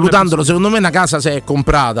 No. Salutandolo, secondo me una casa si è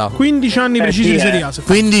comprata. 15 anni precisi di Serie A.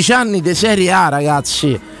 15 anni di Serie A,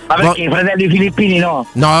 ragazzi. Ma perché i fratelli filippini no?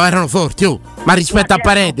 No, erano forti, ma rispetto a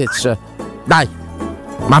Paredes. Dai.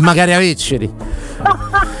 Ma magari a Vecceri.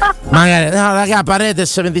 Magari, no, raga,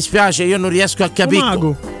 Paredes mi dispiace, io non riesco a capire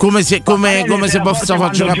come si possa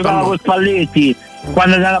far giocare a pallone. Con Spalletti,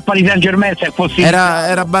 quando era a Paris Saint-Germain, se fosse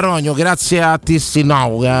era Barogno, grazie a Tisti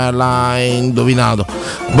Now che l'ha indovinato.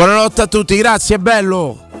 Buonanotte a tutti, grazie,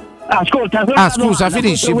 bello. Ascolta, scusa,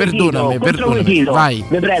 finisci, perdonami. Vai.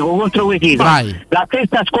 Vi prego, contro Quesito. Vai. La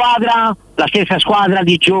stessa squadra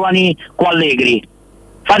di giovani con Allegri.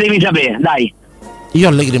 Fatemi sapere, dai. Io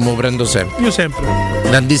Allegri me lo prendo sempre. Io sempre.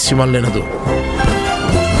 Grandissimo allenatore.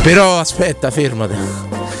 Però aspetta, fermate.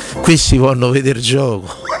 Questi vanno a vedere il gioco.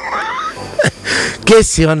 Che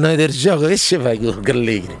si vanno a vedere il gioco? Che ci fai con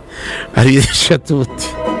Allegri? Arrivederci a tutti.